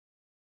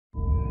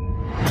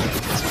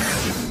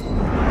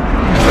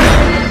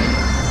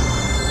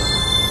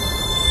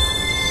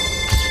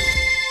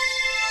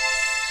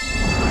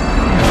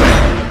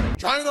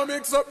to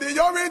mix up the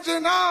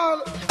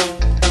original.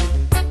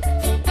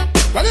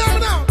 Well, hear me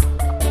now.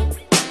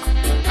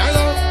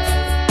 Hello.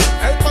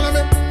 Hey, follow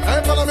me.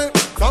 Hey, follow me.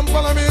 Come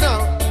follow me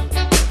now.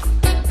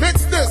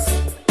 Mix this.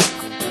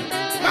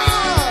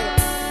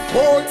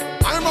 Boy,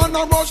 I'm on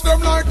a rush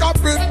them like a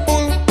pit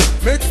bull.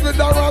 Mix with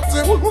a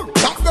ratty,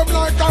 tap them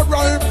like a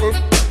rifle.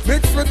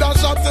 Mix with a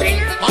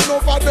shotty, and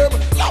over them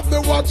love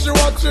the watchy,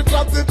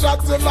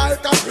 chatty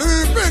like a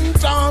sleeping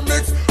jar.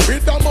 Mix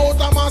with a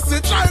motor massy,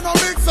 trying to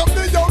mix up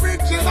the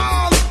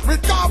original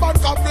with carbon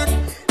copy.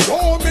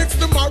 Don't mix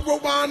the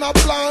marijuana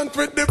plant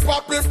with the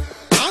poppy.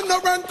 And no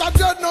rent a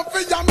dread, no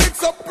fear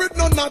mix up with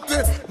no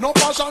natty. No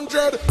fashion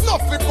dread,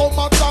 nothing come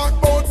a talk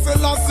about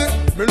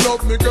Selassie. Me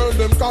love me girl,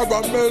 them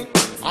caramel,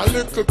 a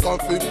little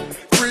coffee.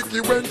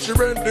 Freaky when she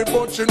ready,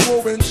 but she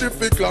know when she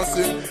feel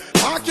classy.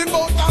 Talking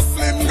about a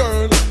slim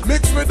girl,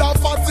 mixed with a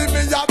fatty,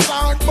 me a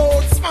talk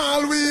about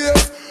small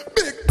waist.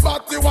 Big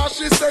fatty, what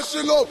she says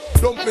she love.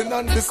 Dumpling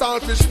and the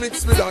saltfish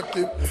mixed with a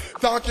kid.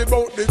 Talking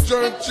about the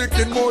jerk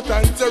chicken, more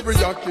than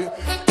teriyaki.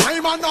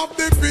 I'm an up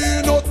the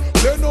peanut,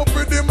 then up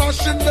with the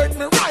machine, make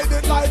me ride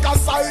it like a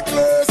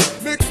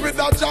cyclist. Mixed with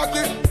a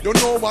jacket, you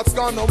know what's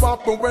gonna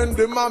happen when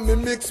the mommy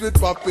mix with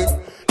papi.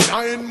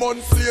 9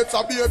 months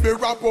later, baby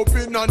wrap up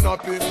in a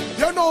nappy.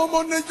 You know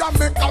money ya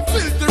make a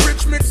filthy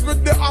rich mix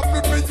with the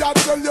happy. Me ya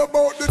tell you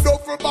about the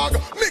duffel bag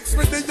mix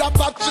with the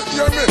yatta,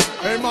 hear me?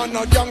 Hey man,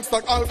 a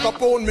gangsta Al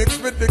Capone mix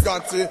with the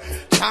Gotti.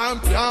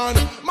 Champion,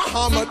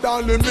 Muhammad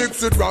Ali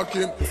mix with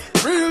Rocky.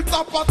 Real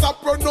tapper,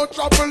 no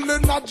trouble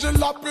in a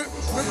jalopy.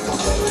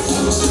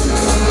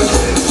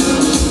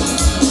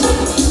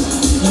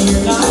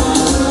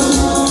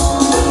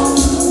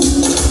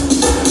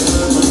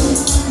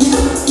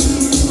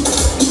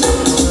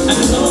 I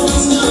know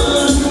it's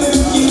not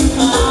working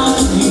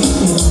out here,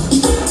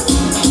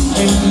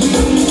 and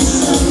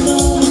it's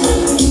alone.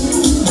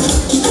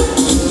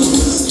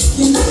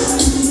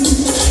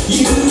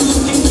 You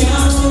can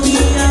count on me,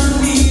 I'll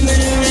be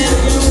there at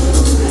your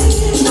place.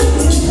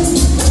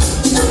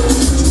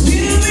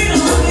 Give me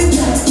all the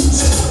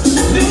nights,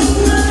 no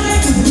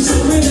nights to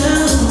bring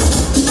out,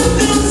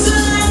 no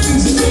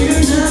times to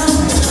figure out.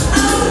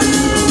 I'll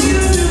make you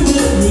do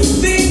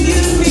everything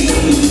you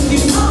need.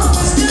 You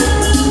always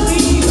gotta be.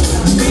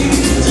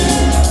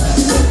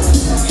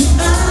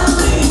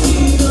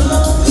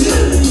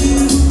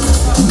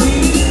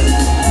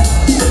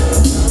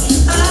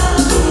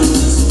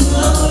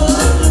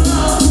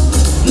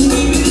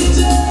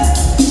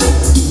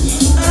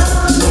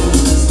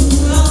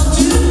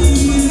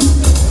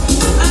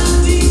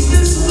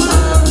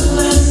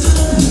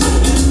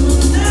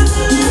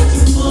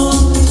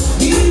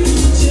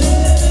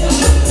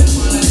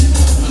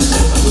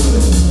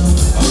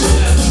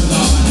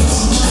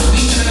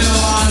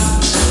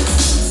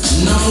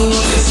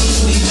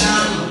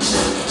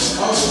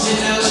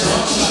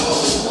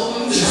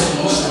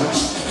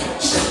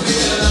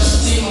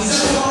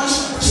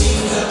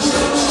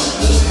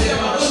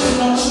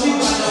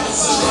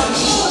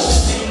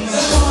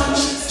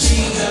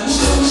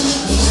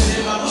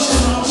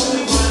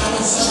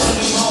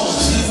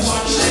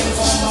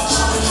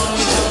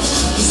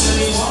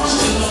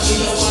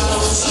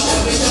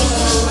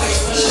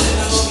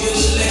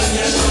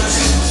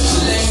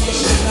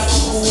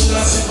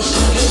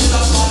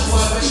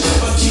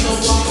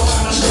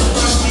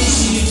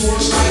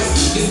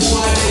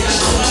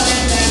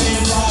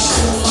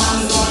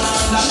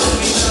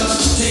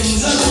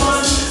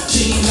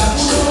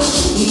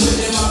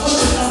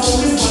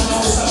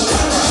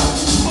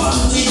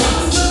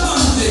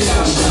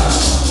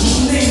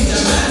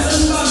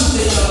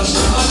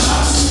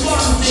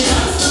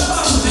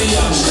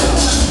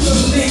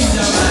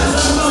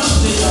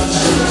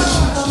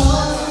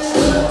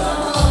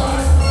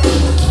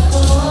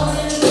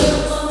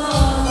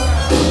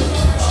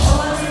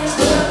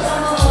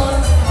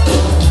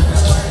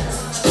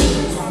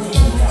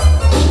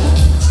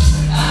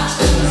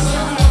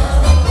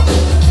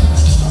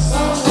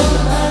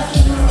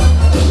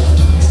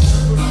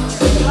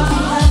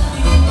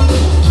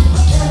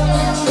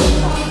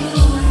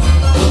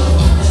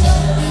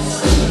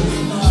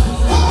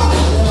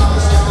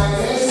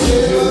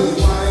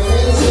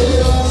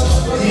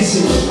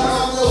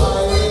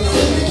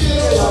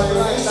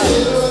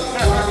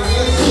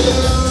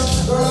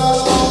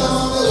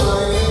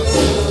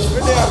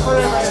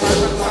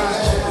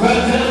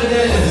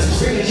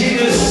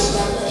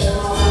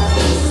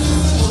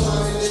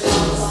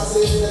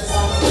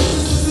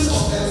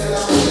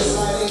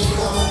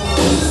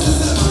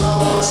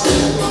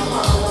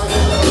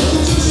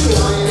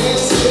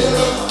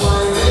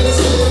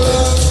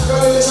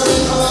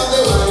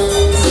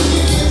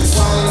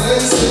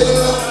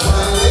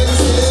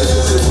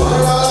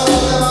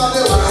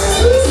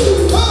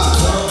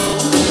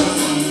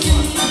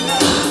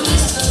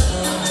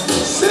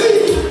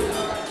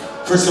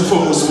 First and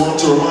foremost, I want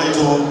to remind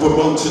all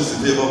promoters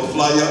if you have a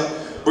flyer,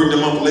 bring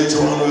them up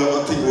later on. We have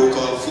a thing we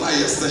call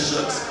flyer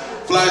sessions.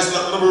 Flyers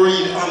not never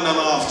read on and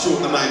off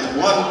throughout the night.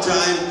 One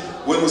time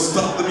when we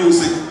stop the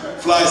music,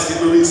 flyers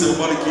can be released,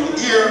 everybody can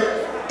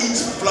hear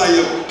each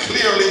flyer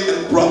clearly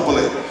and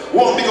properly.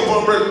 One big up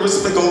on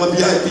respect all the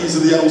VIPs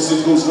of the house.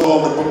 It goes for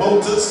all the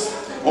promoters,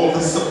 all the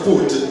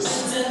supporters.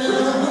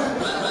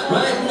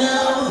 Right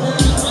now.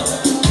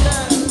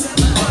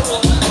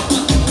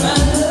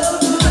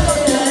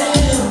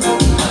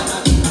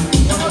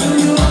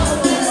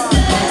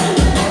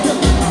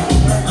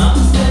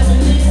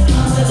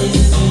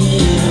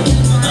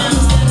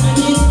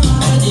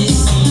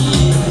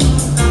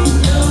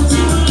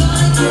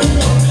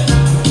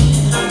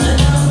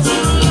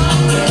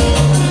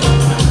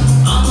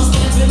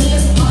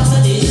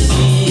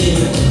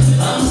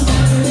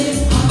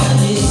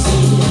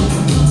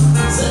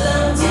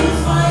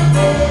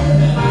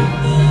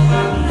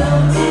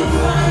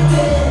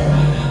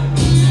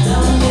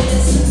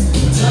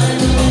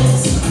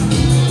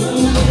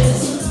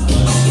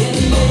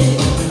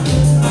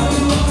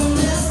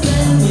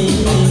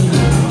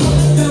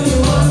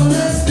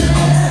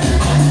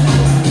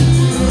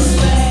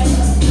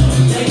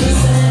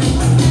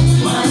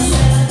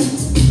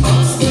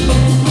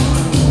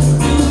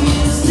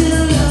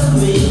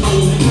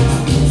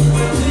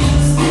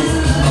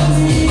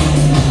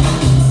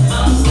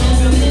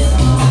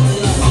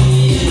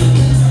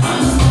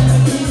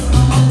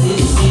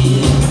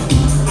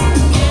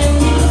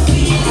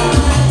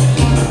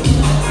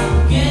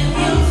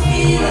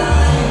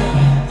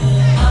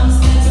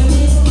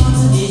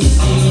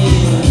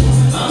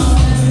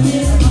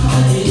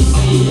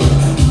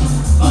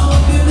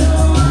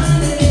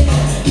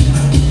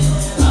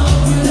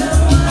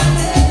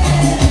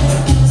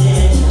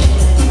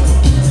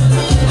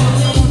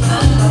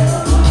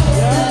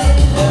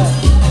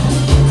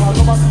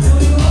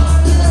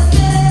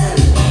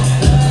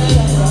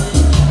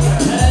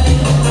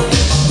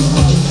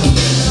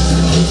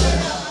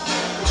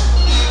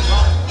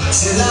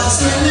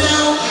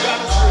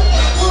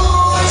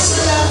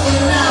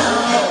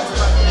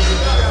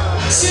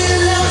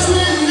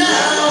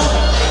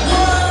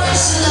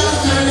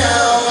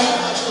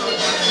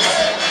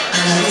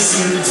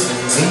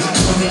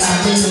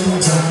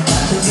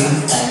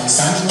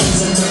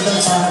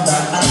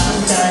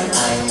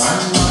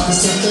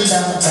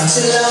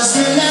 She loves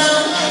me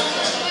now.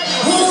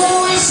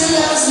 Ooh, she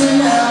loves me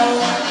now.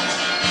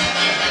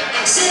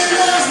 She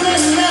loves me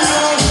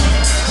now.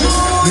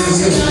 Ooh,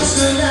 she loves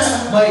me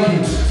now. Mikey.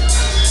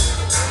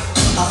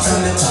 After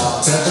me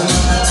talk to the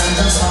mother and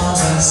the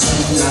father,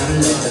 send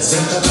and letters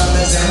with the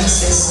brothers and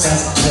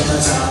sisters.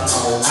 Never talk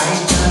how I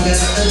can get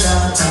the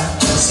daughter,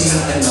 but she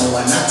don't know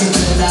I'm not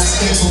even that's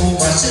the fool,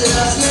 but she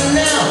loves me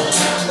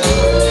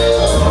now.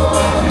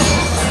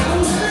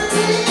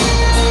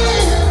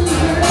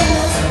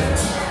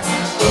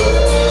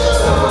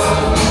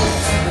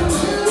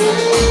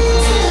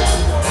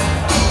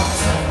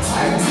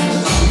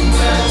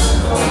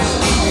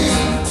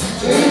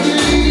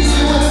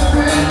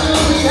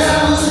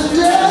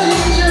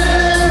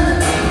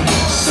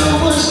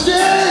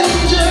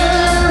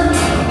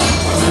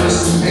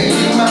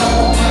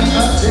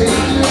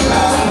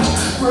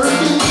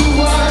 Working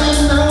too hard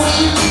and now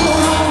she's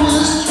born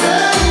with a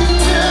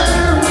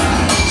stranger.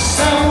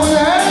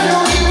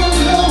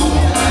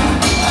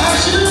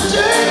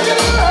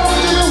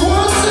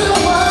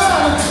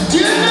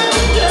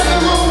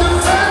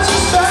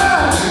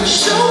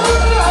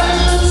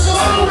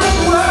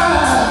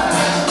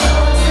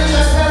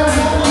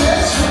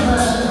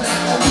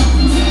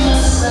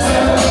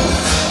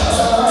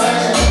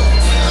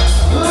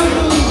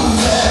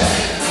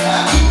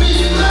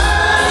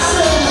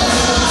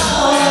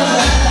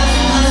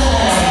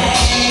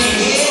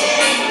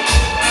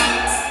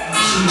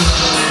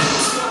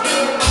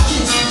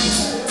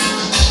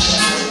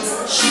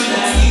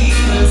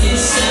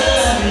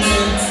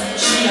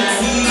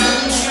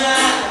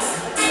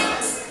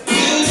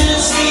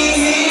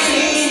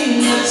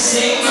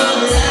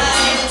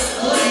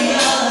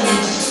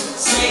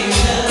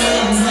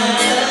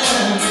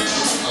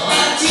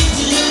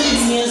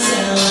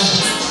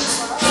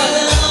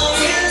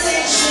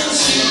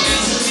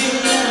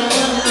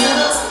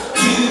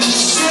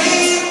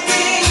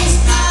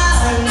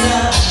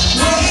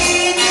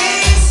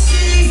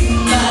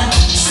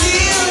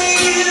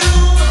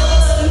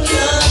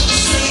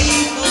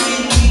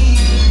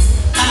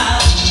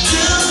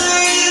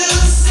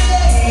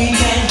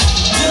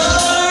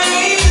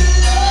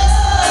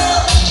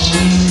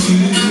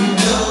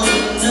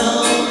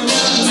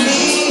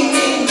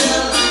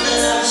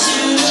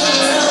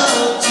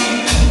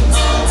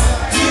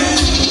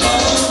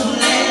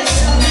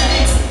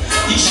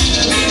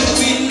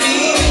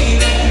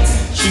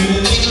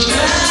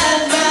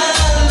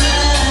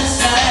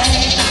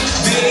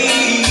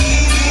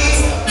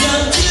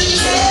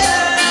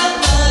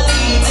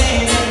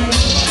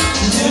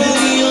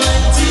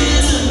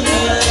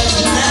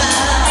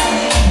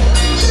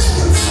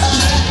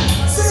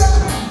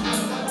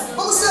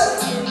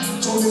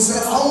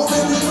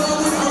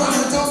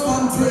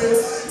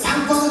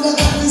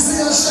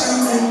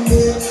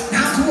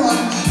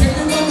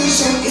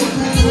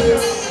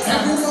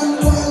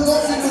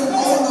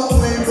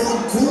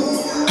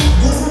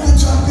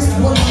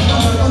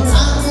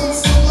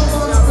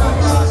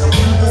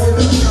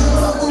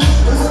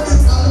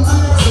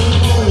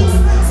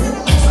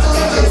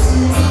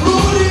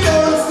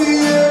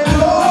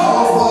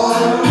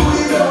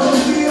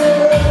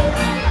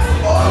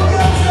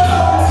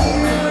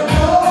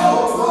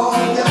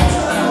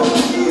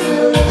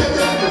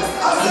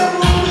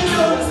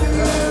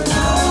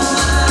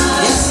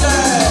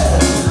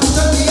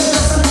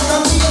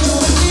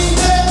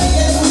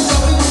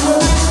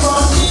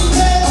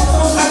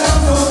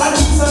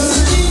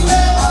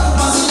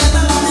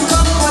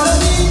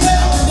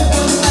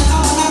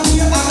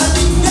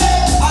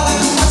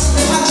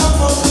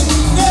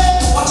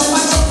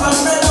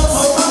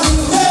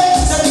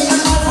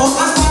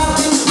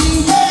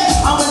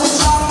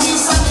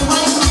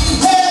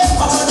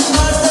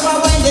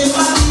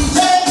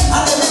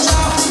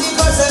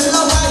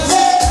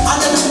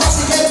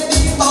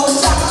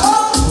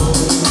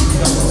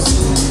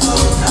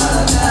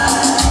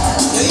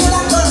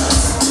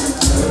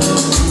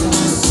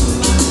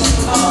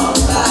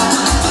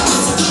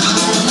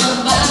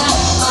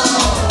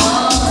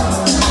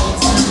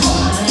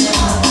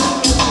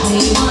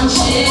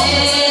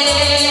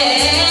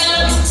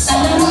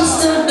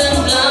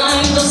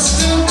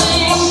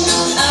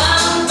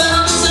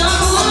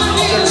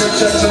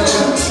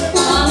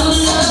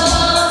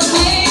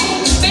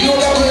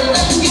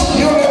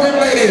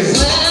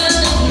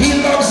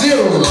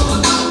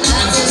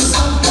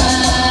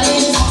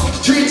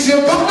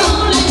 your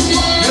part.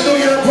 You do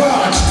your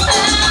part.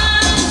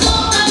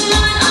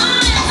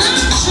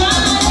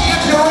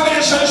 Your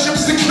relationship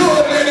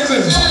secure, ladies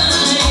and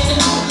gentlemen.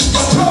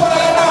 You're proud of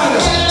your man.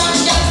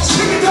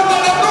 Stick it down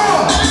on the floor.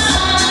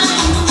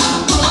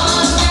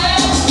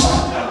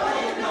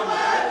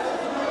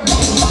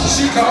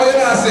 She call you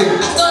and sing.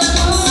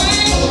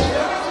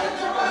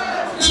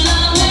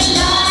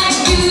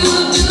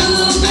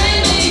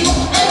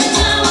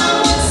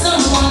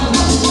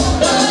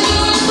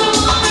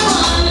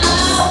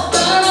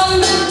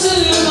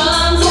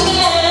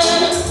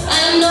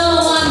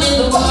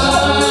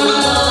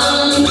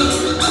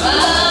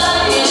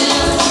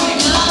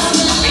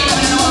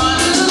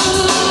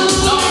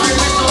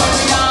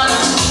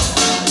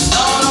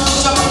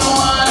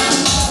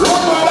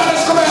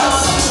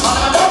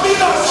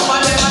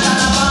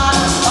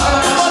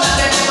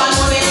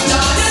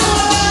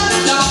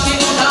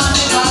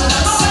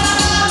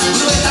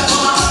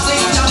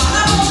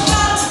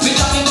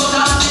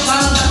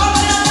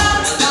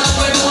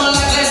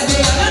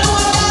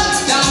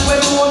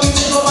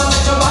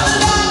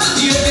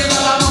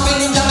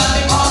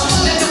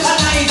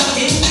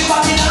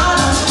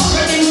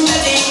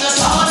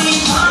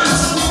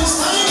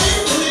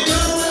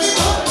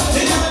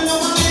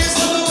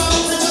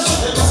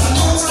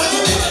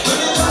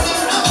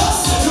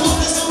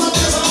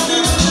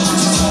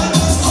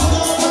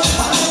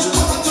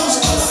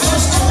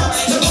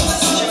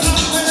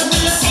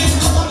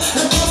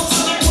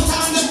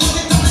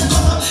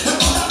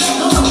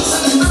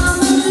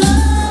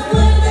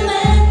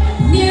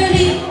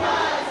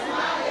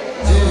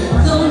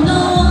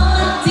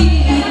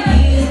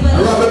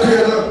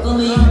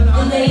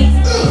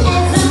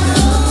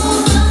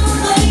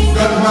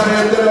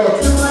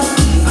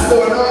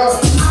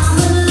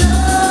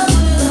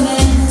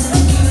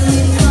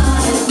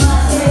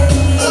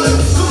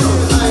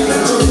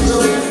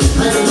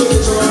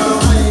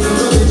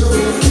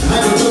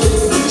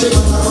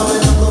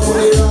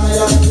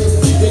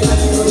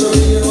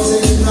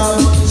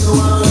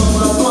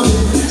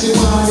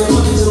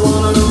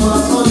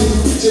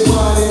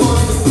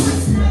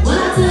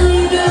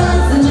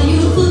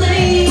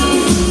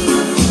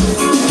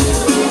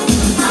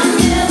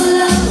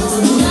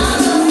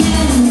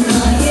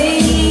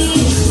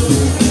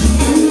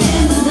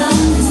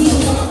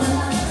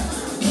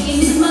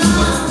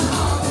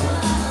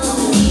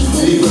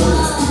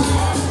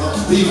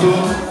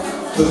 People,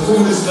 the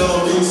food is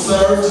now being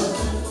served.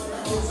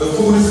 The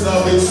food is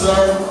now being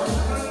served.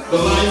 The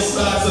line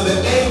starts at the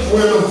end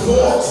where the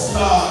fork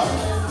starts.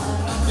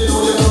 You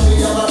know you're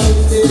talking about it,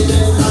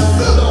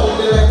 don't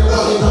be like the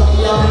body,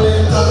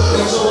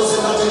 make sure it's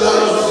not the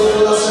life of the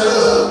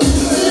illusion.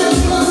 Look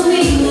for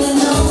me when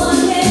no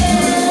one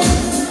cares.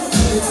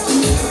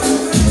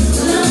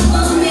 Look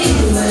for me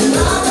when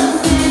other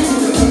men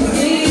are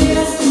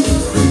here.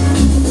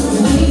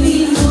 Maybe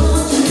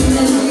more than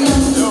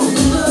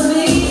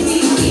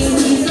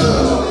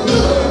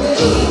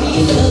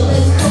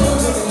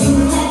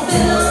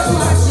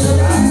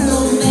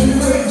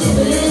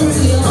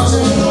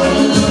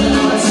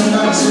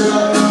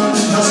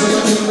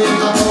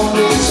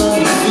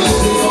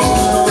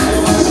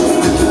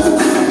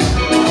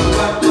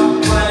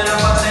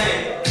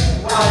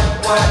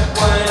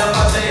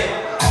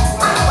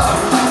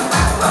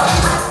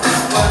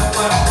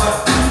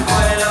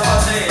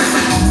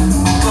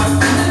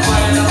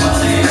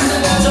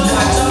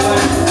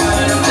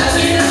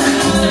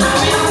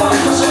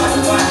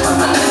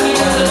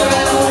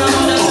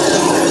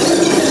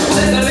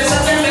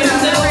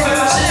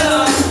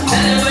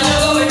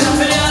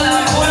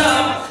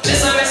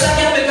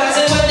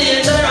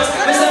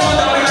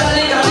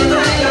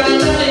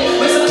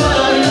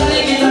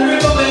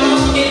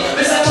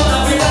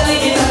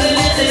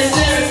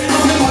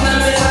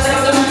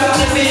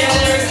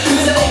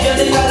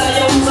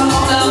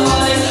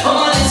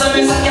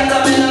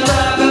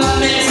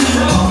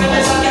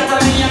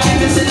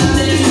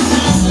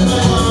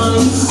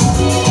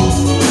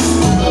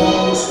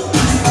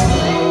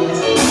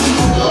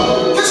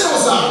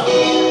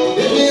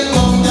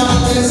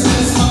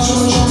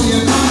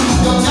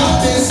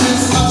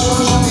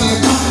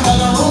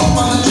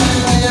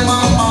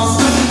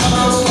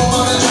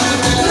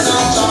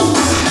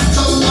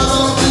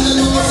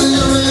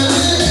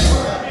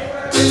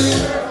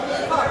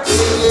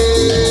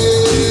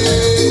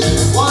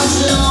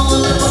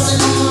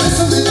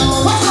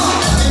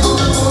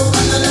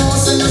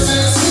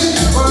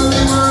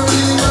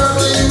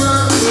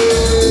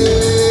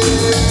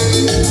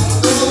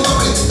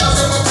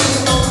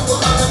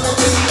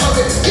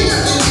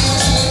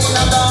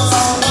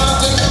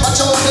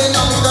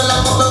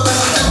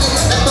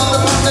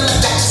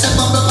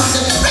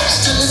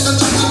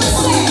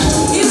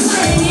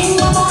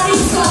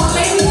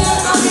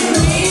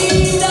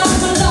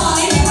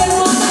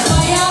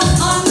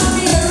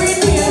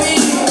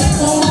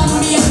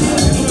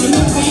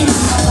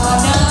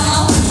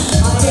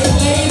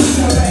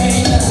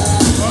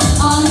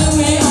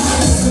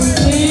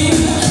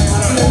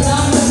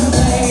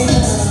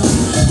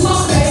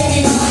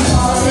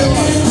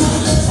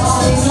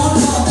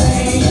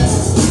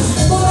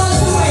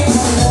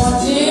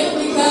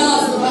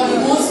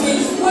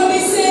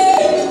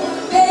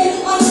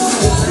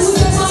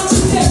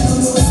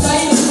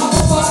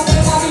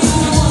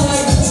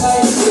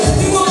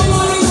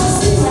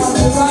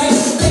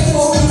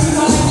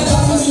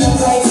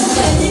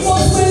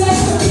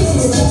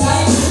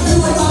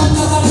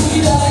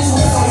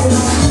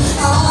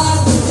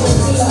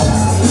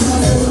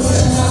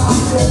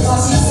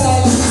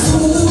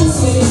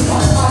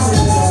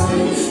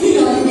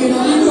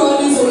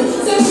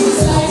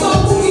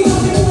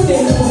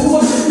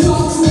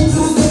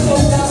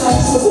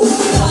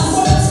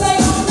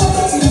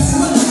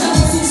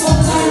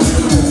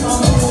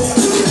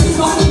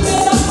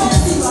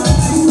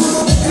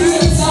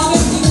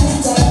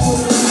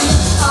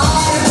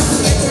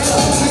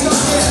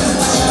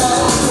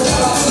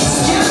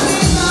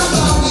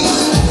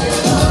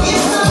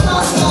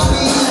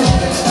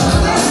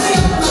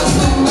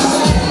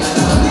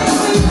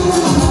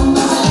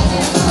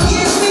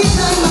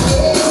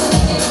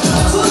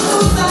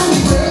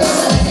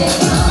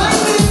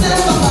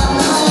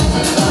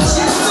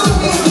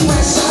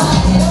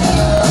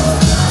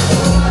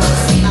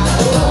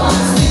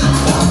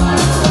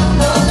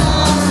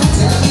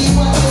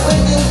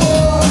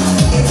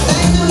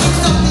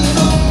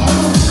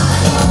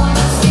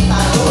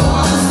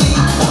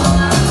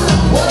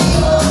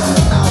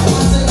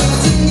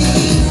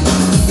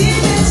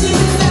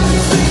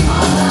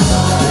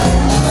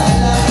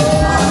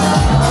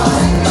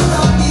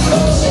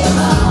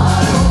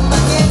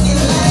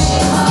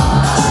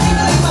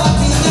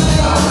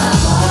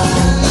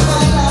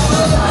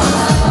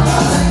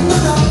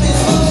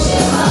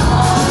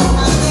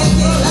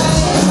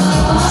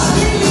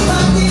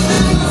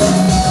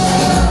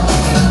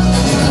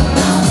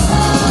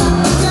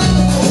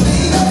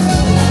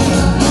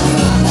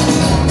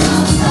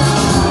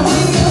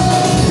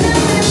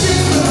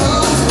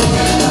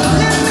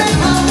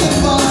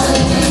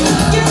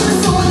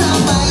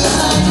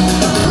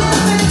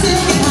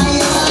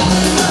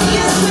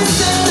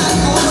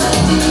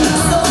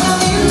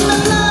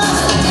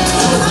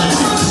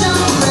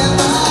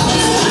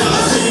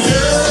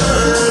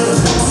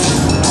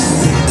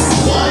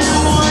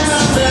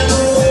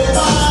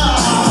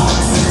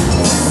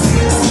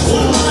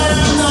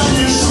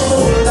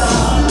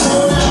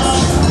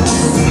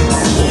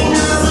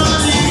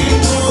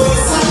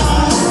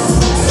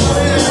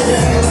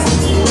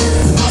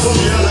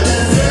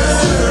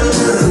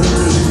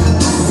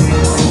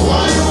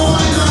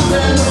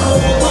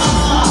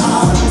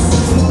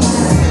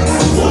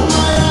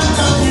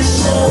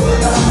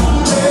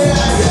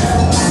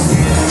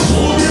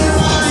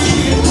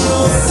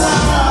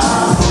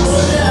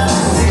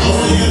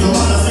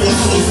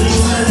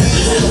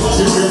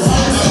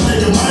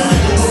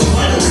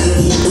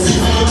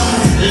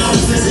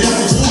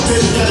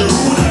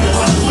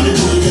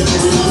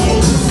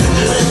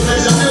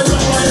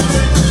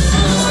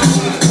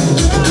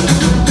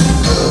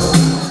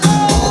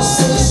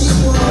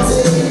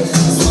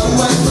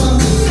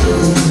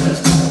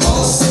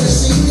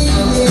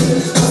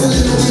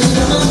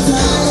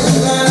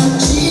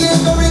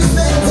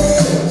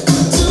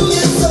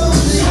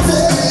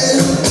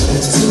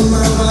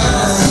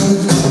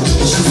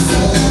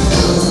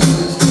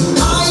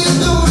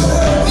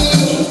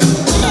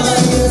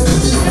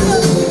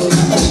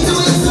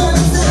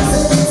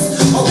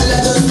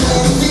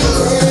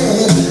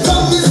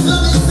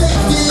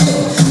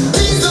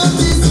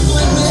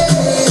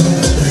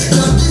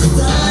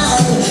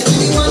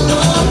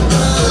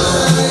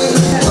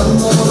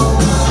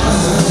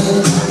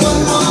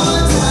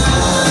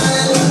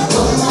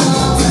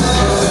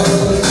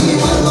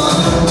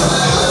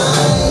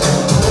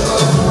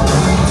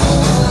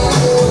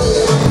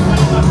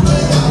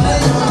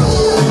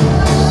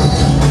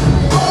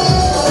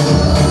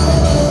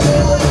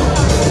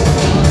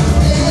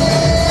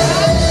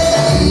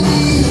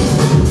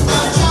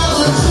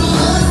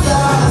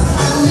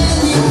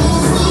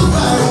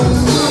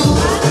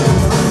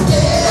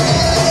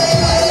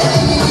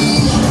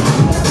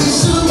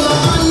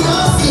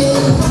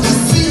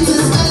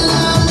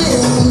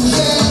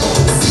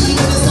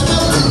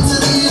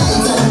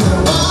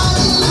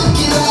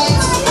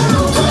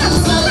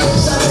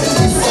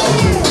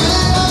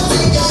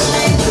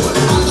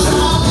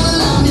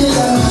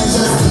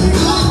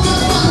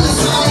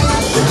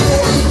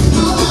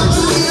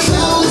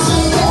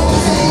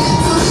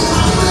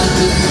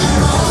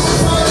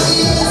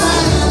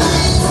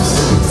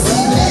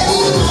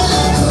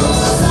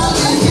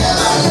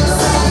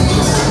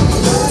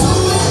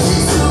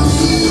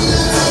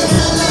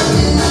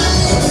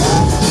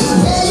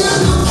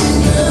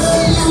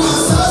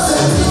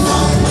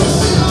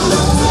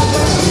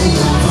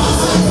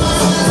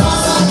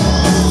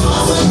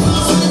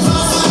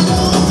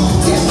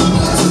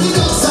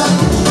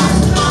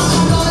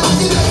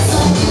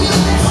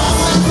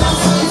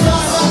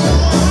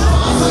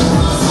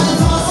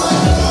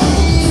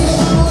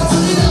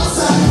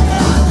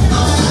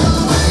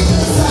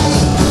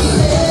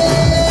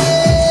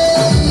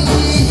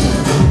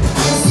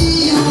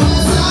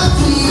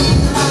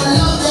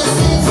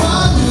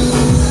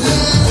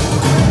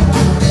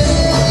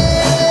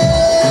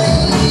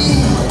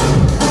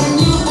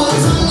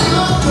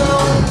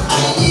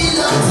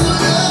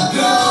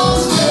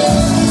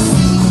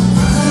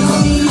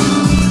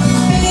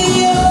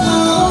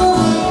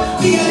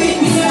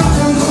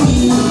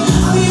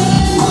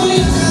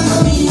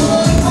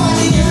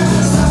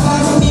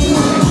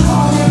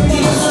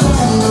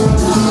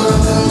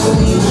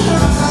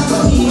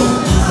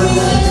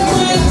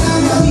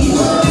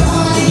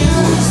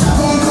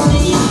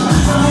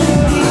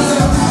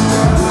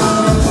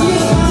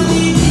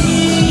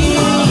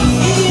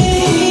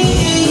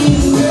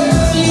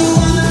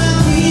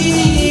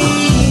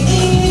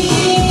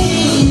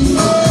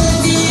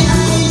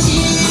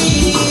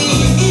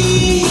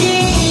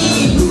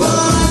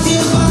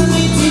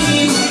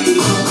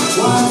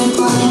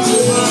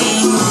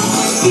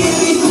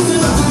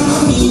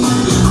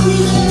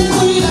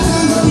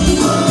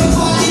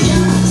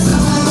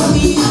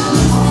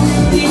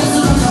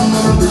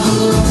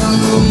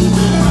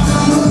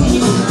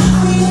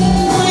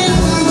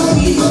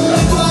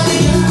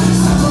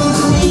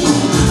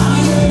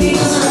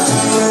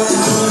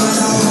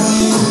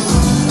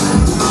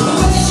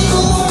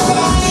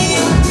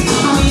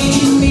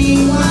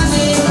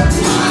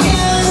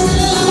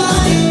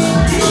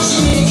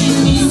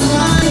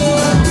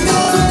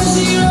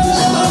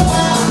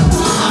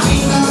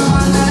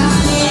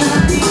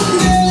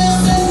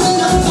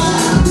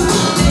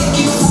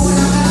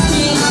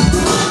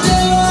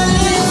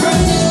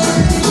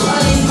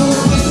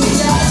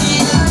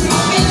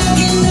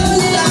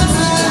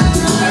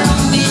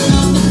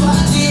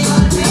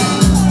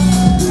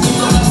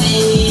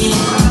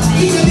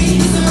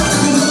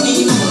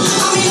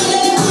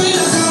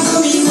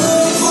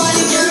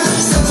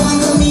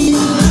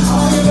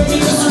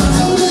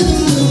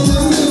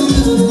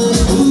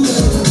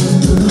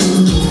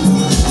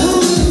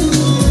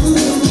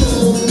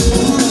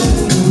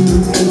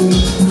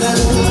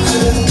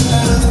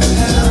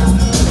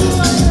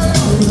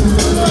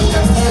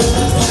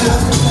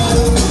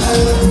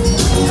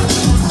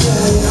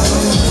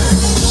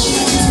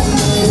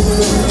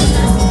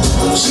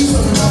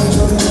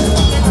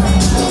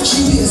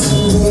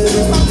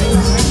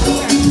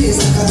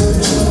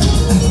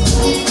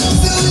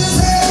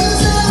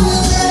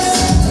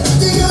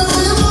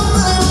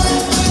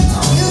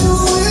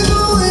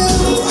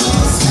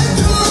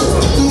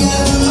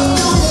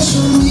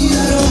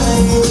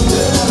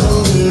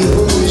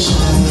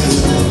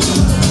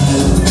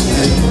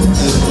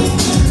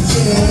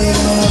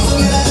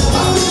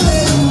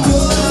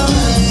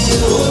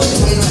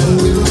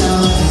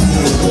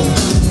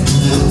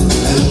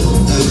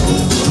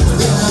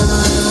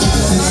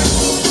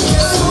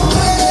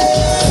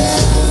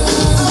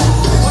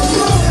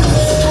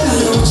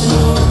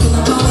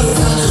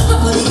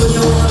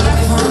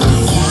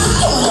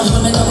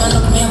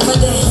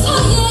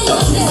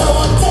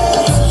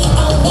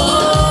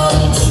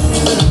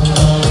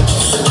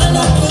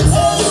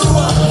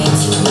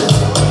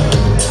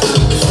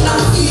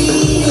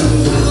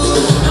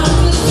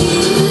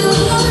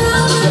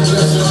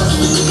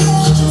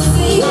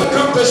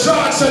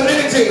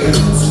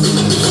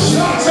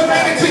Lots of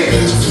energy.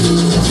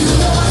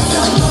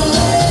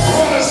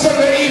 On a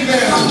Sunday evening.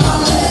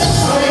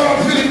 So you're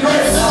all feeling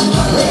great.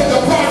 We're the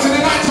party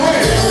tonight away.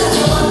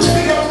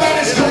 Big up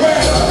that is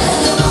Scubell.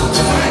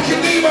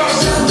 Mikey,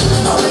 Demus.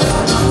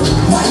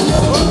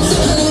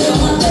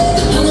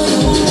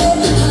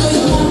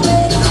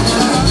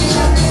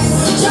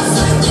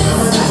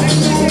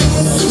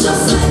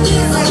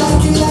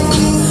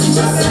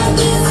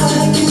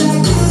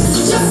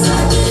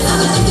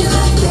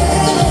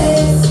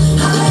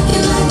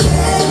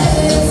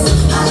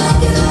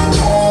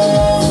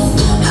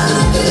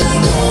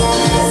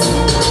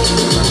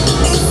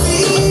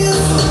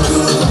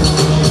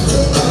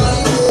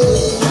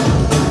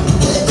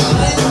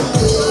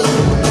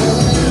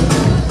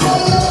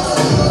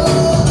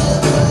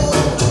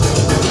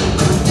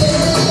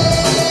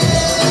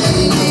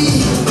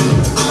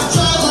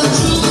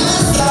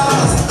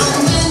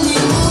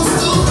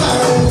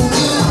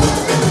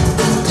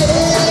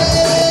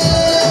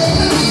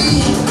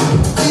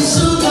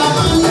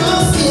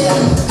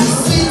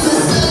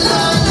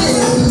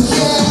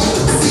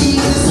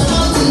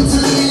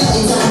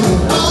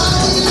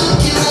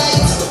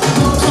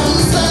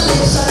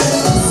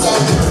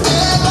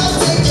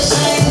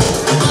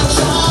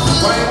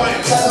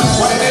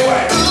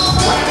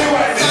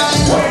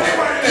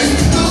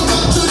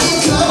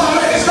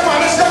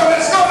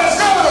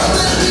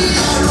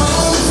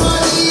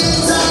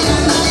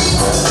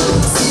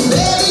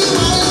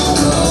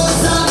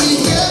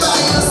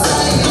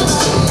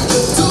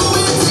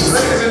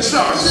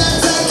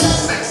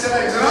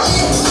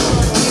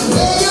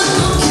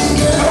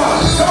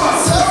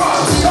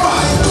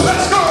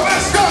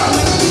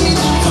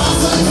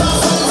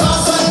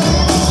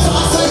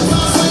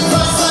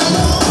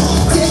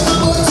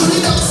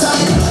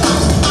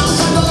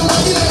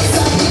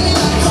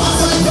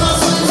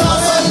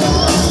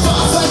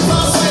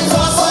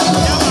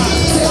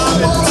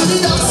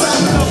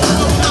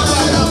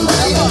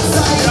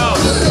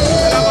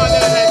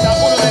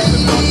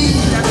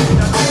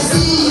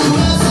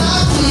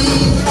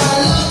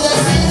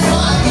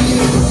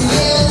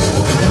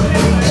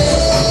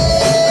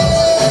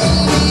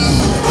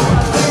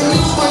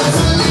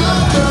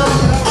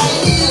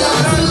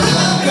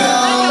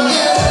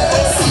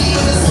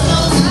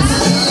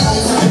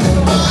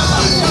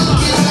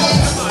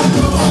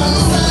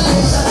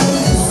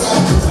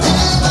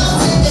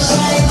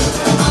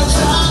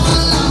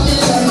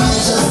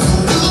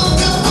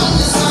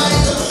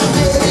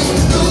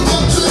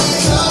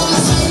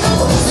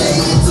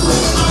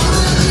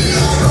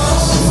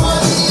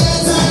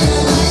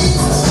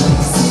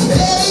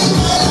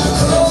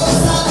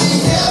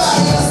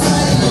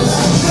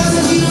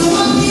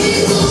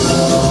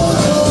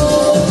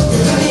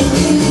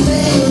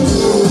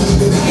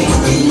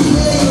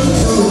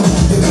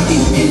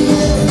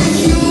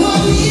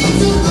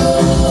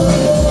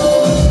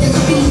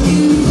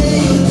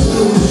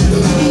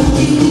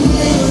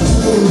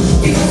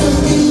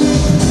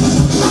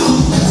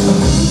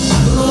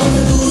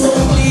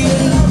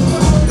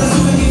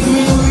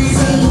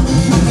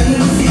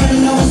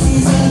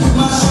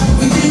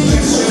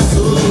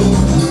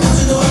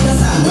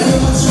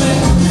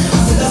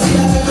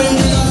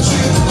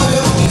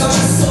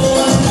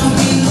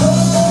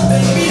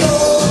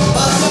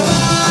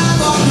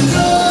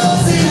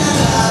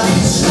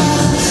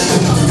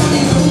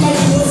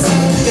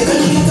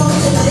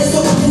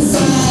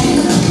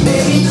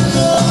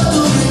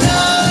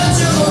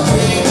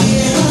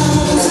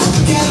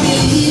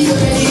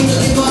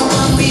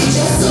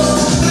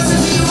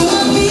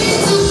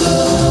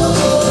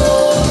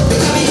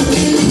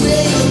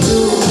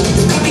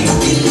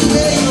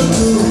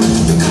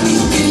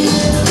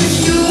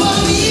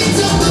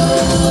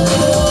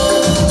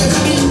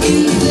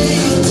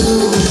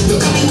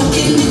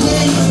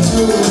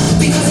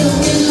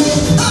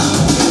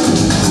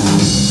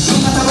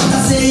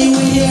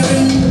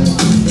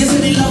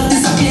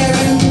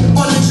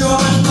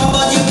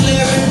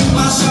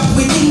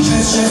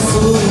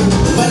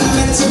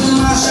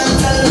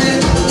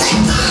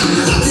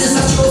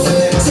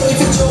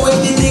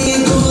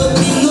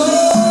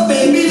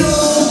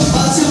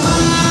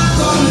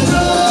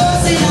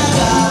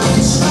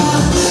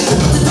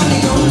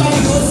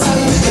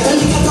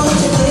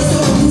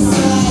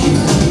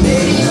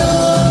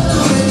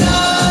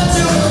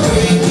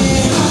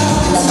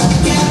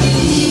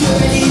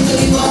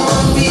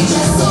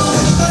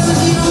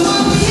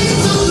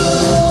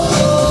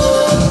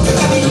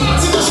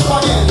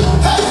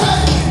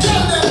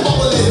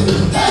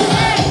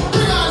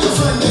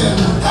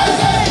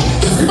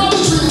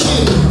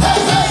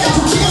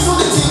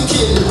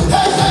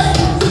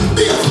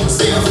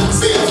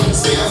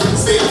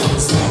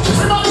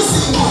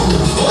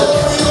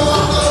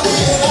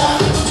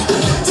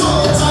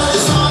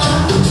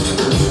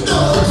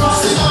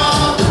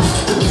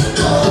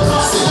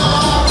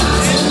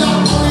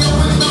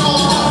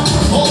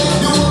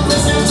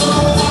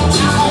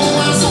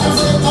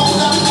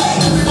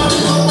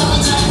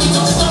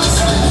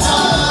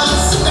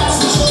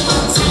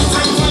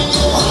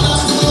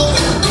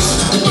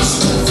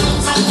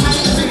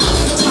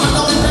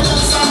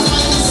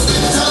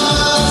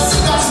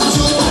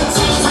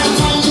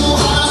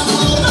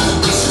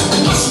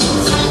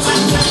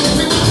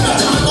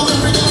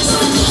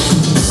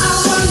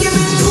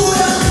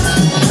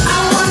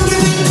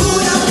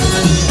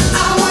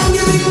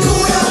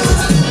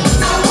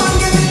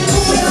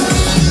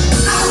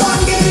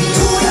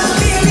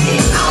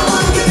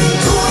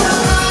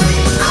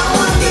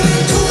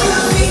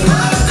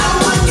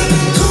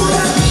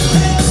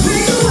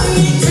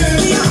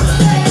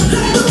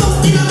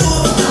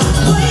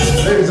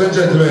 and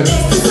gentlemen.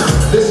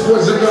 This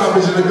was the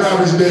garbage in the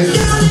garbage bin.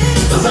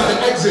 It's at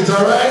the exit,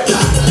 alright?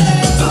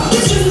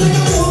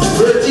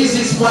 Where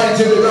TC's fight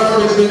in the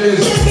garbage bin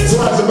is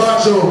towards the bar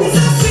show.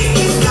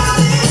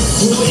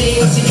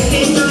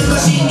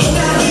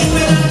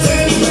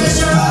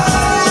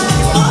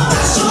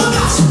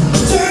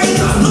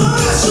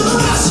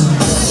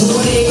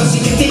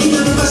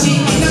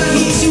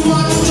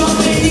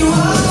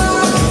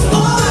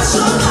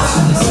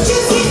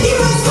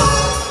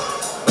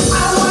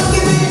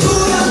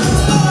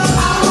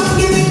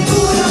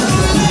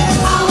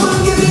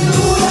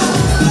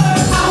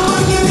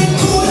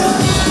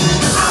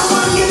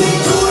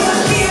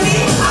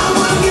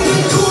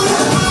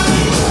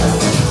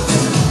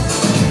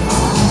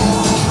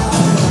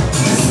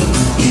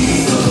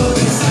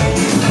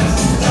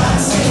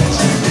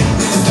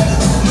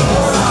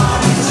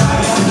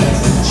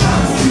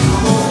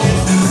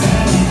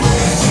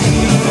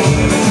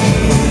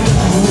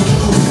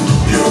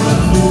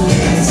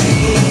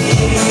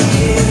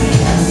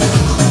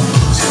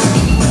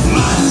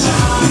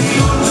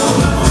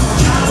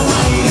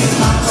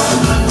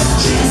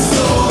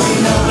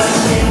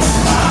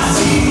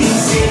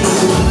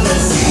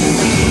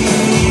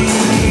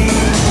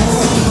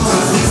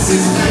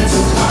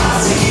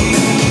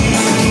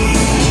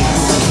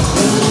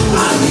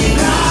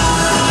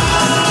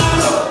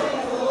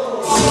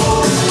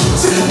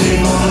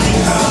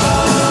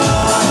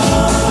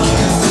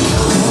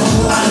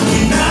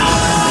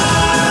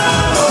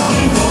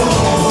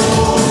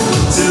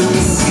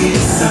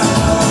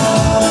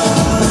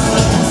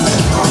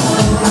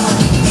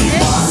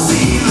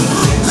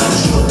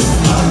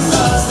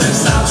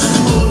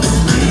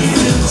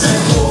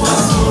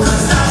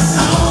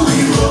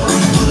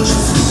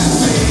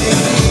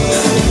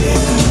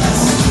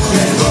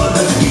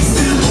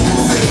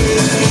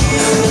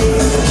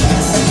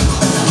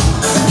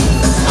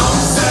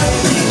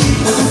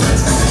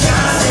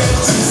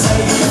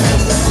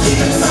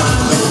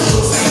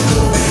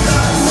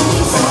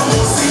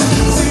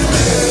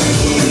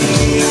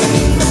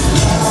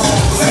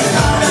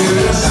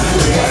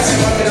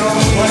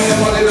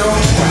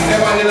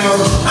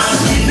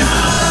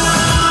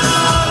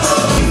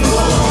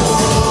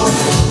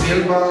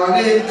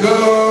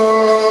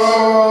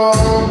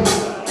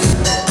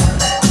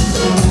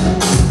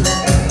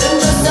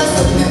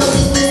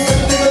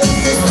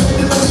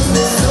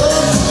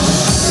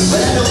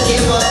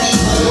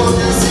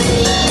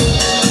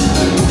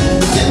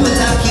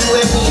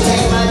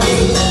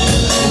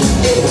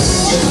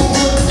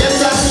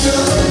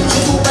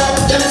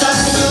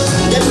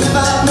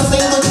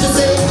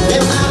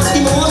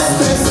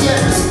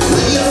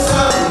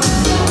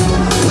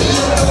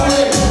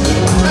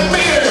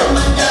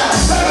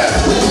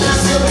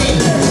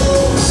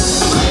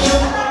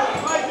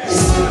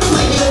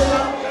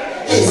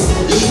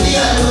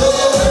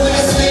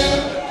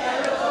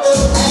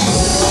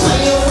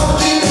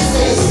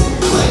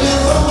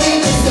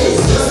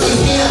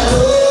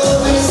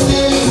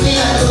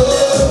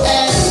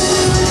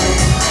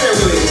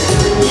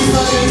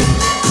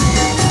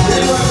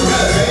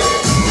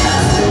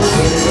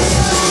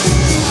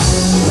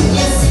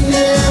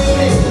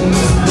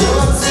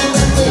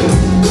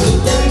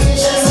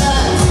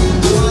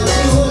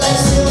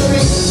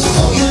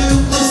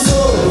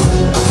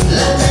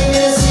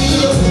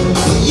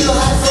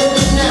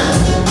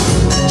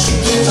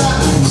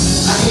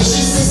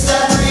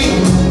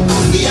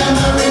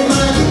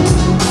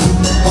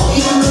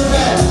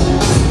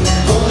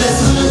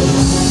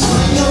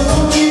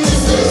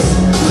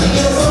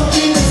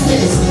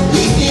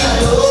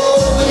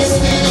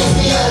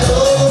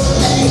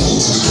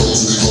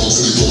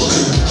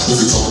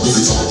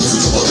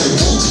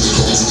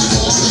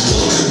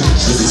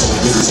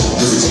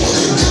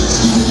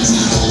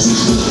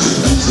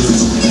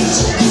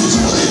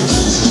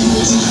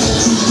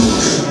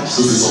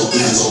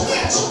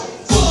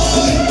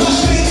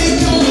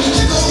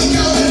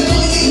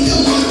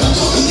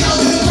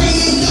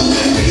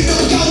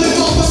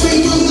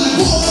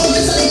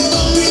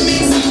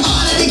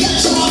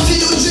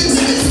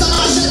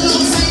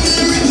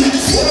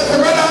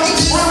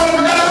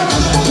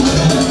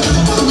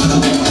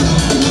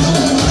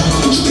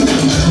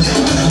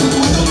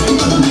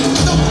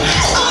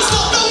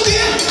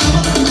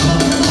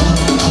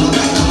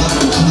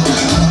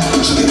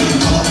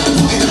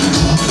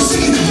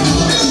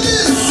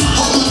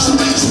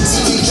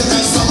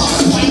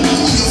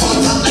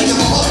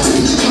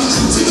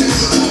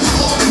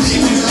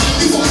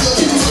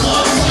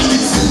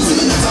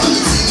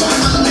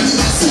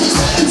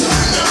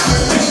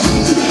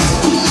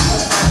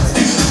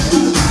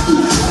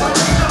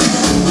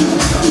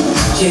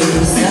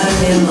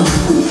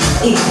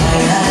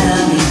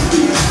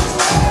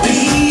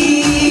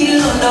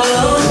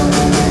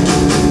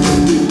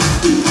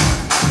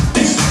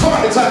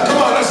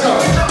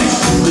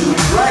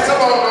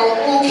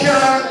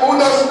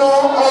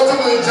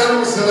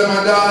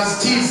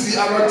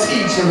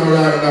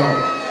 Right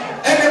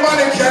now.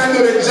 Anybody can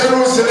do the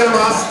Jerusalem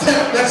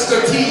step next to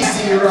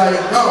TC right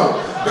now.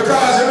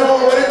 Because you know,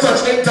 when you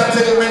touch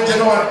entertainment, you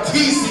know,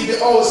 TC, the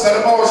house and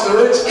the mouse, the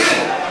rich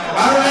kid.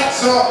 Alright,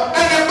 so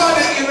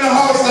anybody in the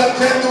house that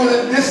can do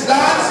this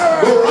dance,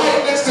 go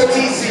right next to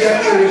TC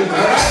and hear it,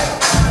 alright?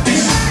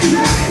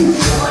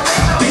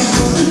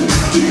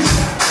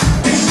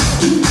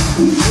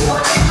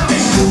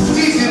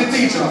 TC the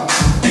teacher.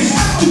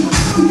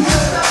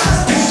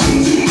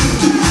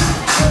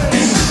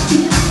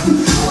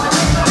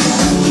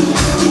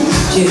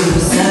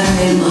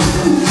 Jerusalem,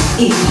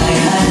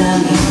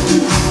 Ikayalami,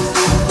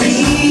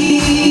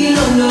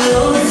 Pilo no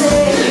lo sé.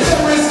 It's a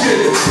rich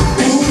kid.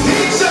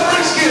 It's a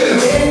rich kid.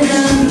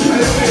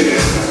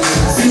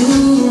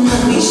 Suma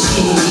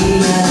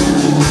Mishia,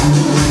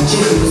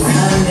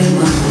 Jerusalem,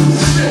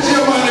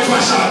 Giovanni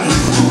Fashion.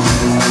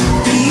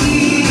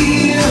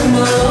 Pilo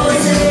no lo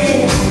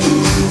sé.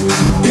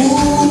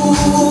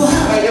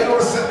 You know,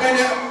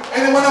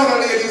 anyone out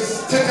there ladies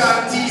take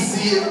our TC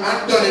and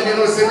done it, you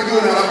know, say we're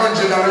doing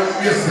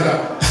 $100 yesterday.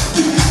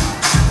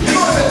 You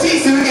know, the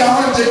TC we get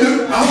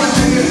 100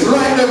 is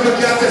right now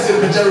looking at this in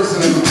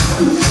Jerusalem.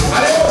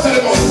 And they also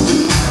the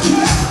most.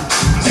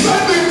 So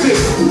big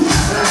thing.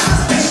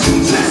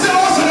 Let's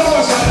also the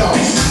most right now.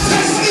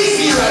 Let's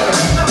easy right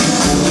now.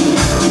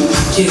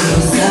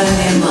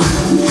 Jerusalem,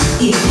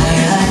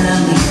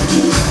 Ikayalami,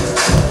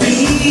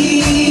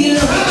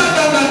 Pilo.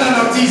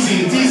 No,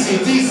 TC,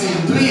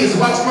 please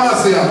watch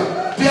Marcia.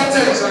 Pay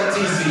attention,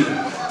 TC.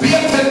 Pay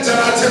attention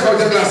and check out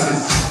the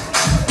glasses.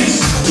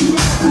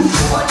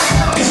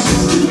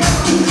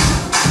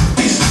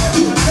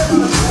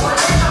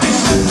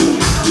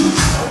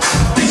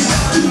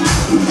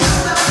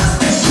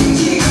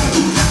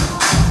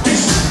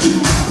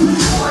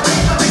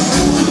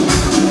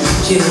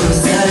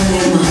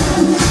 Jerusalem,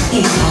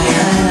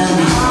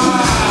 Ikayalami,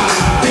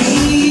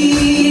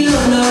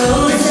 Pilo no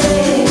lo sé.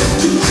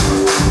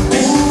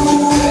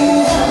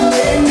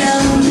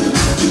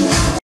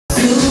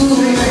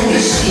 Suma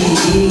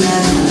Mishia,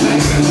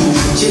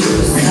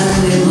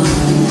 Jerusalem,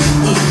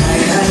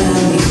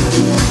 Ikayalami,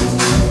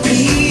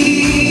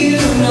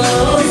 Pilo no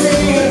lo sé.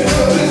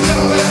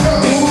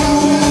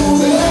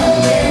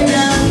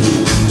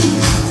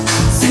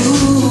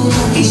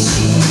 Suma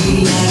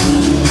Mishia.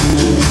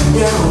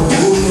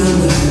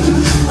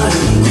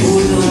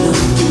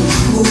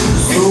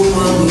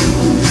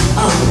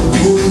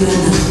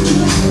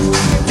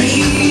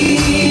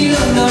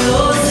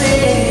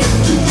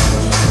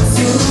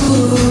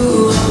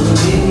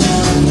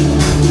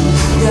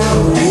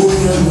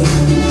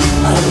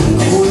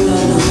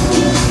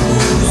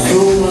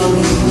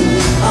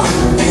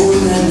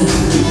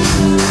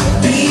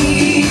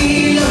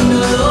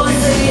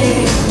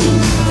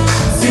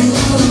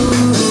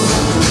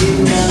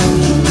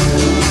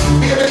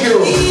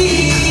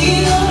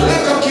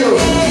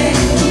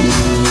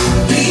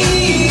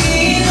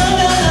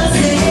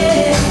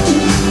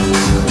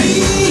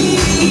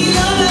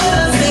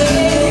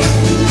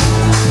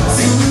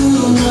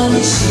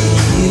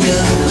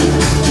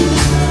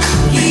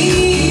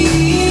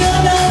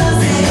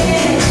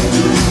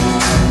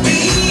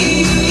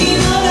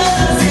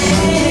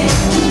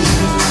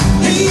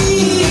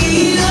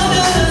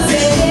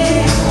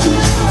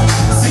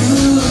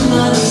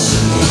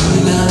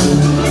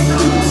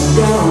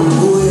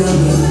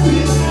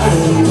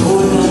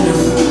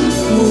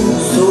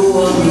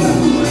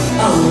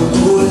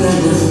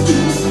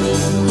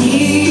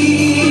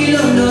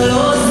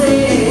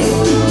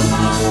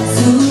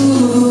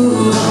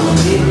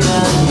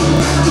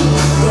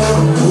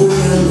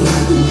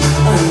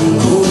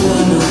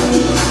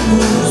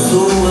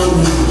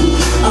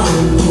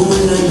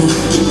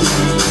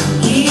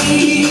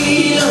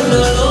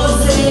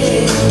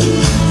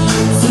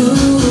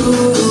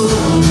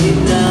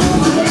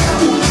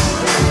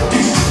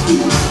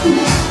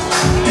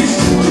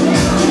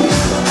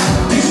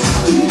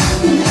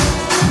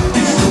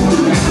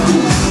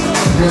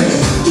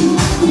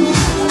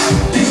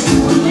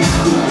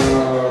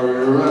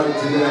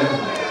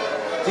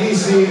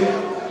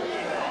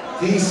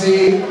 DC,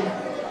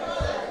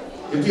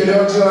 if you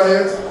don't enjoy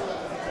it,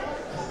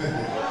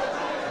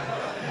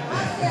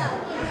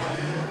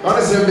 I want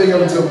to say big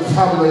up to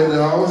Pablo in the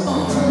house.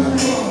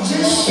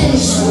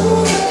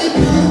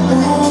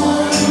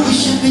 We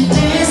should be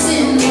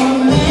dancing,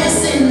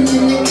 romancing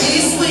in the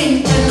east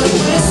wing and the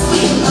west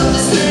wing of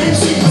this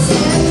mansion.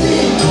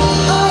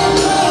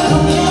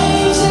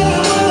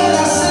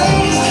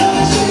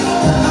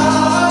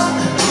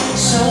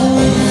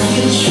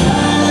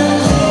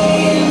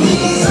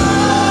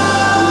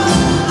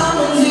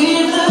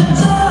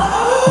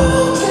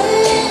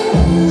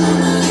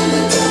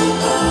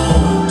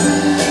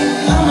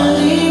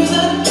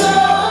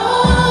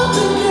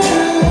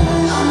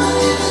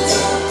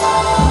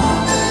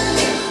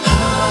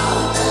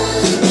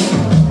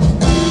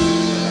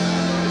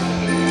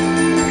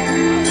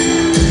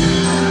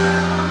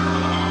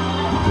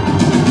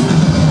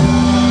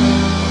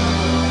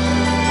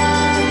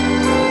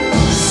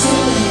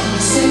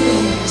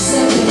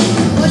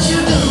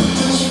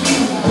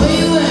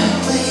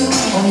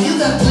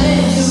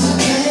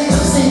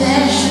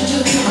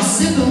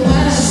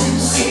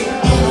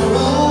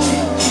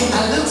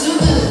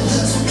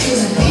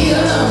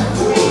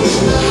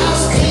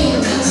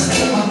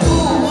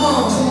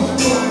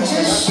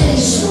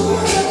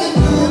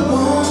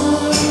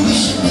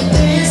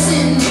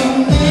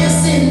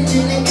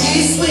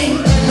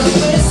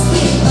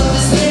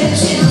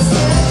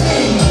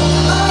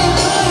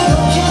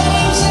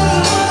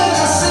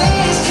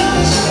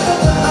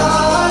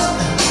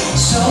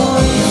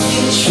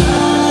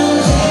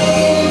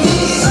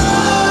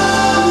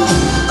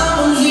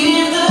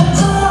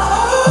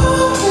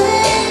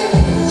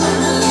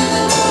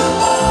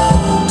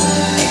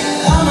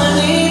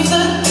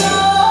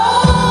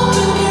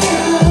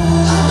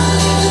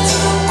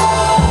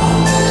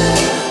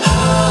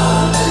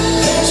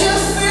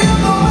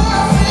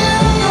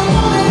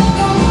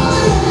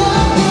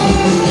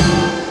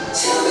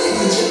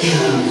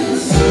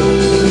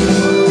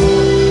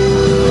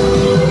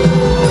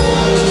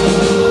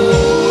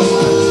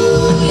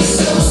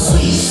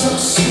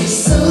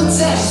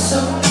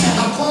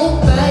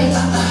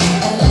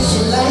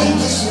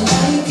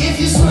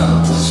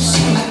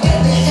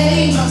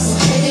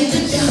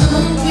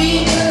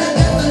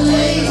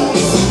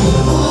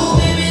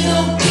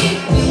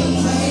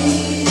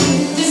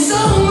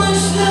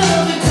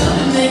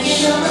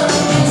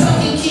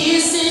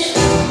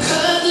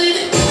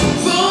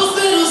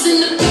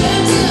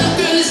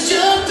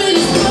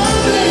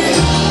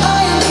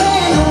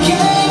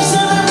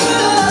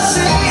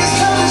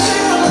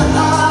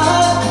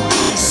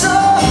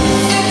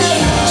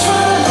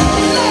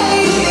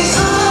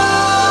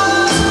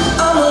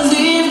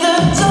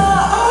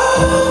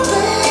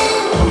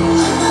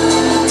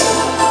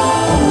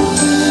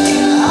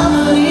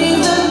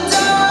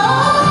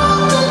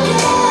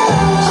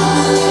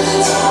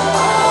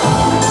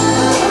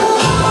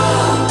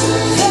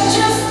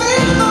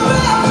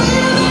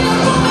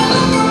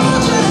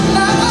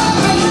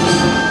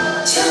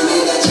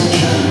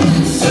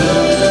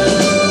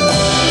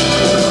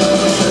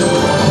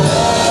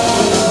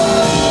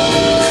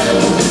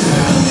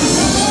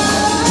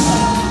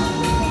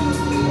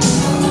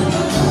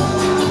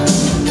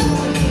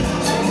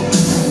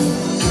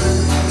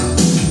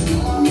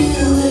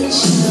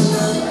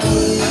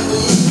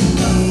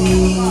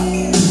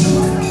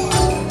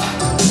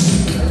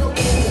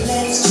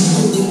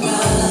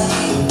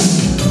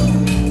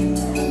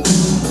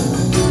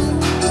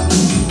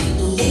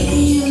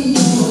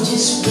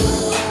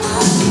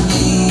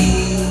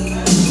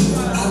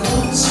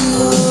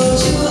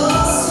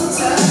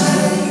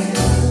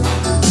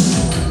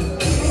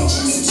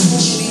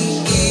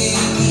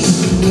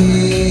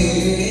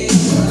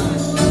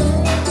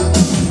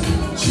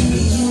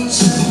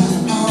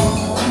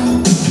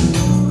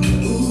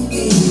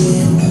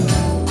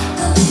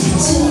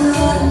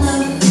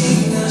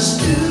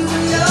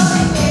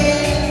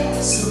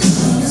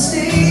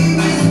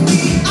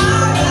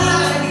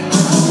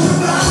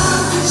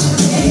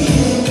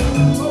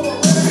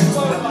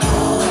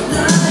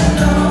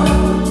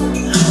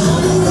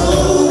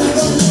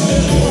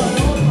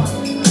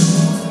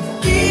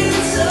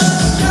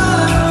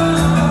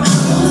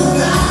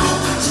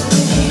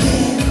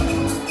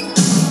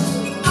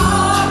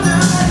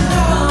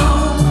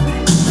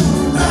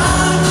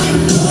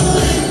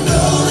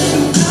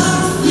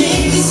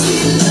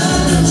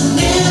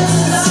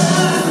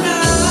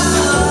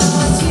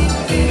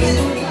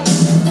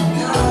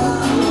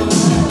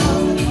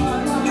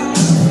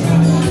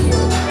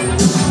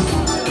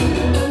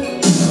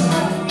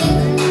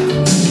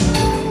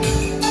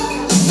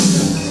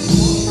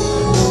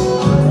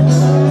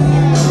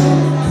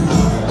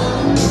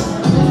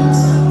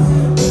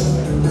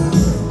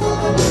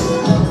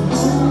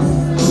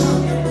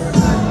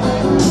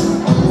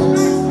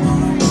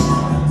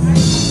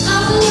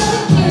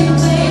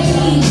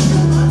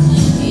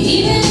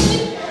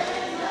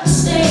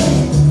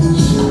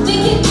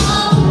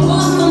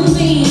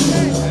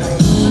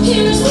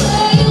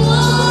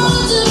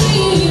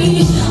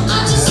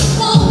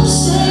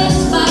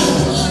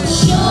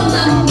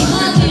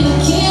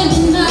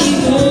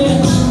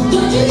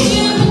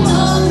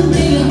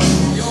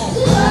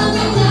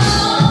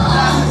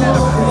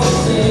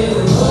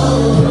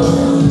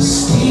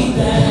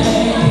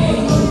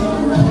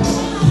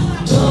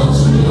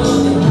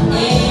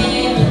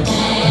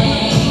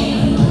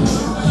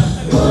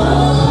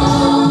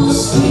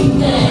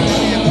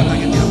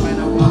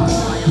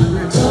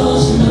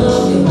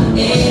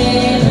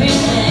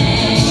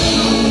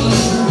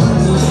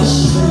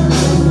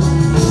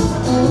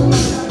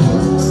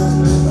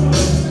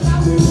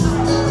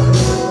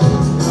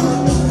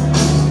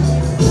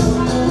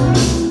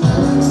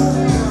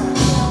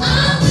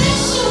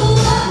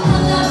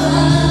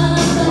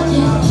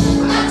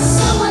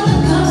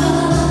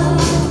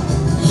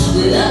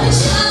 Love me,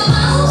 child,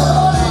 my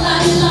whole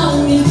life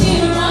long. If be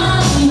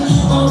right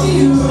or be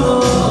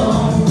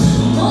wrong,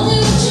 I'm only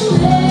what you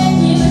make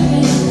me,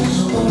 baby.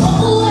 But walk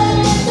away,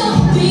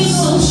 don't be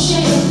so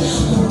shady.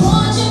 Don't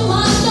want your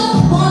mind,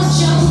 don't want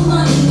your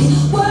money.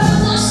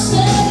 Words are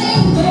steady,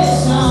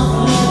 based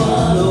on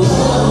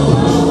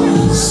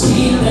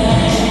sweet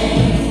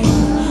thing.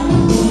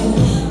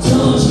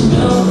 Don't you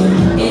know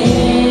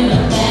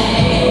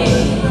everything?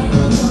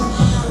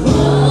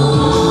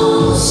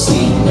 Oh,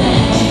 sweet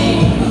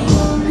thing.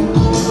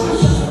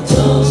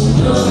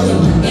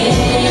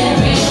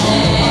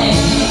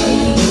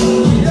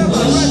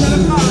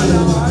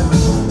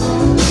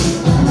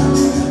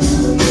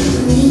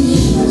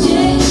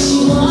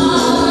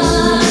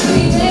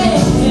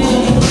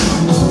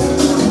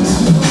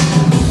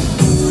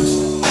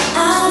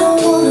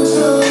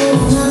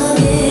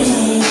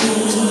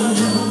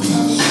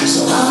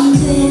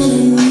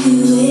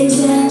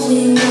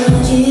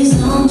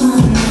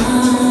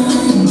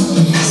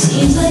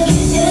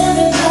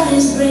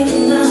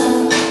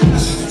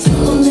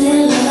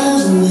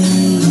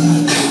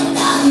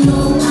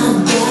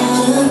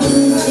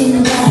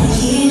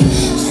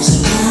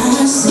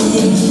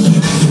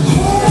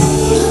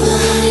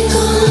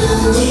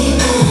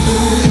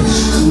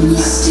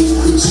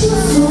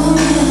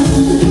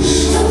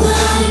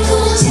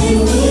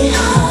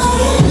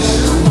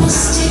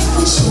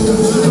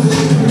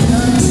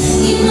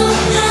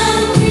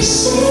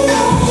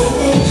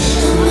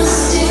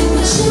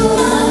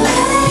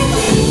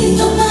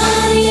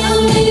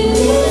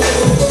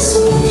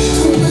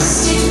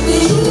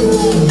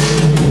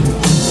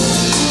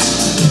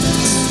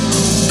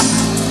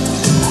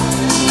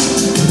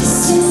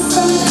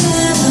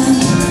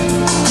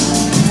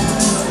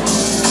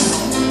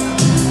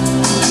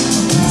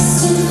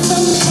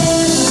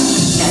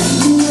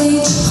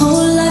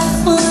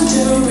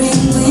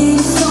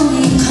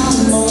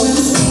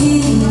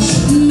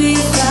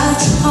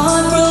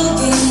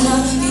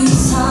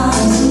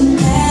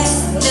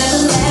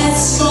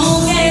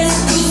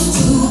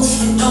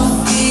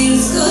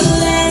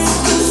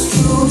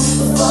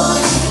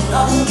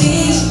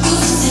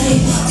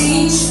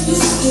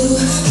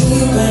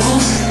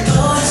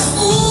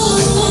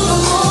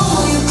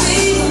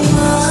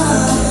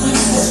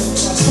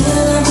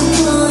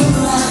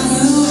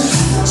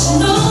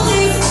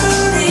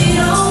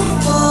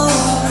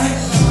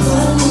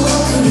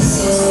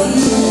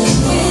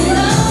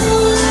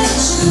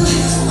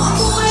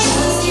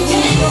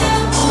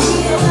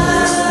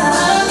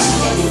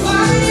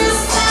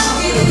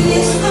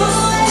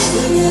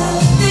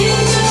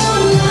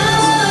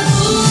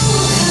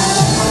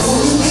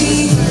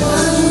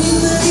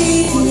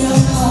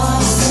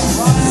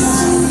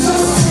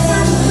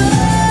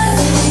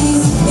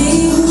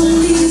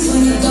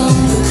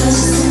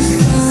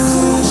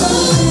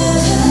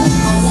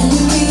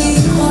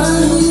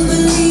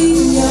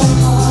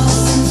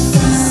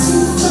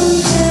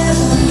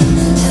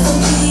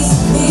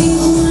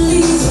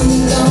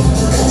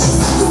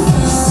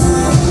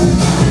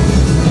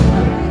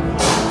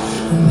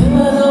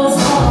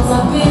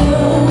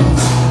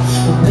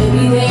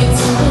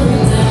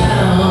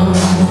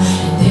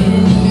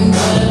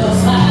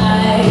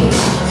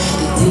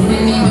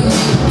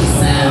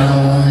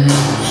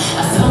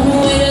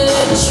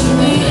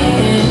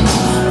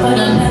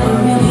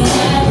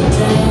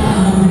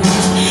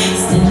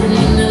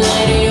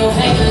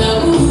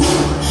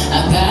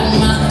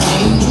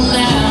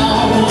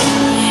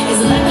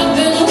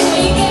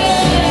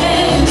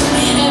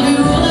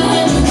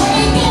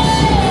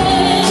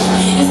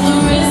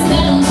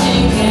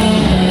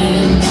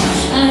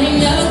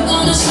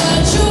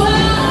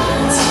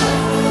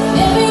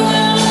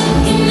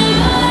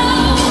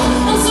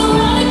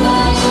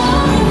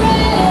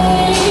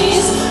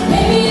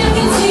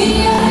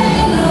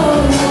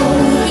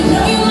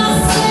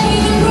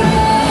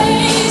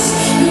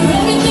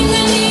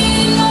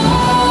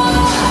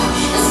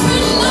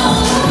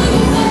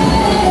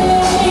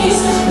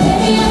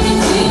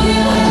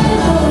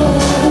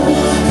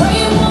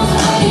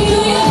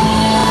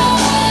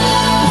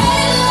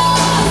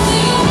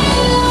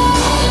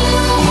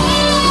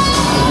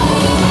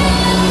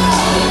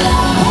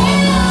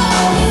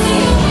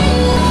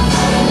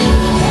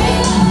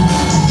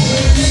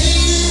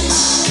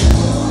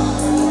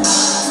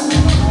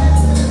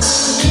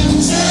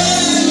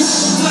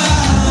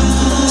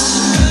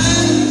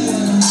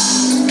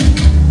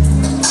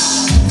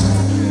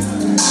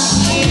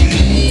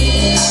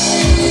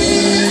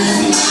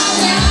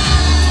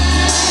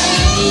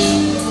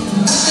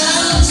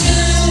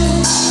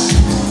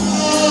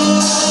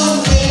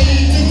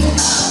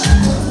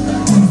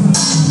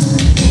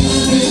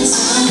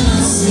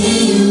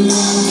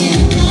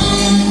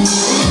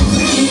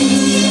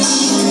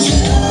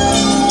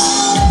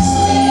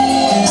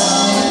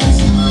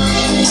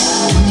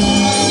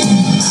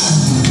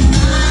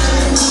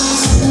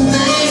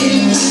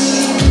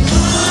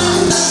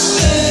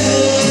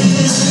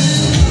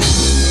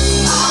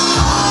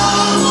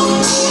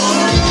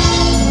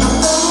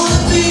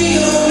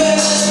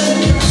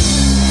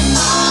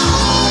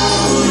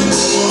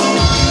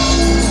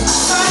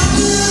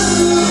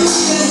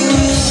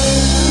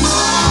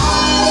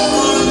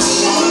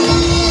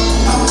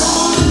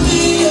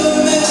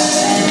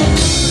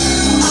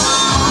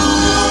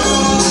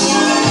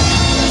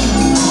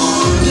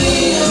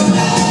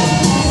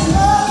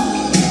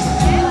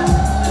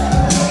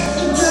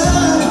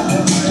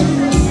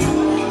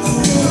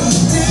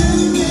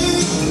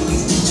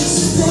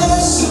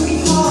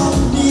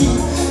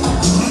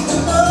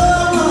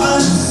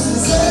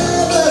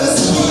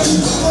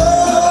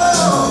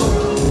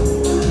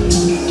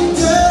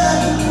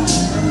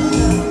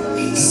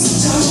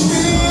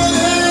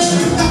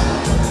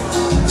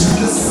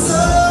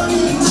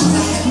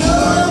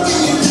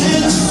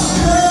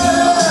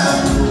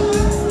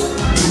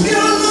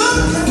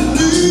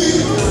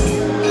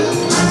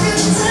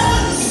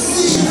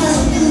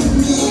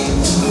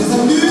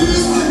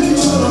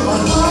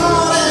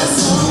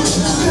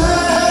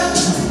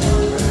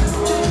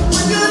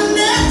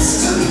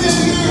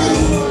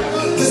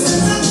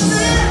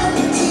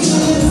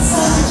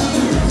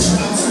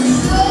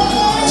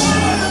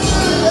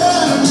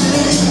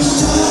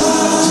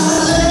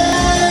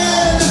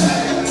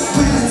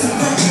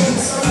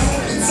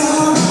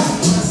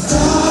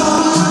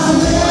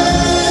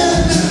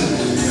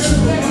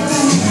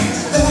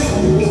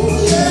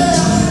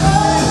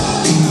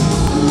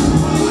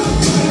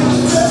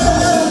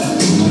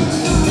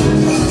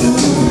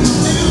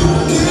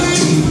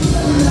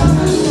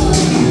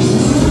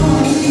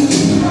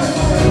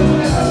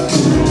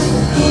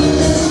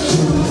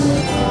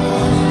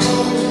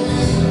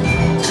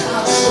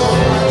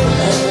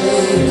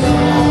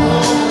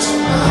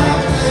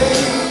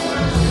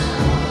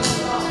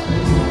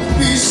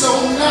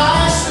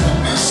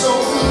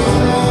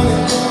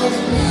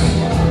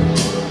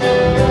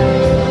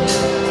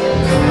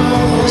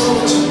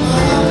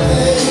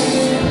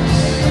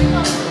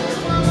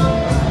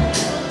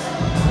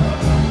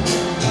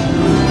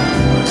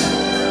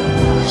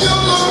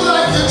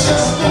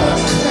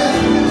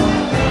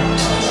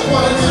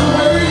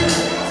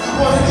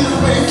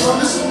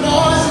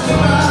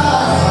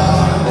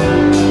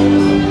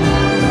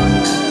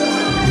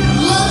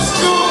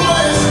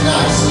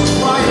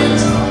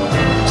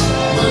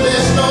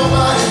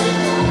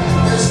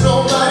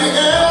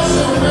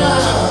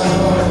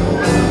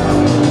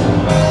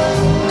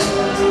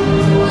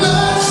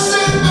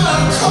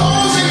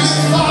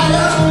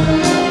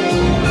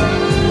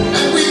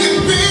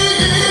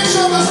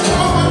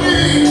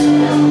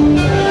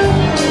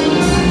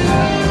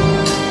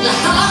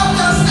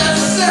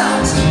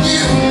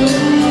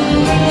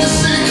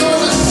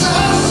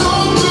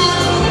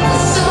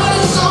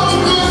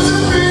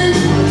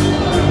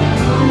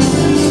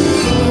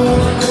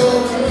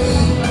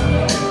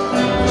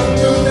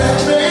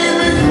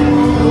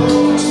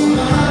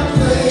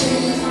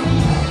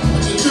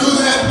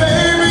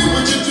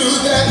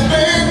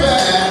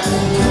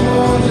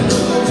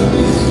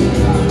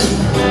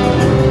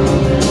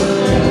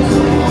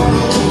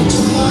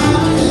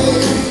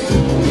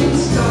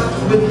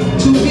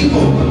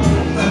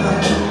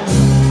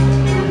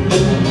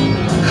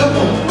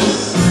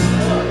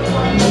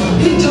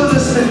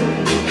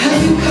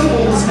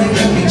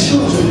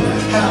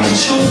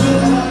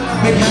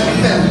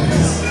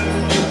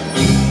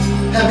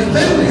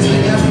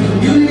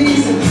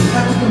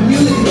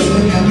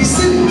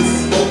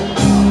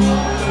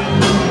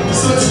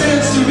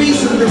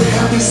 live in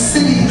happy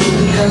cities,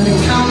 happy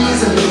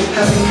counties, and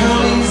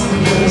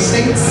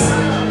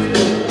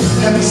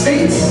happy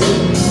states,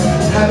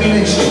 happy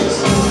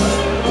nations.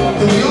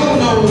 And we all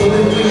know that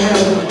if we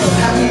have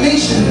happy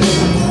nations,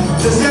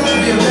 there's got to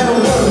be a better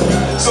world.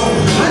 So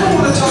I don't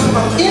want to talk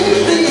about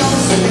anything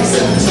else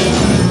except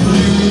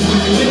you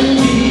and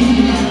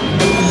me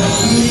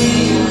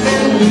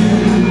and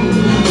you.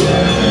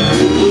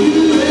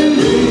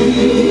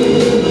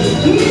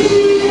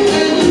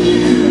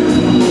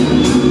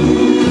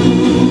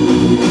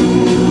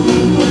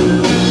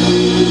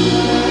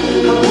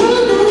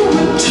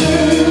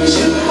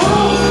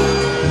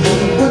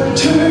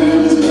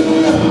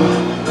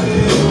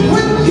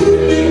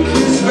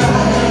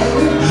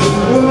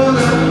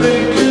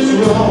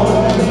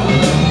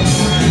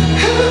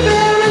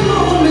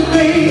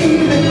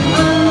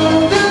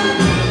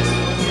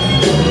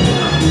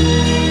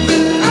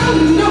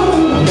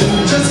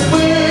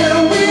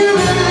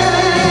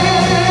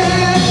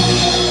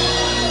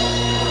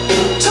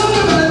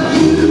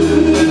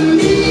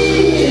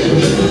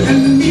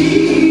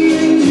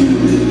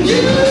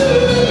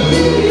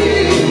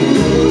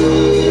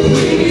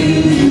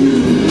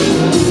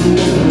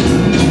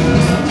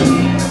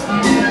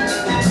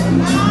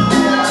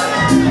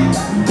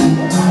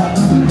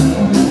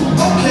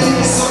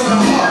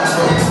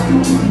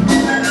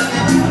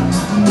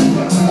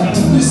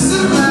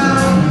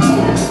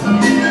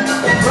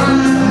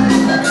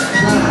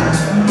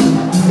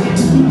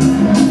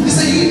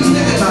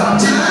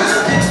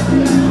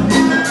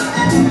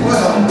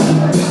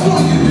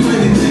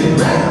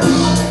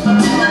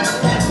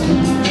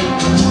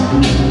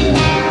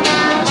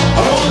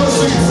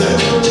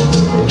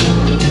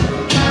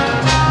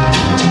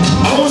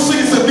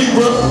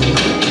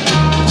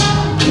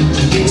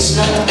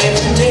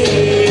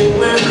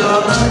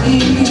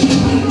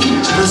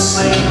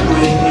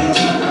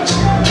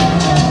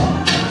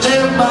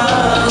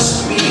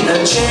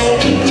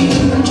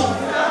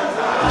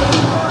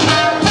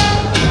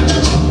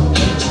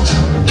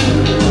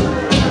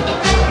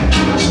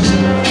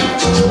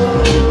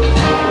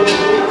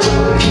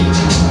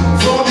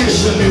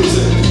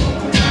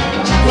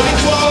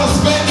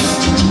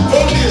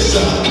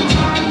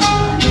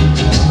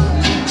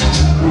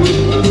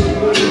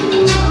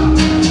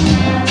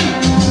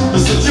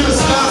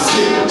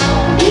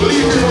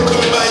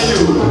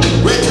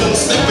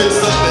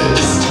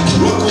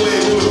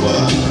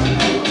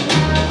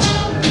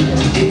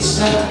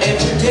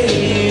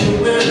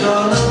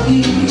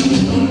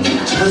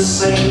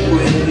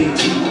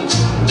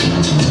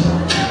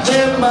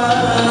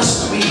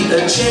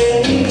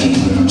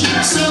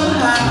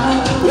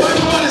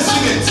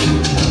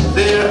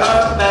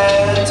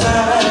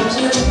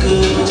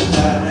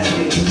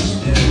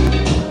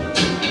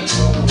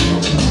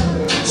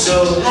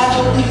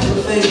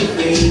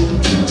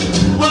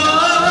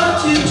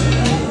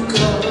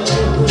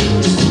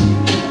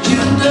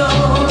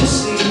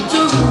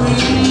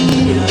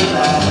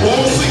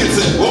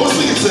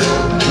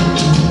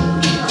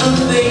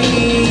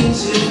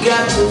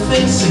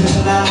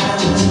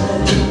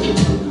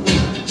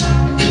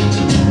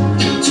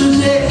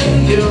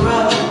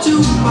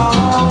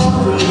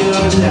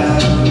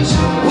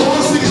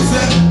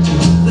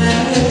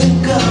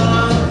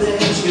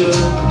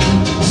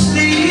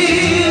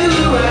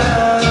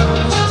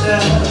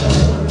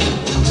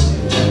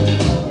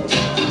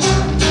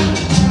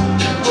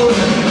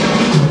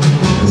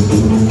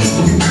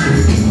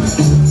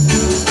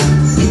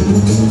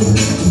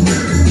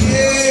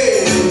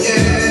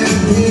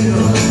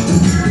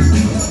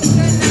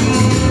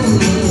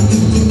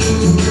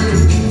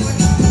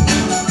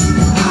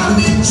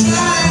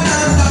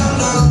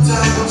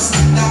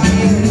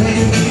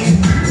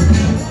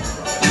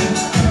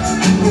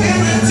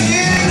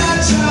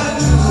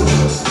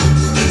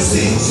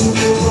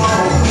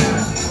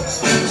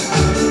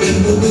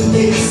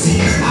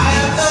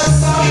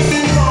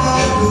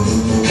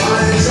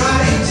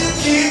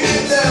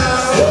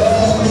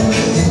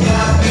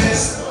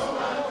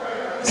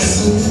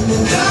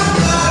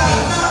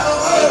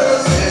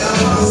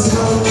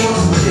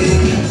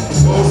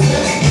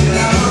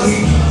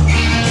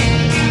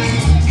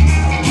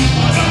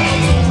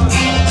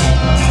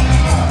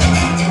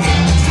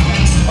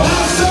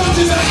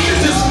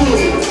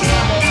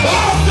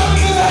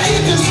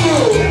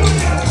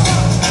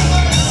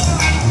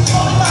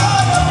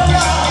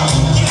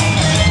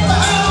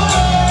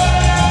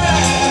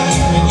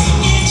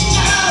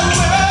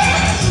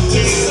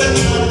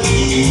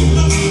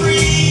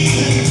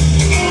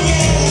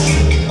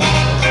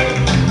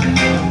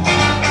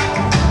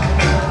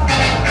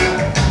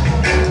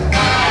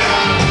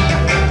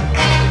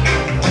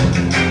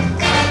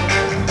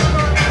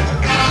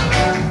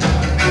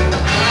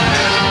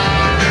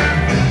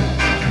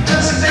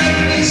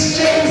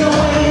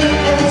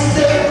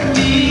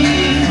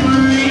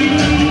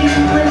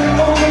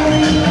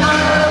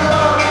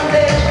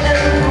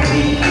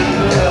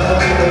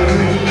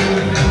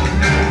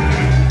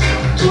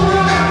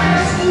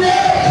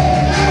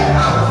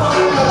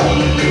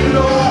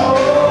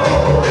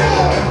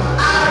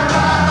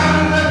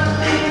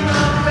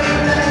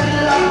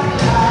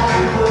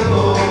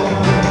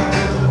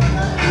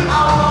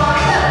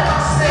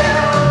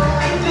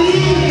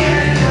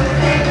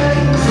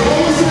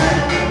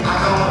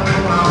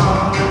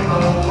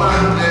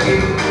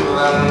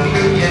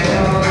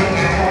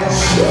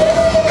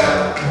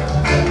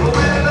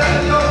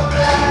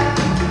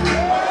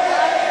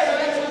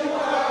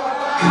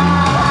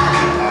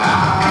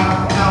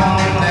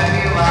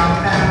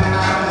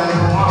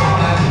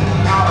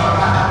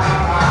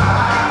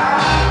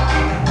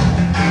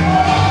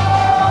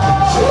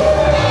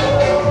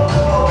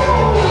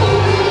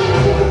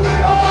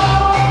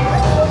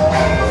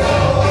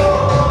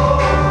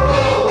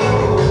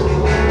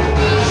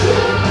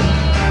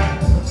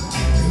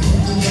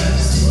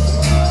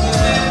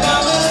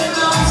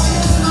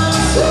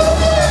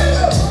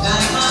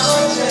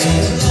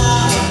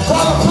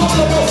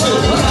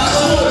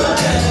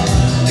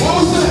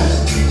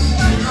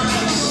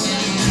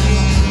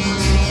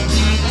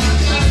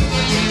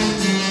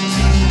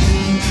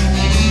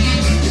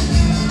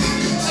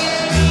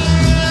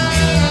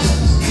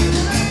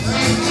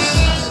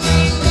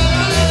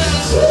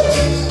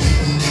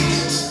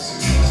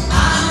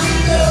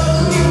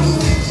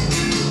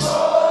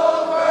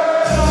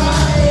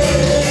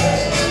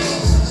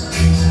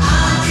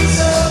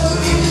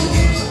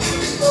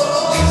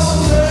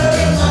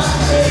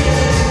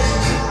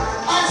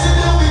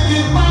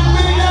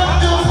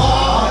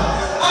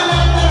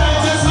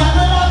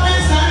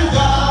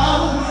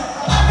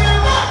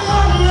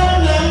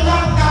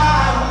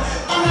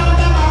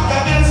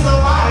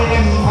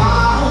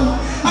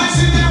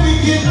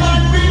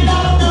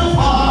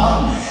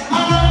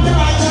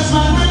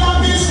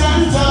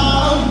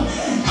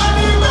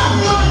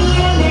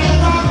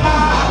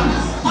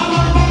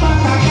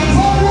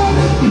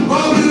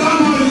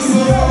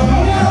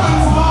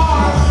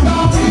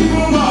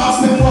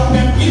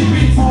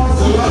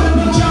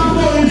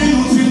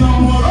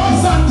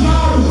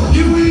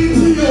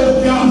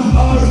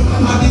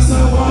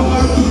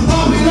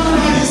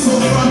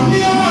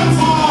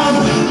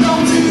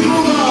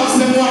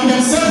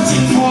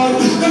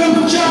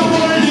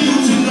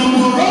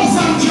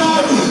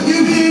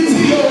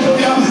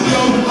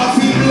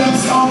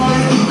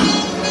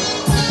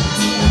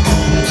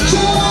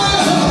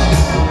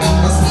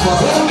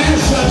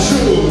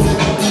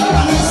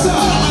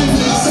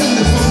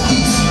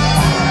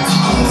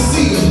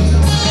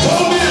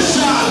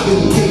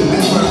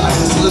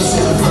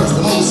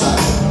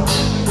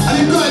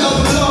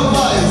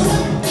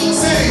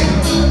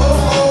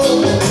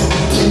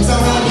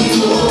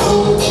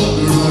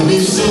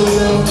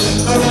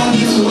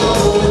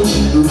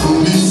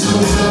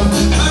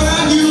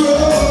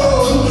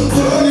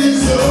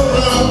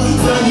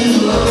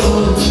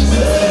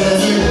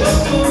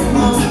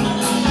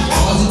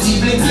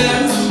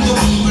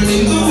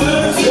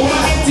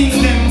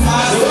 sing them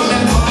fast, sing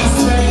them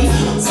fast way.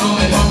 So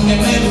me bang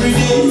them every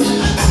day.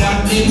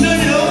 That they no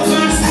love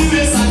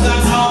conspiracy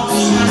at all. I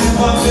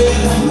never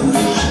fail.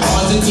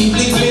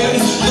 Positively clear.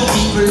 The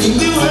people in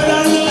the world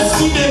are lost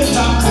with them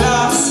top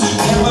class.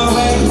 Never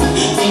wait.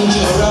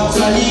 Endure up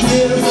to the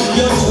game.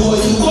 You go,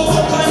 you go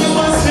up and you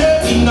must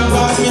step in the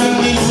grass. Me and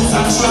the youth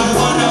and try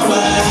run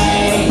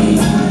away.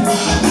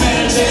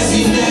 Men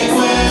chasing their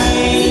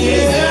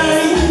way.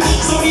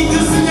 So if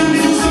you sing and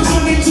you some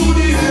running to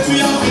the earth, we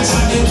have to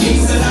try the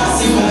kings and I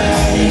see way.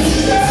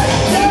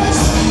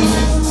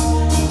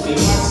 They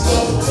must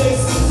stop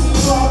chasing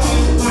you up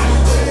in my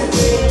way.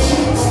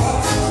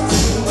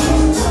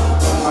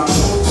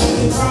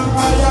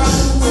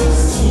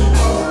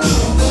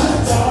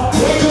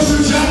 Welcome to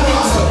Jack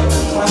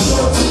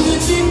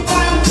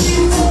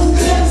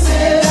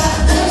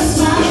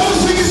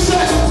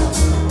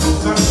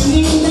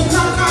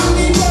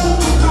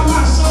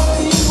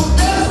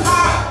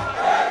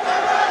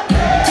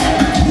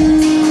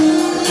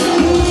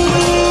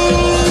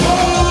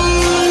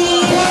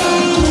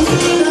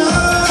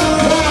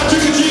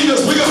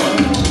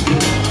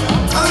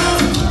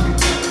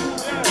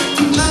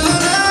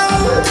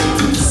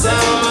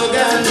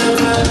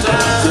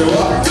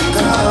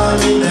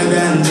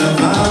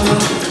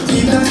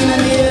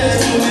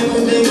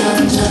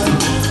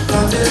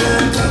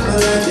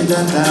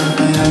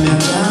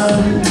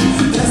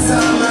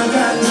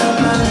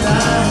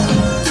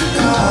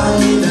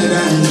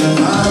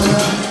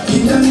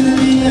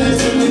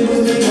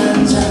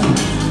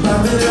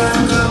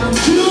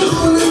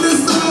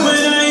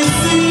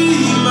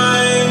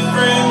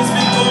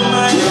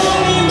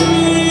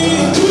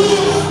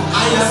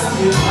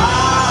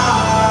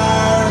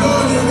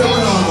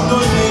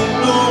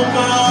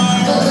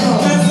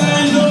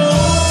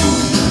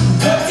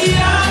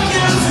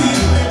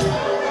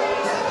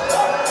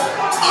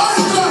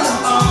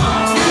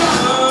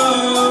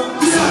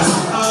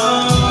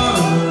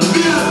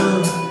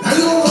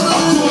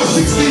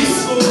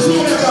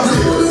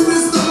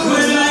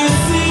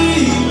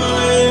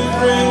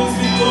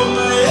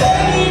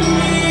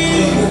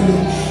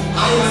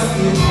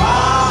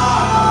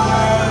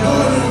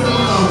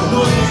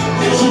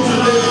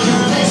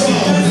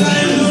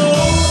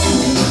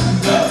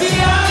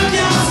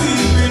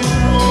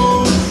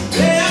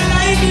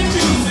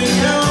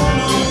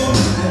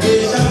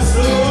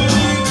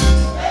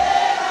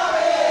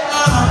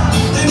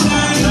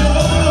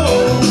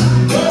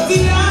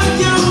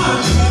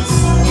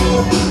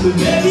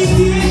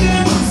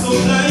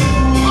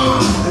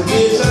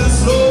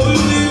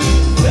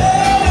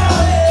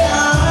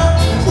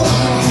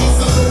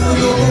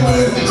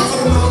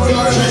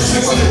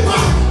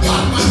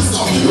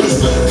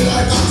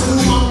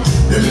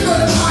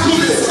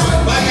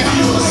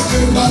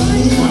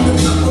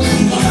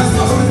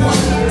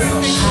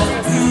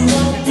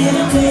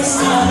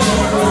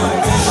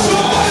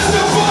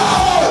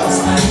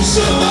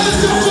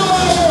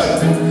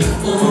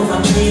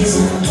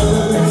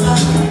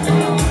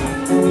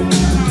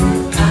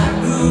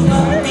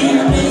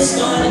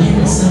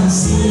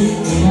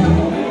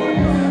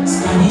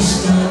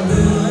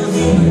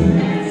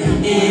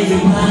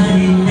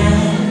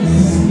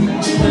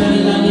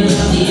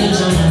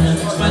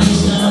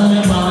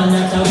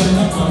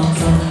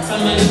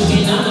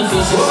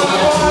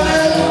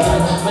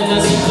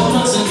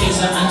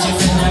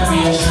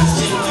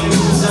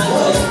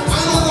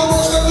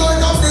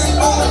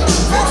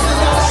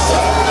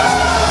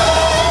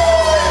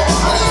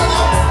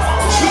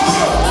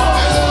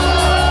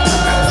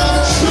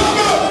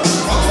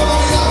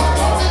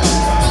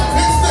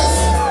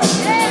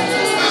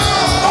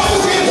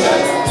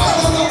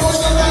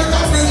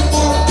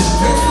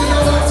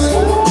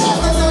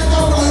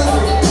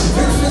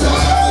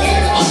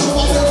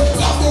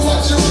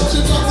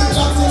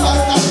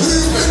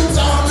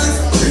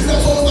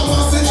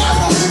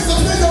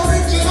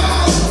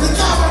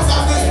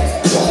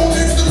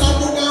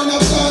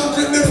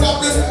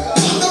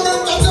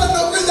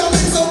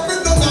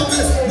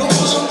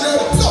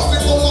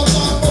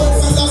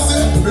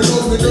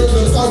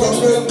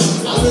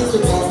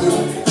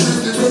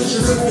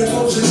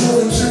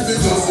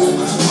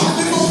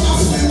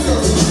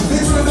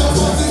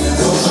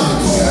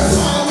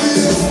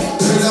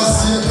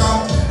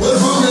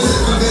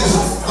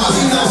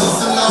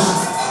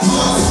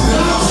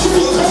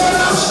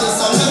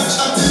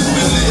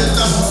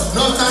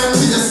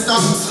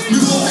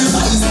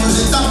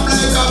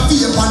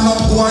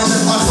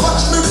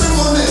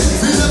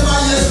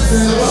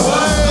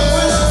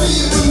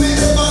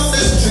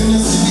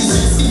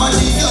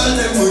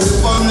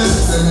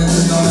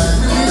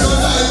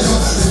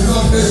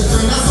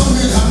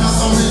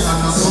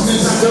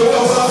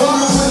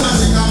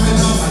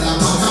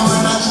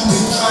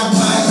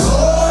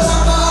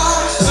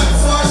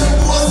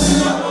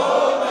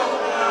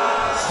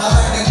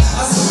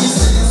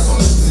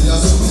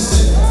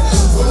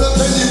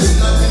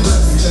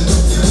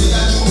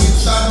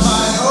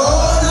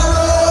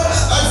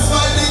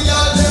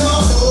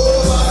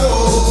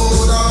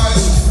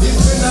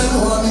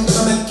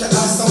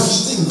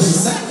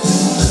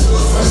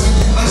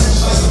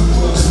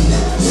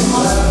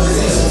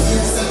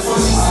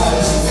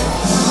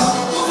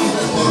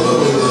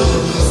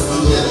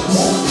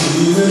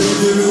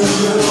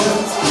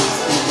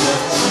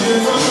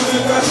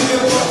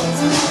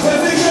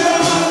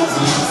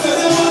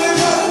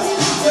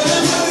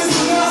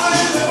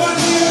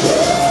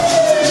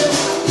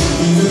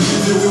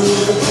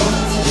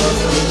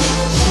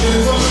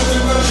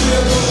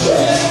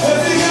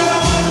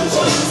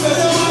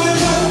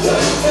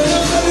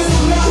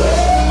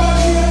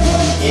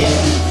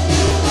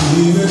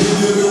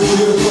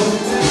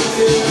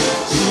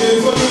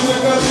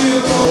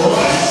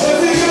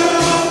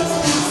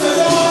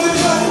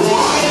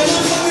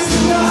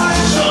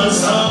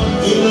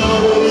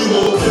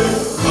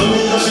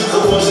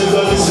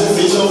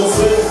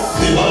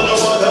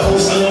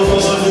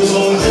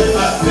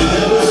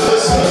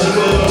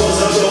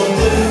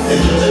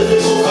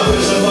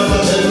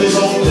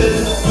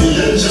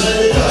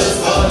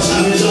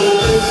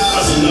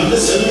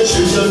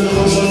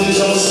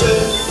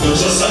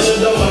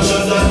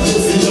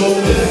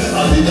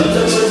That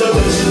the weather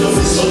when she love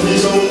is sunny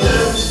down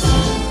there.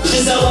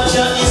 This a watch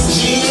and it's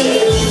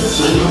cheating.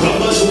 And you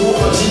grab a two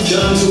what she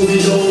can't do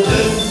without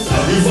them. A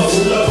river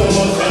full of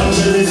a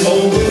cranberry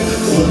fountain.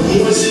 One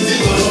more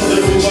city gone up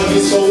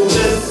everybody's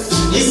fountain.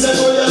 It's a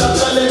good lot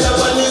of let the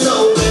one is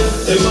open.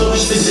 Everyone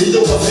wish to see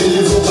you a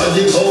feeling for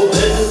the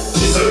fountain.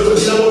 This a good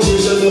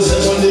innovation, you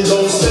say money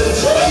don't spend.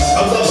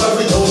 I'm not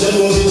every thousand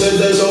money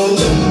they don't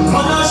them.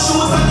 Man a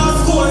shoot and a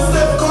score,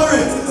 step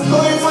curry.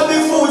 Going for the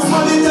food,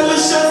 man the tell the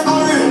chef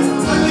hurry.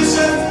 Tell the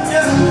chef,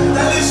 yeah,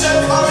 tell the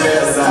chef hurry.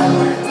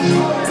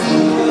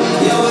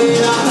 Yeah, we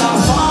not have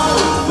fun.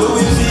 We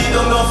will feed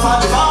them no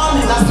fat fun.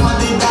 That's what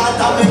the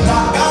data make a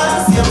gun.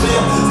 See a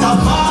play, top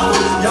fun.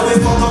 Yeah, we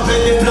fuck up in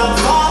the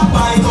platform.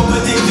 Buy a couple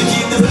things to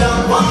keep the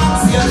black one.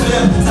 See a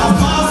play, top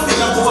fun.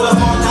 Still a cold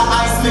amount of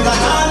ice, make a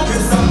gun.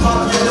 Give some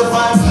pop, yeah, the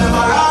vibes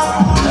never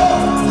run.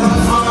 Top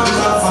fun,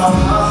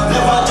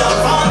 never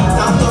jump on.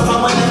 Top tough, I'm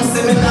when them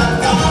see me not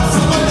gone.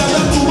 Someone got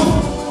a two.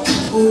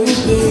 Oh,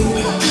 baby,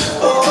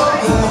 oh,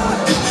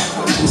 God.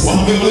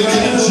 One bit like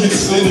an inch,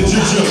 explain the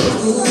future.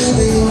 Oh,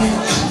 baby,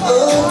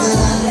 oh,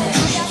 God.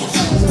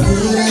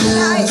 Good and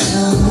love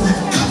song.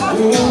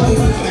 Oh,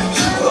 baby,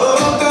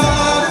 oh,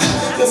 God.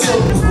 You're so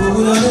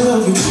good, I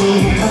love you so.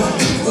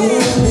 Oh,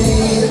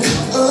 baby,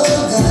 oh,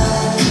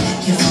 God.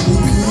 You're so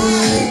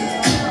good.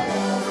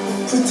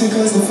 Pretty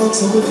girls, the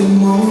fucks are good in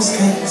most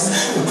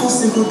cases. The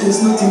pussy good, there's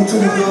nothing to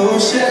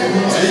negotiate.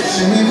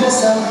 She me go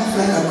soft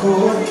like a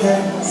cold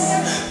case.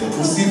 The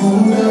pussy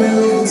good, I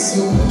will it's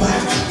you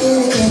back.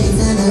 Baby, can you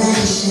tell me like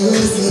the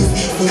shoes is?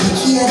 Baby,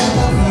 keep it up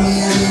for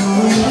me, I'm your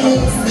only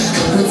place.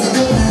 Put it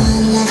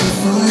around like a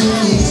phone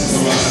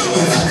case.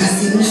 If I can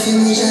see me, feel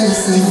me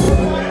jealous of you.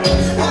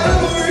 I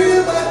don't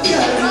worry about you,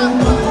 I'm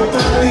up on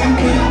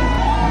LinkedIn.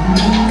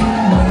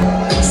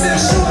 Say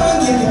she wanna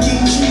give me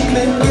king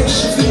treatment, yeah,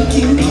 she feel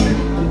kinky.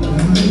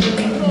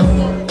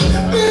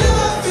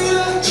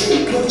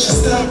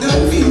 Just stop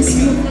convince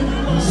me.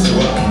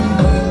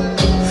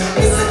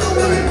 It's a come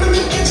and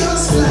make me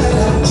just fly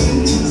like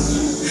jinjis.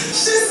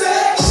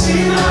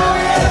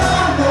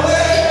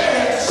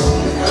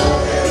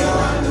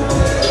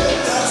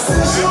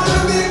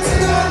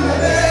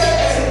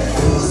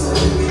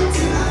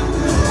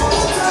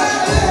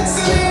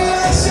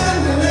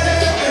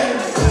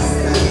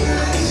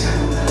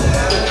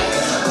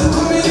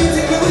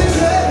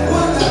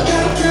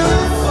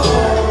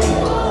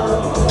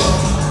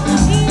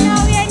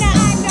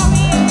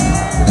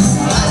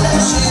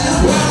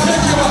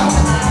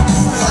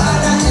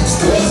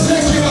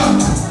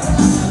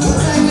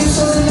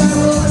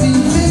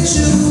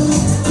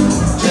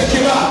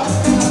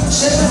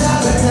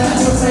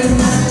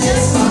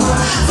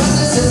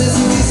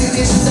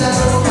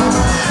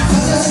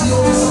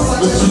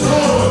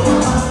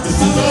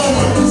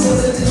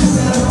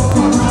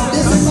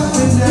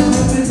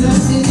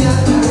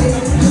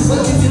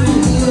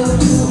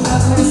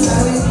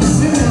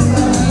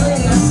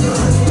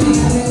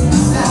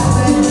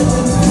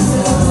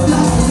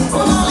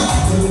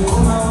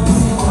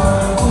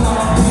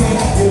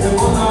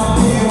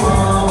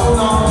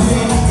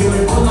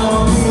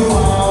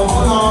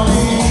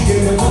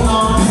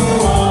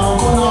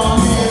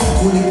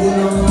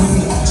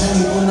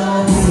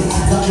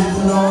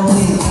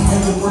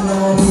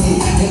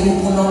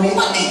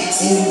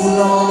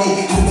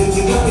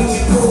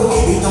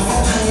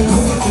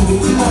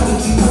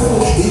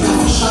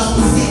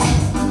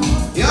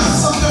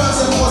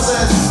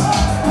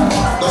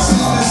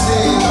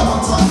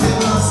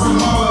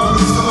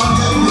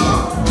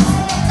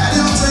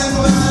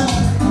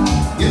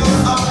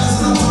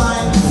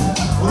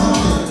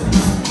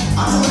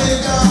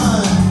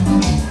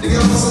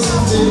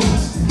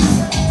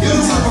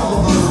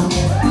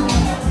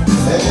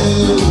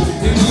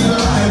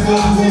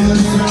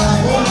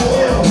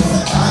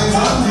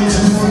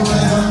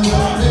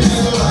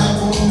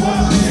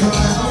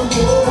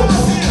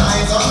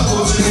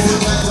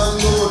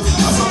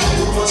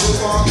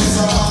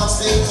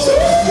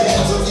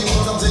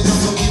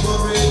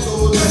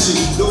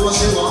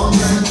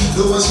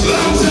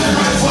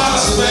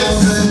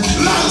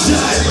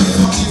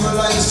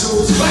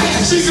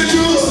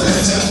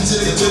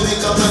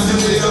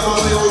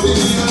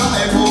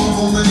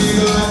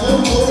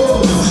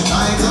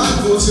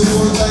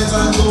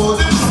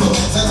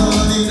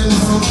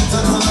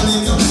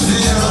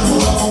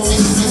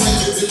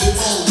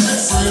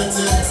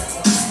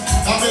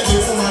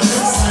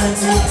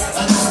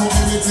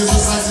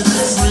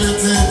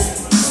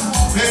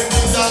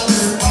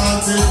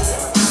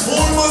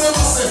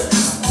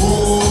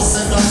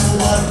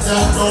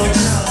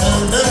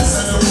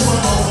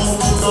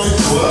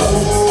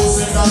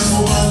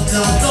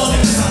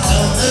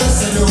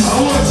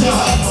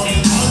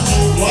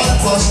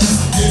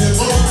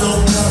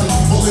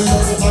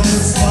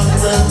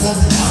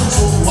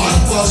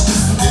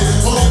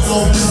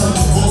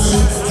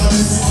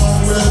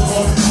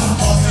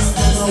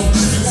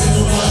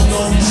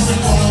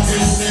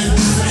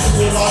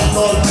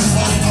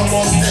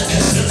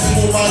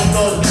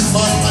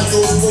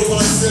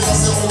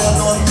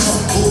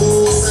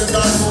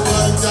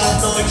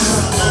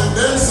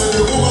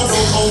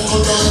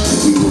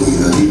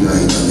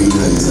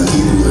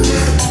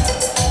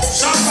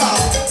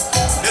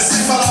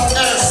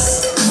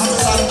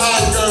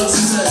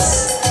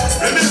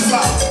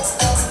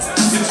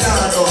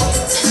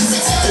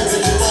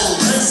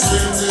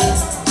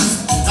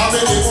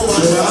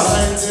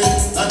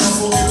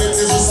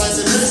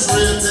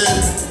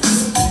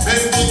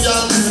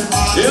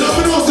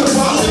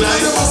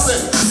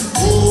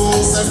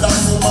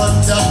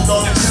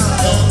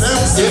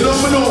 You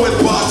know when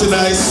party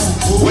nice.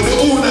 When the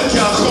owner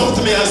can't come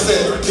to me and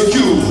say,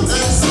 you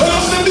turn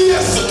off the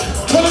bass.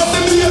 Turn off the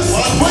bass.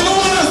 When you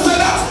want to say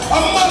that,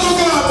 I'm not going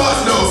to go back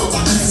now.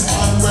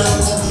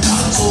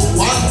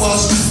 One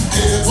was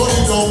everybody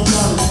don't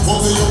plan. But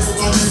the young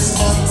man is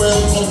not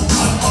welcome.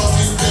 And back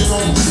in the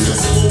gun.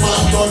 If you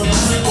man done,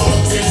 we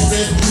want to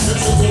say.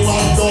 If you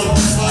man done,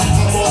 man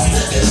about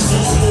the end.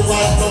 If you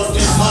man done,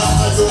 if man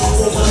I just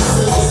go and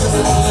say.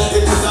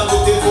 It is a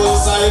beautiful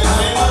sight.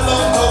 I'm a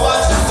love to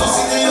watch. To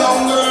see the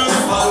young girl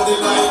on the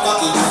right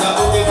back. It is a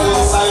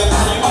beautiful sight.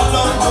 I'm a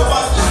love to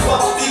watch.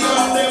 What the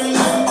girl them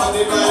on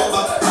the right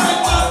back. Right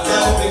back,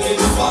 girl, picking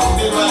it from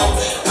the right.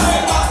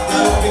 Right back,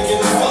 girl, picking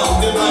it from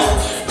the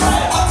right.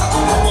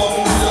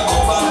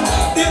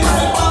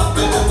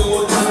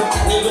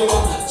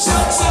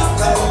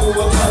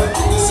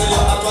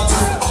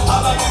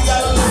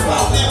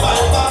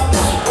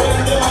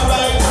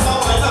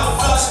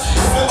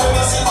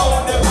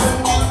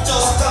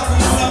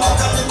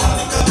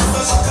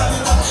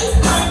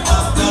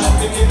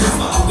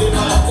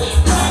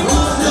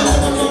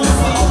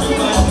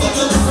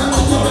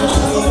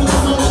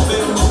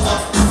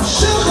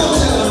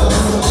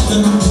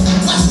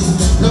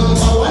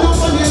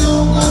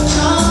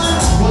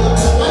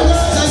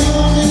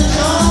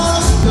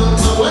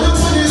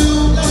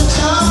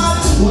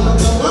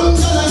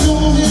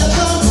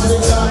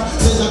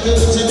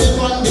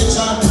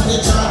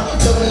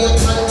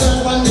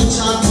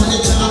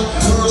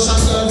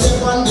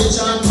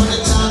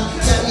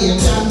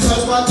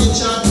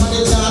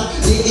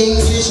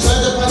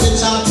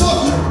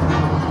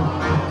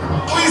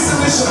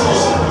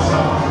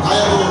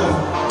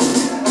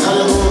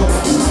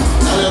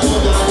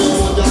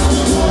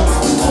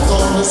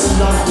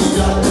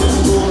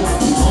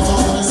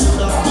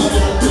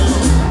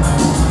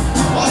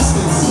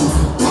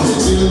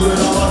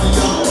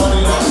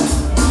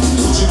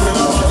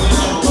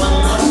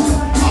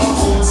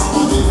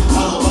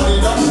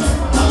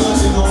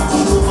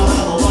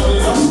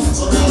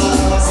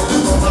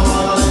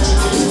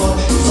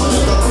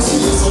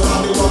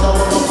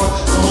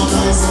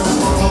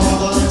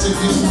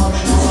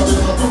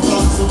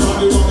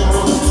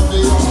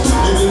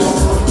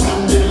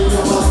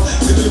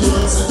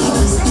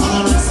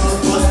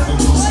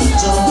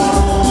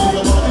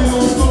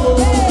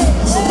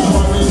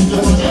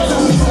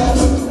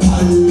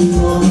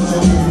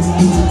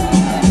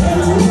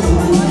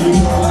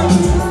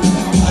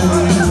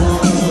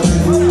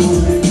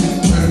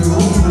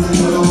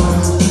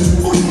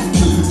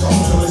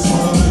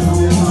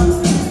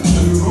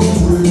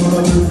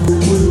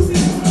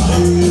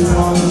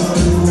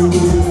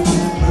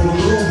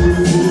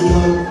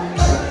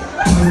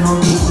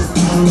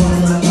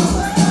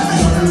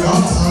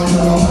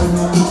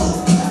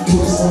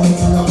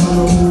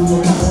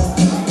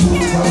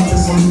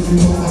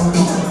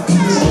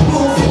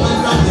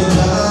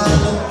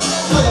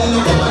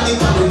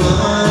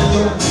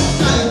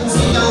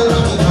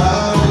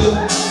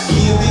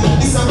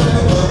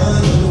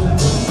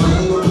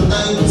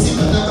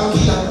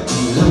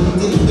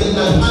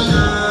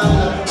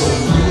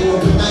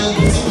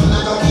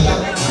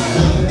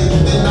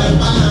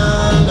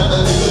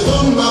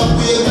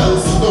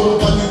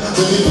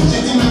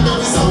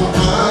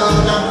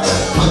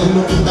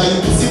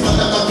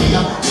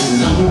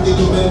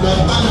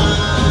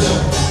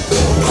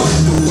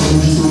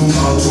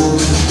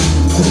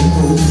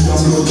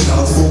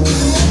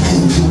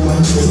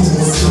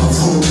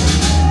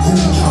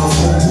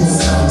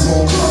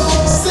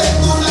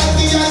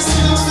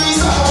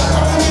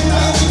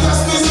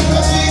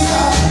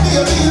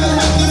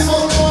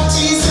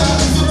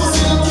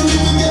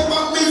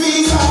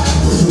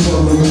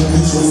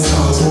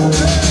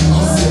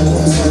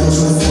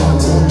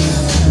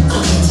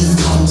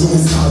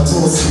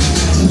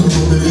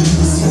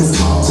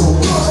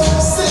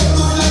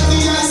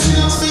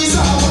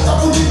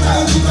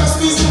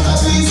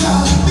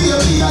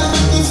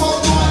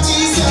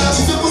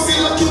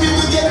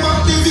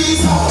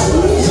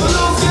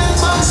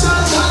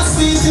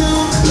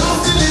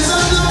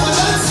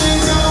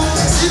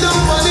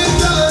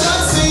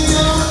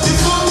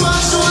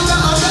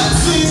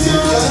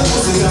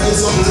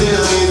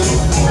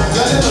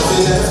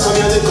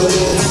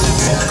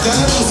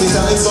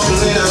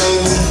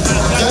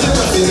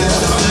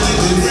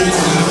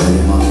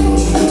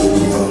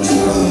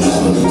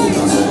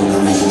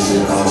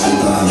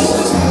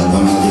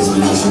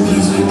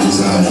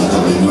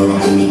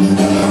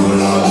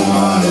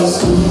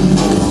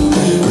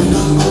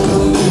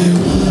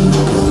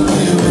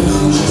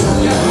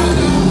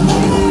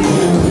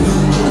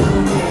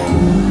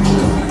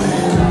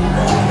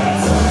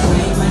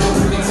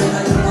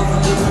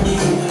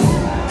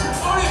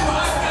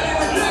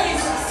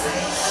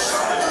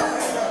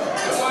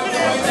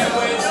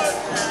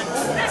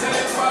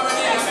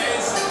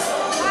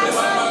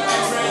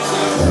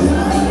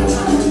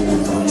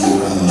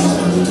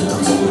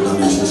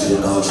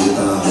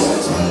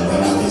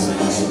 All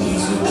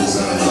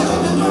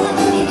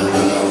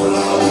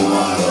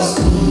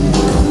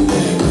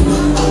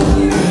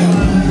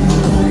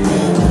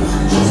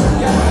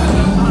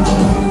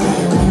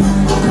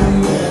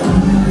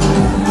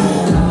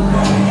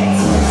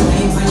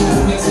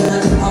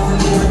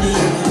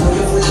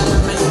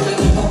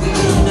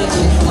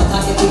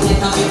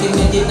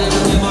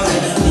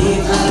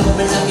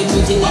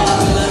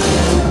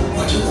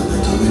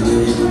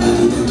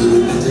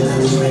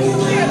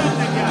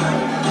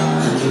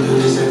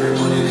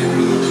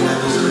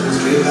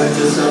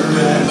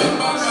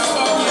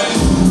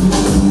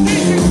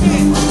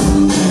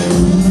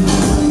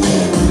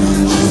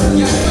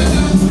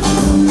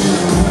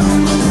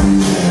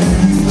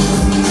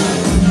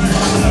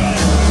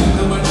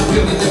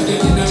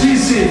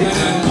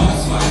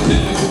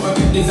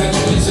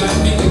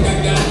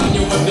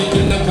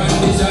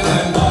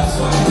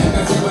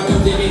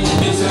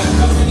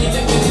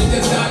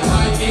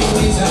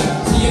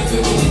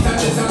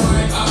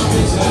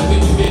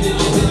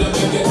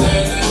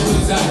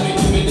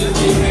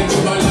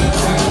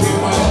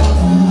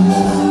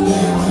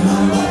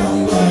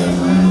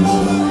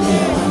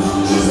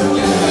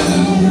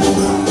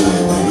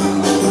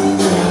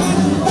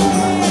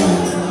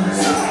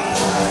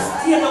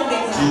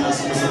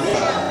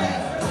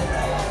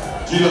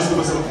Genius, give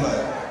us some fly.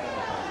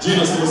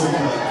 Genius, give us some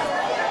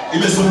fly.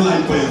 Give us some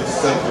line for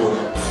yourself,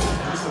 brother.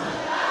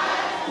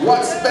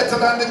 What's better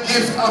than the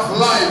gift of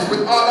life?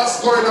 With all that's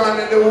going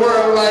on in the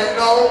world right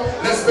now,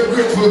 let's be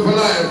grateful for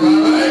life,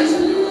 alright?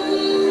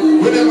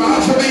 We never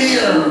have to be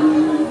here.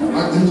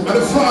 And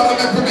the Father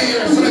meant to be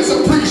here, so let's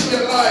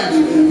appreciate life,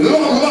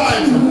 love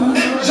life,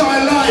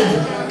 enjoy life.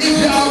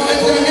 If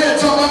you're here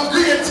to have a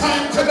great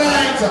time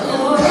tonight,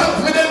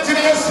 confident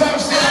in yourself,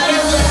 see I'm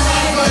in the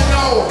hands right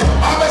now.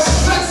 I'm a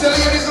sexy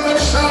ladies in the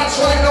shots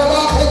right now,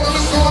 walk over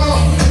the corner.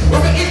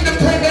 We're the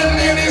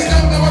independent ladies,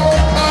 don't know what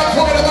we're hard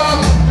for the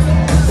bomb.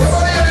 We're the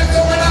ladies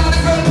going on,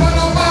 if you're put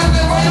on my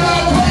name, where you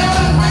at, where you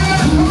at,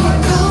 where you at?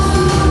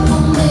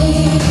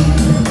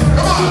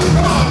 Come on,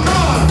 come on,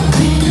 come on.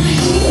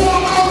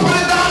 Walk up on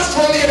the dance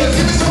floor, ladies,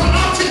 give me some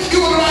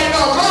attitude right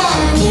now, come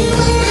on.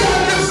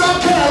 Give some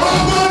care,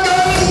 walk on, girl.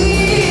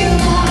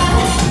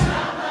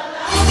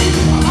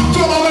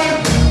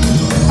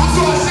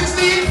 October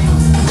 16,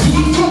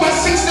 October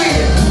 16.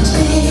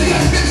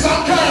 Give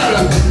some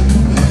girl.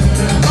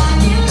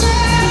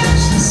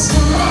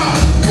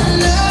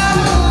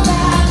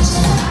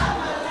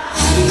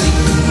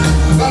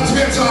 That's what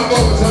we're talking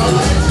about,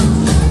 alright?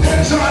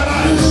 Enjoy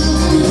life.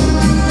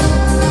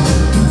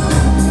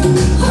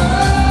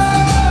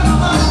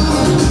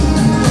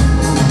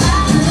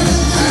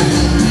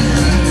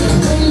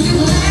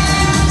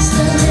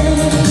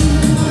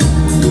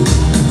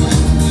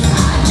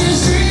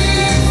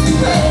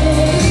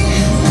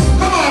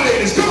 Come on,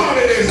 ladies, come on,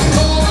 ladies.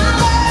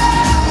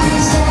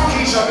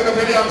 Keisha, pick up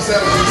your damn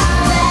self. You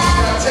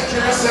gotta take care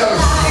of yourself.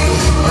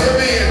 What you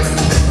mean?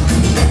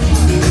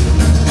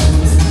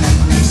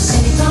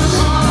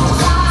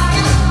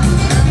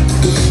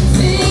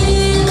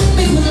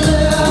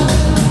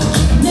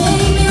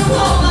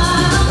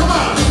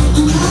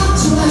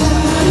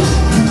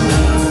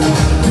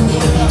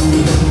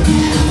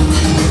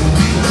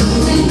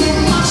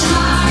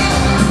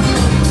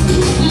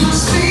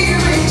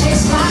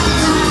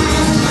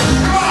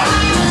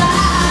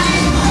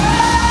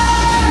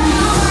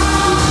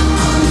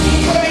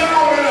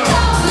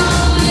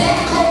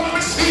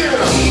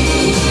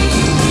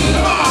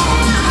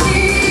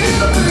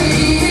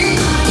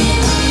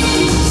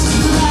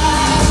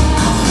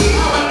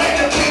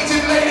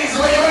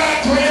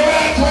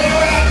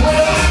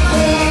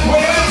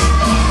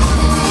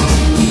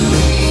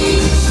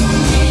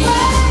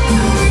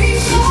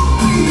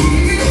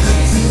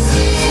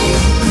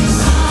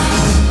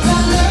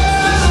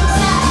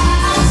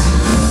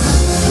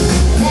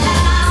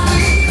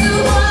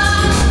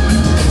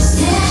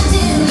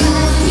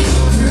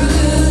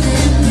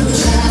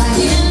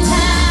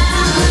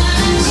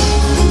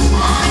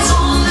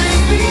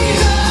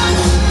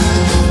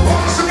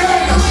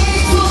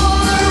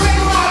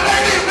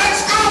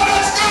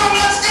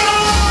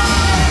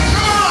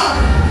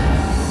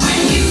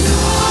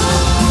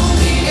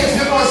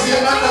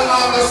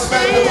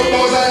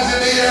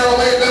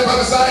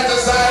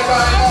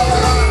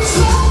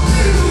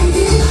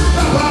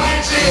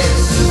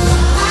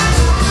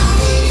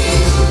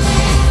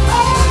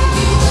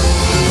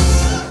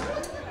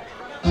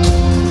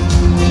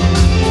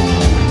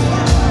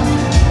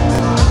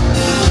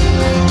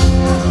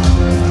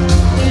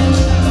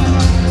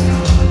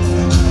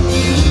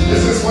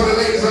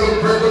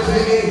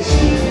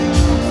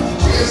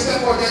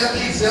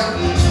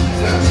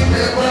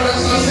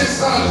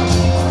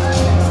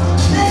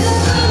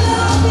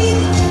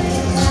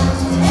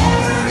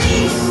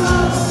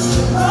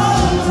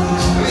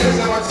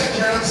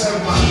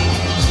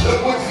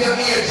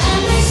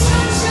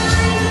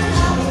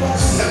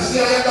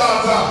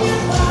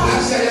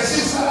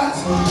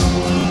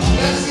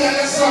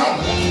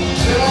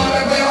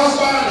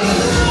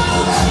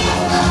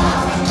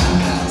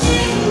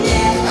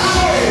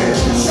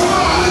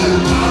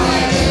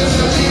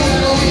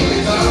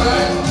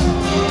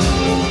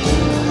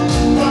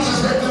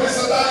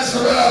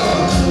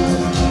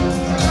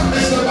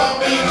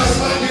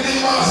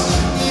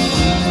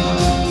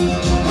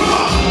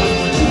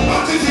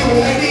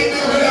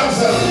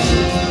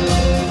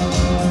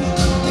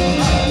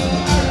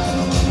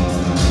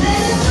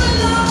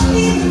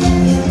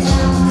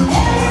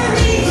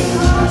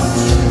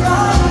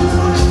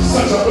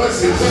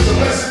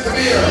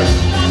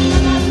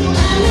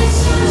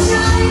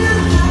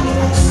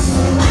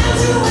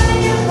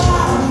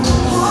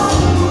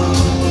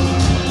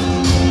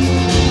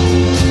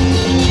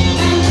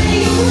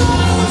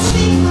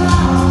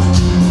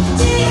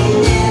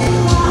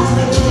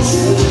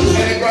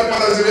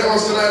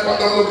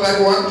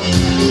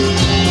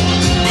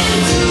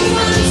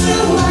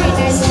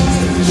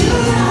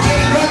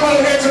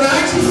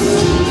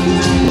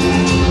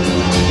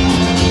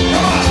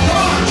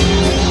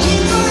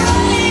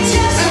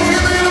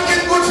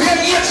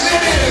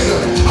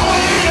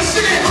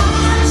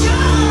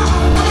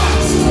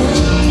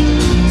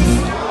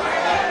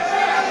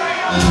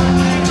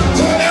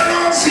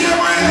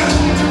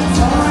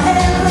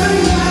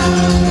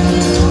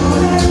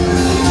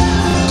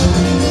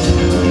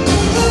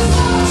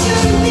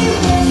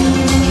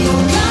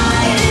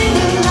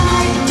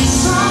 Night.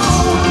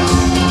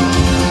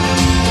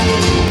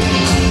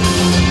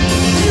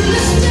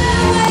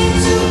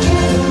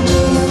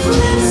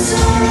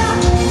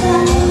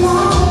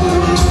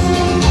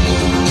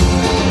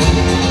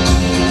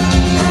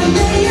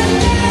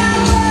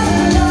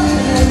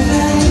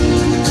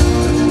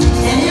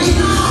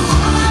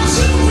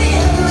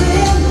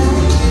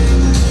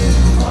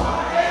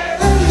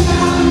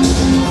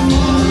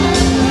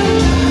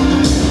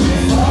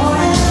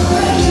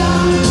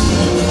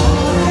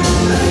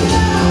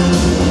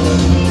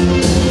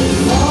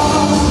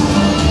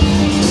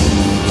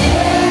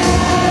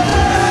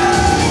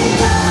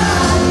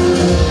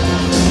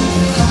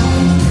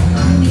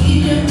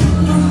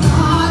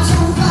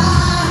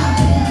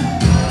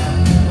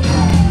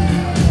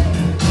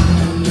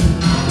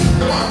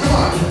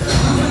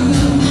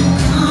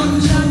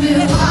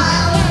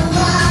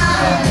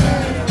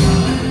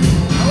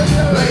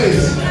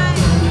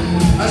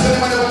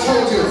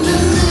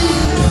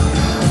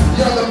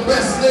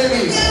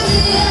 ladies.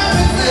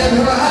 Give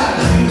her a hand.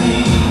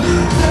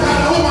 Look at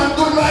a woman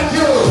good like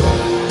you.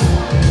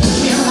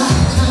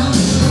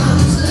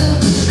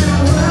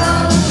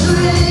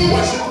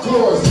 Washing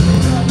clothes.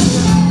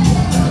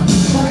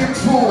 Cooking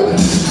food.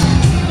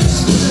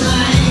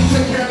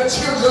 Take care of the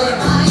children.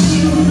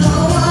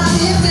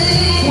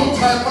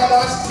 Full-time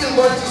mother still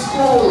going to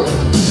school.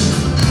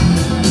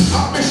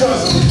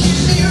 Ambitious.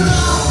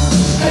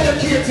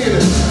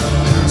 Educated.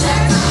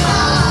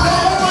 No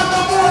woman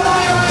no more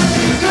like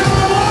ladies. Give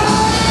her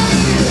a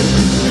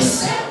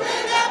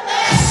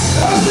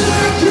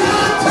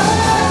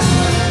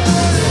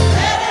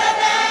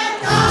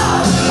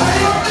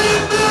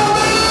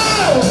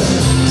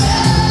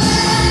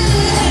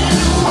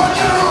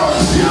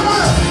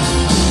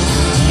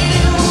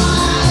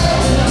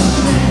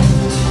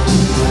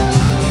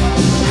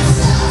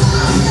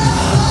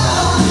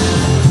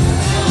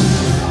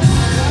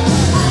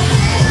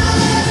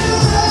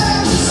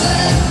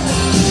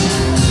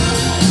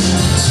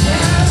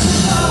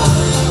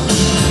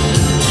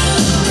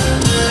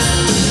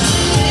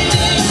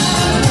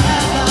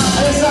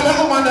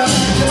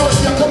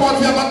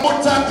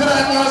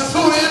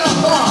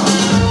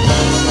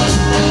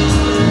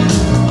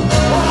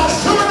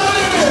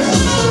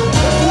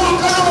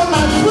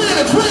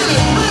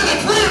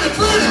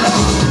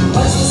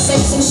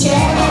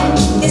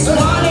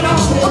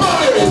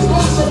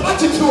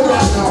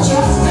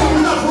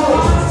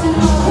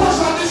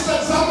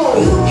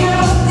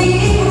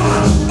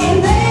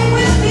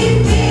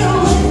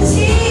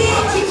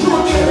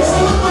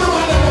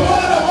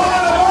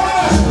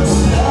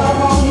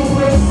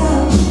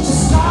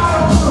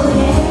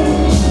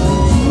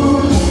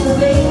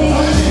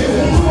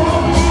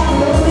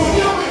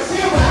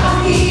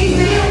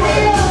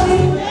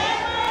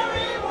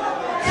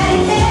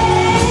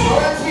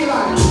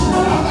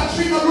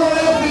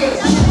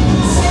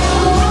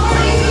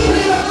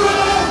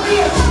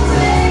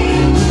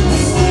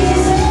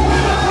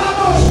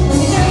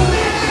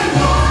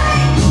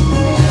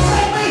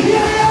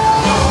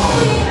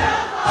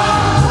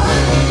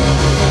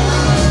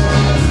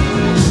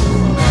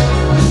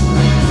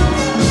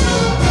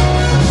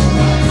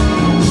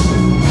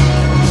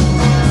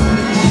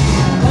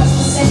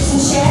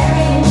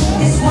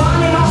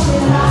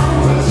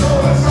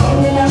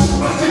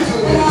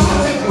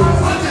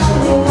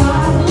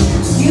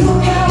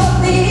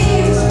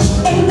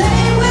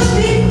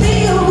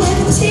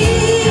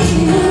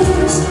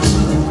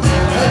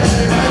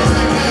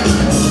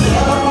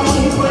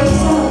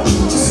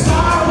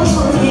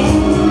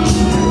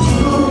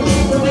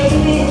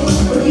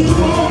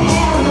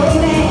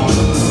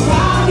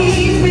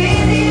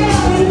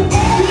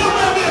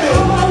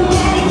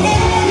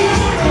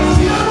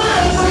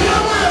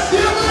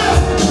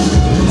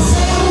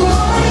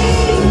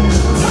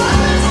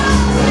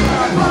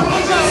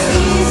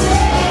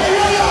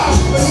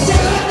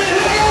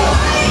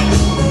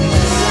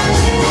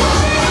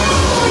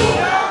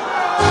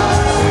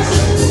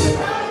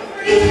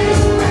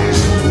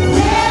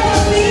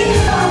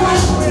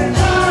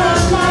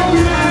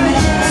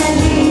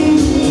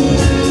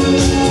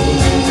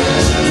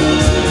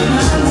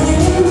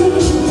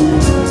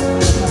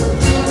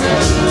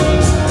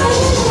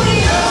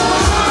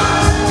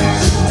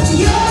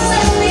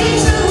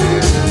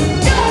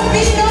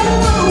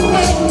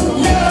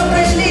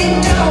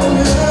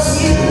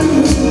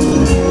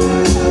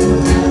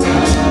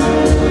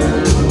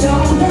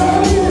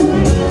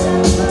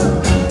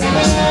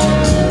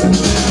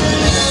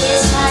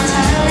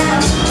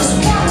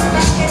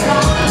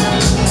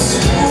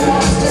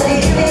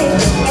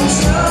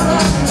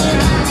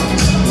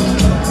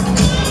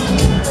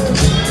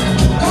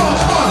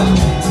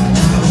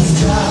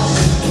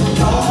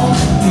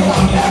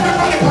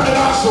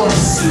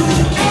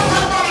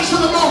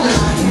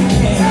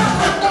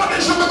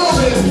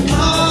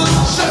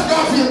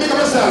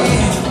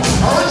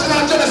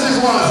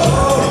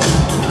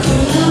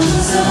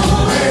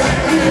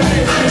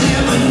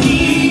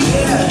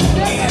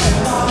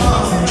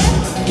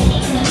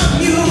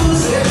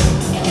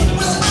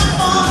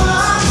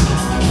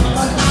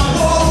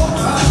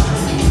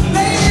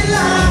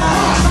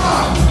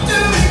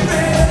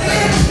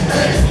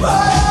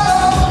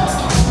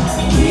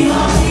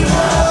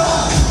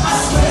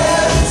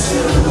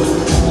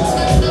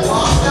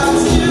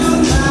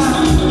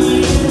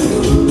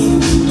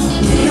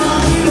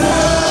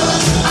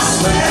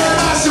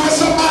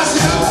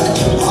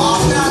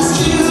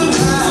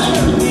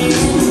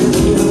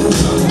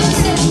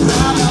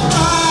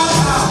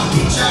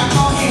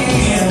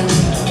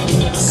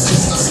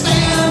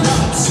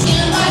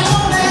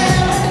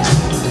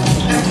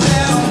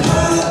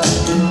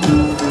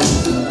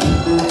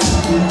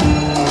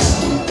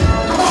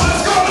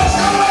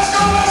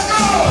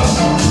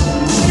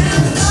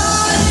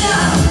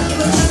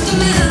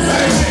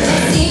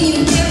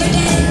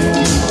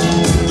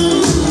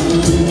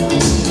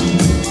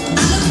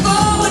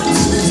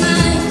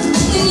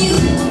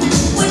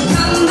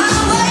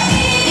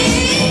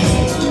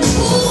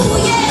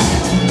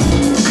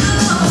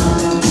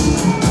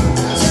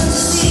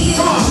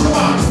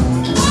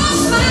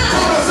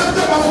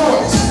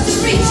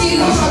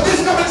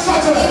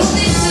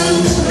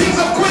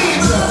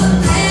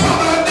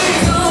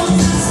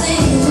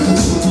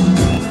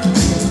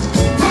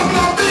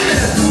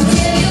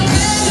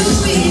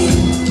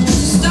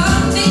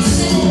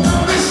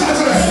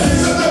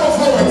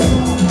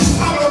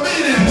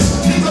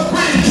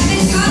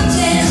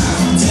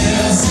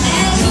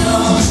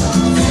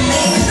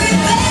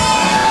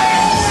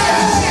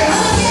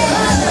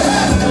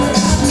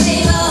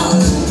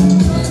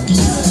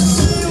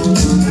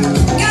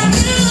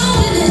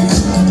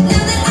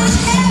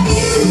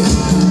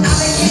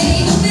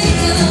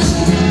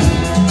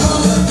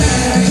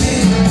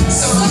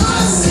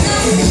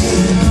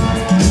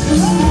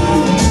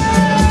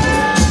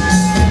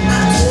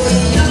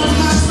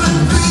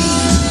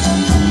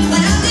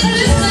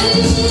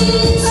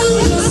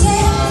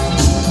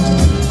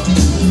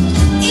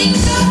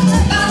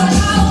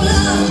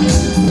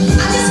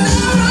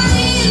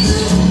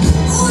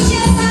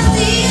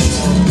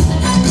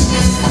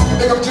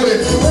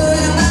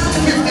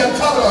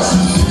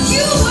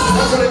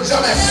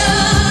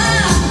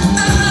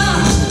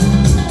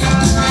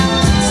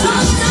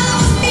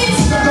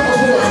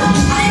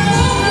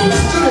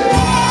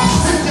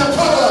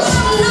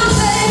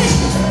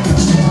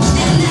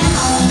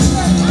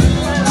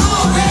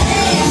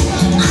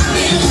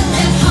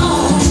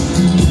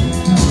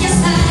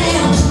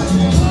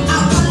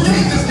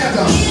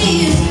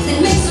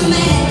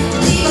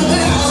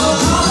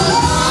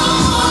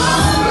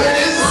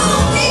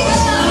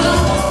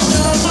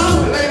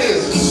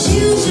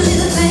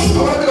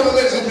want to know the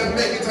ladies who can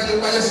make it and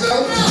you by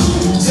yourself.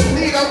 You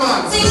need a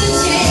man.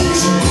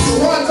 You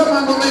want a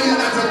man, but maybe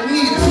not a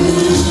need.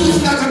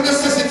 It's not a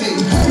necessity.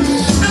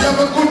 You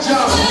have a good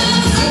job.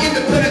 You're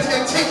independent. You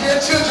can take care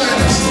of children.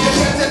 You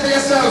can take care of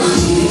yourself.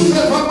 So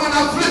if a man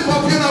a flip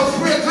up, you're not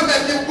afraid to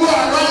let him go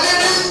on, right,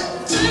 ladies?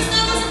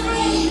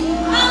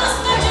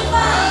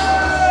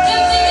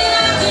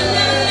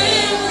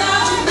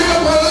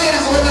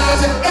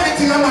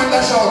 Anything a man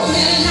dash out.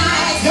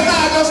 You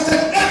might just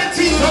take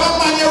anything from a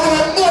man, you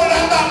want more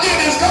than that,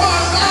 ladies. Come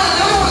on, come on,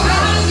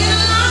 come on.